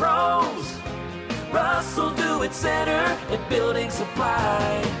from the pros. Russell Do-It Center and Building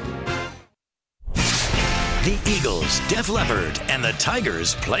Supply. The Eagles, Def Leppard, and the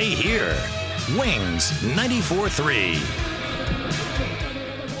Tigers play here. Wings 94.3.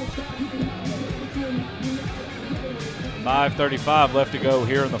 $5:35 left to go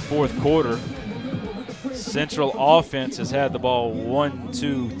here in the 4th quarter. Central offense has had the ball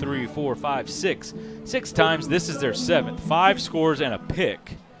 6 times. This is their 7th. 5 scores and a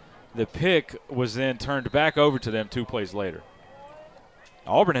pick. The pick was then turned back over to them 2 plays later.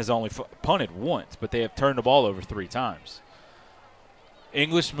 Auburn has only punted once, but they have turned the ball over 3 times.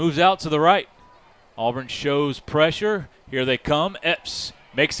 English moves out to the right. Auburn shows pressure. Here they come. Epps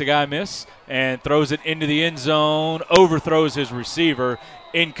makes the guy miss and throws it into the end zone, overthrows his receiver,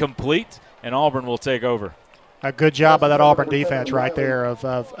 incomplete, and Auburn will take over. A good job by that Auburn defense right there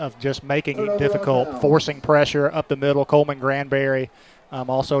of just making it difficult, forcing pressure up the middle. Coleman Granberry,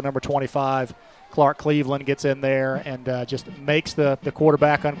 also number 25. Clark Cleveland gets in there and just makes the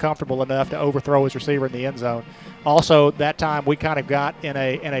quarterback uncomfortable enough to overthrow his receiver in the end zone. Also, that time we kind of got in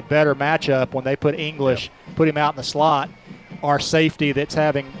a better matchup when they put English, put him out in the slot. Our safety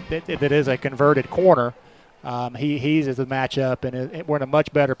that is a converted corner, he's in the matchup, and we're in a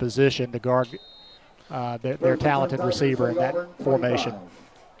much better position to guard their talented receiver in that formation.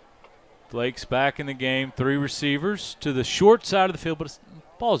 Blake's back in the game. 3 receivers to the short side of the field, but the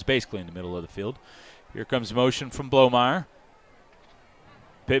ball is basically in the middle of the field. Here comes motion from Blomeyer.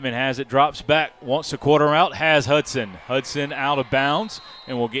 Pittman has it, drops back, wants to quarter out, has Hudson. Hudson out of bounds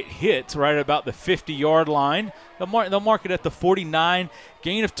and will get hit right about the 50-yard line. They'll mark it at the 49,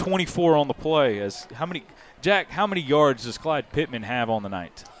 gain of 24 on the play. How many yards does Clyde Pittman have on the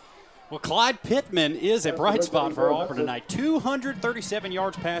night? Well, Clyde Pittman is a bright spot for Auburn tonight. 237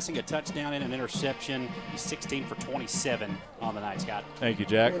 yards passing, a touchdown and an interception. He's 16 for 27 on the night, Scott. Thank you,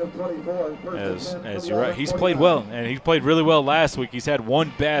 Jack. As you're right, he's played well, and he played really well last week. He's had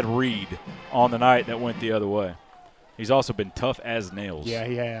 1 bad read on the night that went the other way. He's also been tough as nails. Yeah,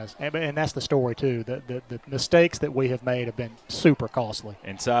 he has. And that's the story, too. The mistakes that we have made have been super costly.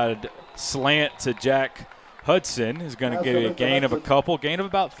 Inside slant to Jack Hudson is going to get a gain of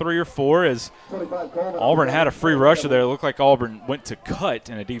about 3 or 4, as Auburn had a free rusher there. It looked like Auburn went to cut,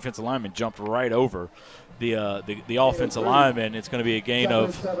 and a defensive lineman jumped right over the offensive lineman. It's going to be a gain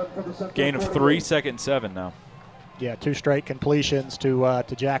of 3, 2nd and 7 now. Yeah, 2 straight completions to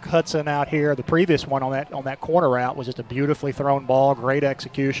Jack Hudson out here. The previous one on that corner route was just a beautifully thrown ball, great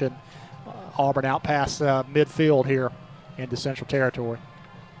execution. Auburn out past midfield here into Central Territory.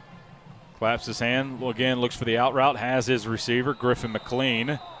 Claps his hand, again looks for the out route, has his receiver, Griffin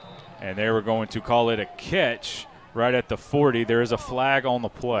McLean, and they were going to call it a catch right at the 40. There is a flag on the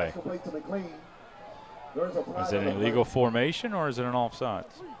play. Is it an illegal formation or is it an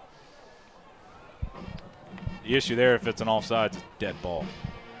offsides? The issue there, if it's an offsides, is dead ball.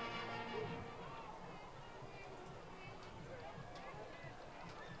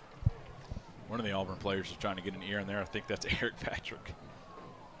 One of the Auburn players is trying to get an ear in there. I think that's Eric Patrick.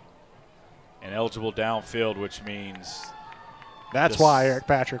 And eligible downfield, which means that's why Eric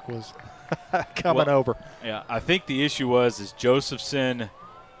Patrick was coming over. Yeah, I think the issue is Josephson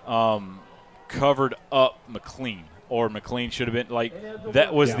covered up McLean, or McLean should have been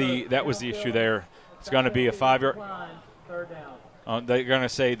that was the issue there. It's going to be a 5-yard. They're going to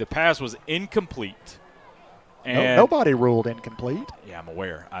say the pass was incomplete. And nobody ruled incomplete. Yeah, I'm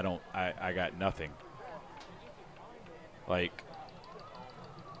aware. I got nothing.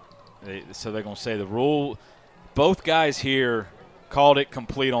 So they're going to say the rule. Both guys here called it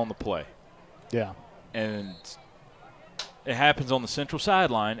complete on the play. Yeah. And it happens on the central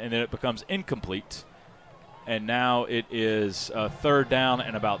sideline, and then it becomes incomplete. And now it is 3rd down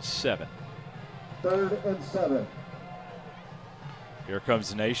and about 7. 3rd and 7. Here comes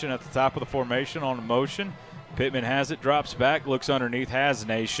the Nation at the top of the formation on a motion. Pittman has it, drops back, looks underneath, has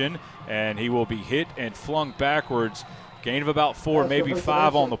Nation, and he will be hit and flung backwards. Gain of about 4, maybe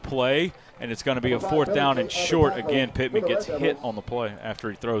 5 on the play, and it's going to be a 4th down and short. Again, Pittman gets hit on the play after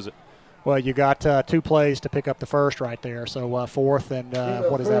he throws it. Well, you got 2 plays to pick up the first right there. So 4th and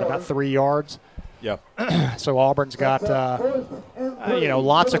what is that, about 3 yards? Yeah. So Auburn's got,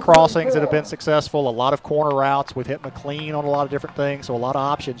 lots of crossings that have been successful, a lot of corner routes. We've hit McLean on a lot of different things, so a lot of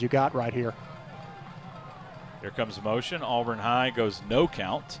options you got right here. Here comes the motion. Auburn High goes no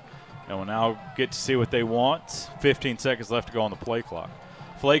count. And we'll now get to see what they want. 15 seconds left to go on the play clock.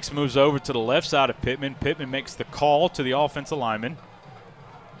 Flakes moves over to the left side of Pittman. Pittman makes the call to the offensive lineman.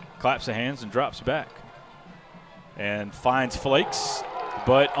 Claps the hands and drops back. And finds Flakes.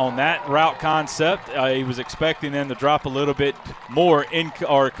 But on that route concept, he was expecting them to drop a little bit more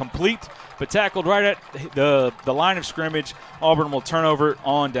complete. But tackled right at the line of scrimmage. Auburn will turn over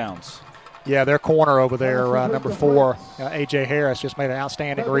on downs. Yeah, their corner over there, number 4, A.J. Harris, just made an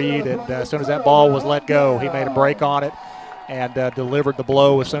outstanding read. And as soon as that ball was let go, he made a break on it and delivered the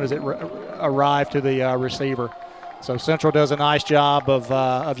blow as soon as it arrived to the receiver. So Central does a nice job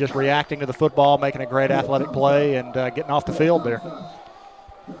of just reacting to the football, making a great athletic play, and getting off the field there.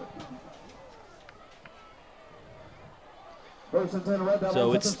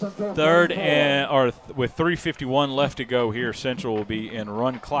 So it's 3rd and with 3:51 left to go here, Central will be in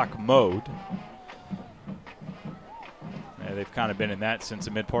run clock mode. And they've kind of been in that since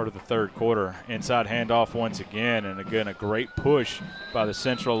the mid part of the 3rd quarter. Inside handoff once again, and again a great push by the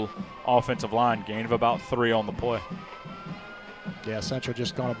Central offensive line. Gain of about 3 on the play. Yeah, Central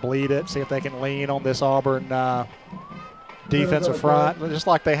just going to bleed it, see if they can lean on this Auburn defensive front, just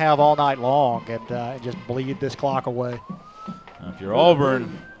like they have all night long, and just bleed this clock away. If you're Auburn,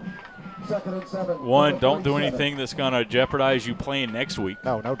 1, don't do anything that's going to jeopardize you playing next week.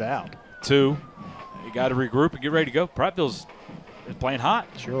 No doubt. 2, you got to regroup and get ready to go. Prattville's playing hot.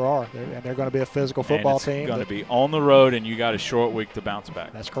 Sure are, and they're going to be a physical football team. It's going to be on the road, and you got a short week to bounce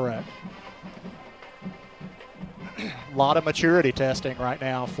back. That's correct. A lot of maturity testing right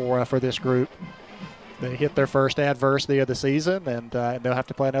now for this group. They hit their first adversity of the season, and they'll have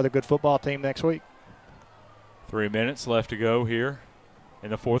to play another good football team next week. 3 minutes left to go here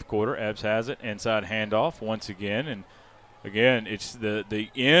in the 4th quarter. Ebbs has it. Inside handoff once again. And, again, it's the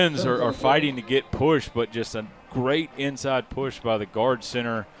ends are fighting to get pushed, but just a great inside push by the guards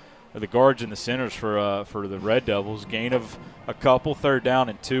and the centers for the Red Devils. Gain of a couple, 3rd down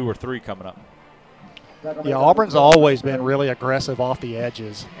and 2 or 3 coming up. Yeah, Auburn's always been really aggressive off the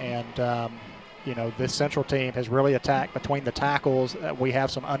edges. And, this Central team has really attacked between the tackles. We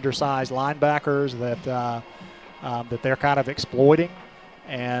have some undersized linebackers that they're kind of exploiting,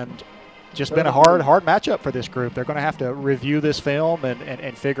 and just been a hard matchup for this group. They're going to have to review this film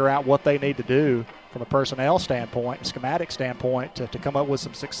and figure out what they need to do from a personnel standpoint, schematic standpoint, to come up with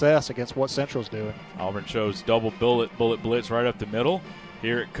some success against what Central's doing. Auburn shows double bullet blitz right up the middle.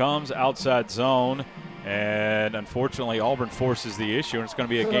 Here it comes, outside zone, and unfortunately Auburn forces the issue, and it's going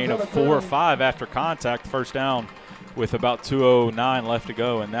to be a gain of 4 or 5 after contact, 1st down with about 2:09 left to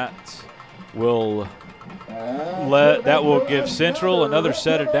go, and that will give Central another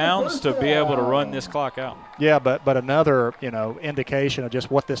set of downs to be able to run this clock out. Yeah, but another indication of just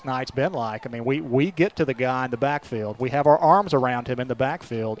what this night's been like. I mean, we get to the guy in the backfield. We have our arms around him in the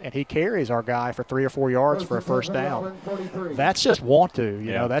backfield, and he carries our guy for 3 or 4 yards for a 1st down. That's just want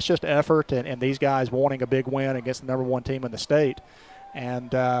to, that's just effort, and these guys wanting a big win against the number 1 team in the state.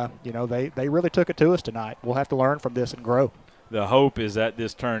 And, they really took it to us tonight. We'll have to learn from this and grow. The hope is that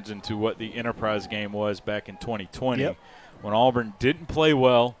this turns into what the Enterprise game was back in 2020 when Auburn didn't play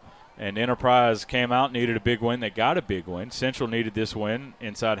well and Enterprise came out, needed a big win. They got a big win. Central needed this win.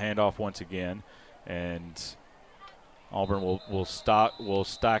 Inside handoff once again. And Auburn will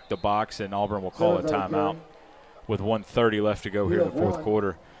stack the box, and Auburn will call a timeout with 1:30 left to go here in the 4th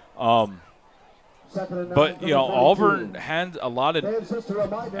quarter. But, Auburn had a lot of,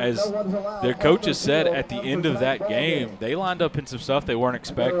 as their coaches said at the end of that game, they lined up in some stuff. They weren't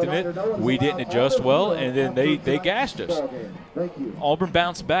expecting it. We didn't adjust well, and then they gashed us. Auburn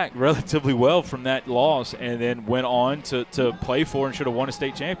bounced back relatively well from that loss and then went on to play for and should have won a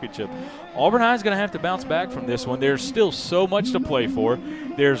state championship. Auburn High is going to have to bounce back from this one. There's still so much to play for.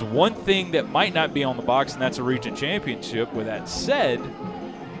 There's one thing that might not be on the box, and that's a region championship. With that said,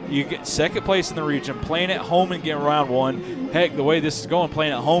 you get second place in the region, playing at home and getting round one. Heck, the way this is going,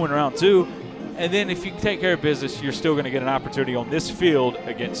 playing at home in round two. And then if you take care of business, you're still going to get an opportunity on this field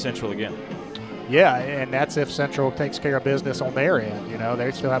against Central again. Yeah, and that's if Central takes care of business on their end.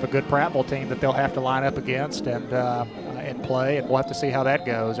 They still have a good Prattville team that they'll have to line up against and play, and we'll have to see how that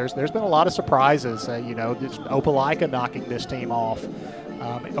goes. There's been a lot of surprises. Just Opelika knocking this team off.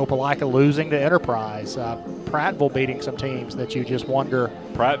 Opelika losing to Enterprise. Prattville beating some teams that you just wonder.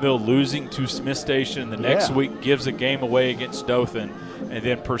 Prattville losing to Smith Station the next week, gives a game away against Dothan, and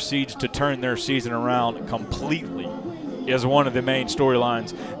then proceeds to turn their season around completely as one of the main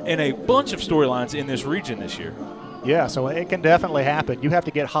storylines and a bunch of storylines in this region this year. Yeah, so it can definitely happen. You have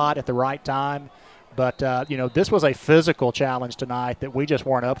to get hot at the right time. But, this was a physical challenge tonight that we just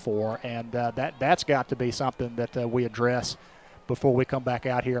weren't up for, and that's got to be something that we address before we come back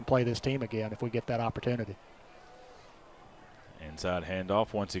out here and play this team again if we get that opportunity. Inside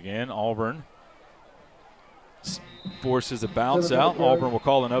handoff once again. Auburn forces a bounce out. Auburn will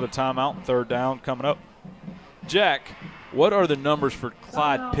call another timeout. Third down coming up. Jack, what are the numbers for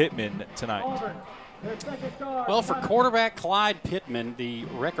Clyde Pittman tonight? Well, for quarterback Clyde Pittman, the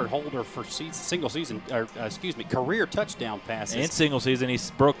record holder for career touchdown passes. And single season, he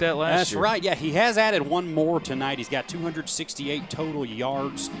broke that last year. That's right. Yeah, he has added one more tonight. He's got 268 total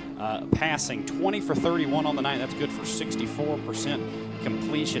yards passing, 20 for 31 on the night. That's good for 64%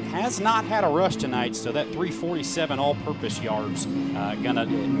 completion. Has not had a rush tonight, so that 347 all-purpose yards gonna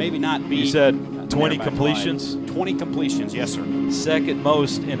maybe not be. You said 20 completions? 20 completions, yes, sir. Second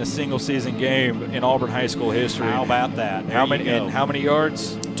most in a single season game in Auburn High School history. How about that? How many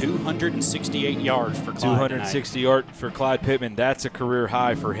yards? 268 yards for Clyde 260 yards for Clyde Pittman. That's a career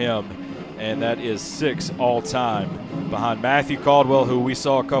high for him, and that is 6 all-time behind Matthew Caldwell, who we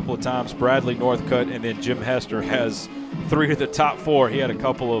saw a couple of times, Bradley Northcutt, and then Jim Hester has 3 of the top 4. He had a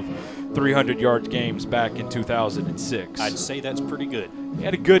couple of 300-yard games back in 2006. I'd say that's pretty good. He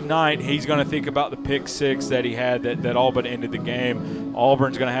had a good night. He's going to think about the pick 6 that he had that all but ended the game.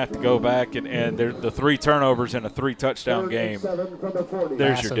 Auburn's going to have to go back, and the 3 turnovers in a 3-touchdown game.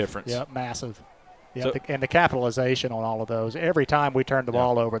 There's your difference. Yep, massive. Yep, and the capitalization on all of those. Every time we turned the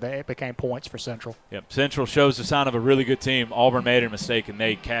ball over, it became points for Central. Yep, Central shows the sign of a really good team. Auburn made a mistake, and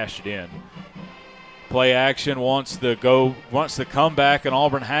they cashed it in. Play action wants the comeback, and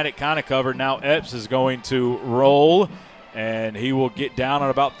Auburn had it kind of covered. Now Epps is going to roll, and he will get down at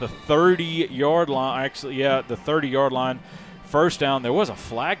about the 30-yard line. Actually, the 30-yard line. First down. There was a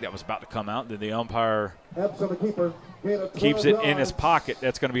flag that was about to come out. Then the umpire keeps it in his pocket.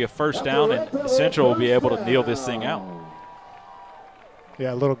 That's going to be a first down, and Central will be able to kneel this thing out.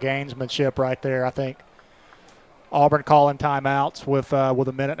 Yeah, a little gamesmanship right there, I think. Auburn calling timeouts with a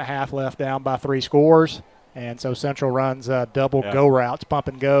minute and a half left, down by 3 scores. And so Central runs double go routes, pump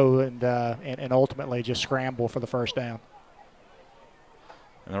and go, and ultimately just scramble for the first down.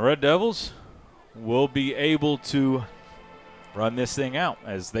 And the Red Devils will be able to run this thing out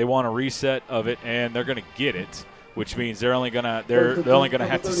as they want a reset of it, and they're going to get it, which means they're only going to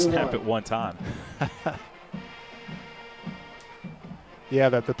have to snap it one time. Yeah,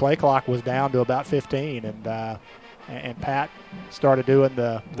 the play clock was down to about 15, and Pat started doing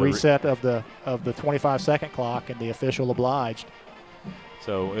the reset of the 25-second clock, and the official obliged.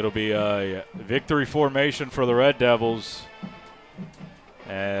 So it'll be a victory formation for the Red Devils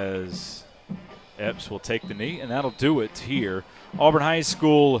as Epps will take the knee, and that'll do it here. Auburn High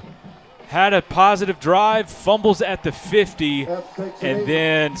School had a positive drive, fumbles at the 50, and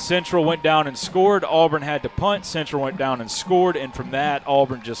then Central went down and scored. Auburn had to punt. Central went down and scored, and from that,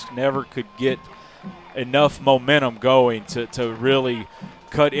 Auburn just never could get enough momentum going to really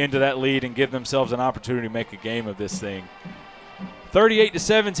cut into that lead and give themselves an opportunity to make a game of this thing.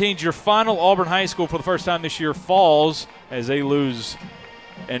 38-17 is your final. Auburn High School, for the first time this year, falls as they lose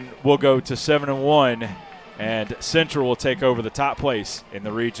and will go to 7-1. And Central will take over the top place in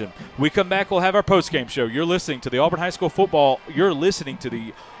the region. We come back, we'll have our postgame show. You're listening to the Auburn High School football. You're listening to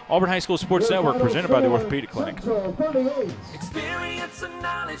the Auburn High School Sports Network, presented by the Orthopedic Clinic. Experience and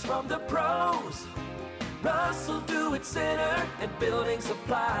knowledge from the pros. Russell Do It Center and Building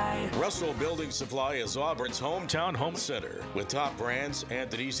Supply. Russell Building Supply is Auburn's hometown home center. With top brands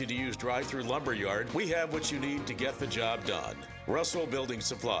and an easy-to-use drive-through lumberyard, we have what you need to get the job done. Russell Building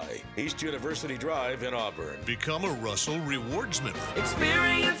Supply, East University Drive in Auburn. Become a Russell Rewards member.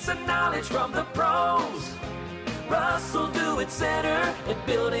 Experience and knowledge from the pros. Russell Do It Center and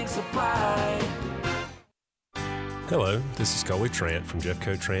Building Supply. Hello, this is Coley Trant from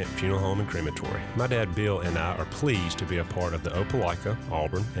Jeffco Trant Funeral Home and Crematory. My dad Bill and I are pleased to be a part of the Opelika,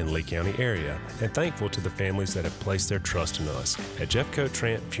 Auburn, and Lee County area, and thankful to the families that have placed their trust in us. At Jeffco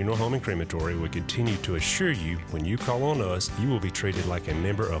Trant Funeral Home and Crematory, we continue to assure you when you call on us, you will be treated like a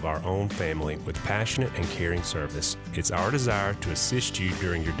member of our own family with passionate and caring service. It's our desire to assist you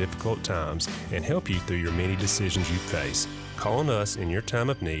during your difficult times and help you through your many decisions you face. Call on us in your time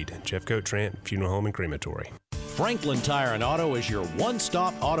of need. Jeffco Trant Funeral Home and Crematory. Franklin Tire and Auto is your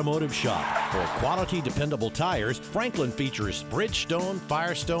one-stop automotive shop. For quality, dependable tires, Franklin features Bridgestone,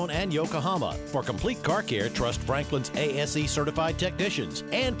 Firestone, and Yokohama. For complete car care, trust Franklin's ASE certified technicians.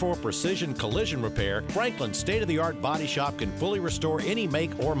 And for precision collision repair, Franklin's state-of-the-art body shop can fully restore any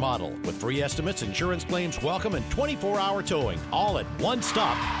make or model. With free estimates, insurance claims welcome, and 24-hour towing, all at one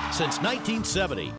stop since 1970.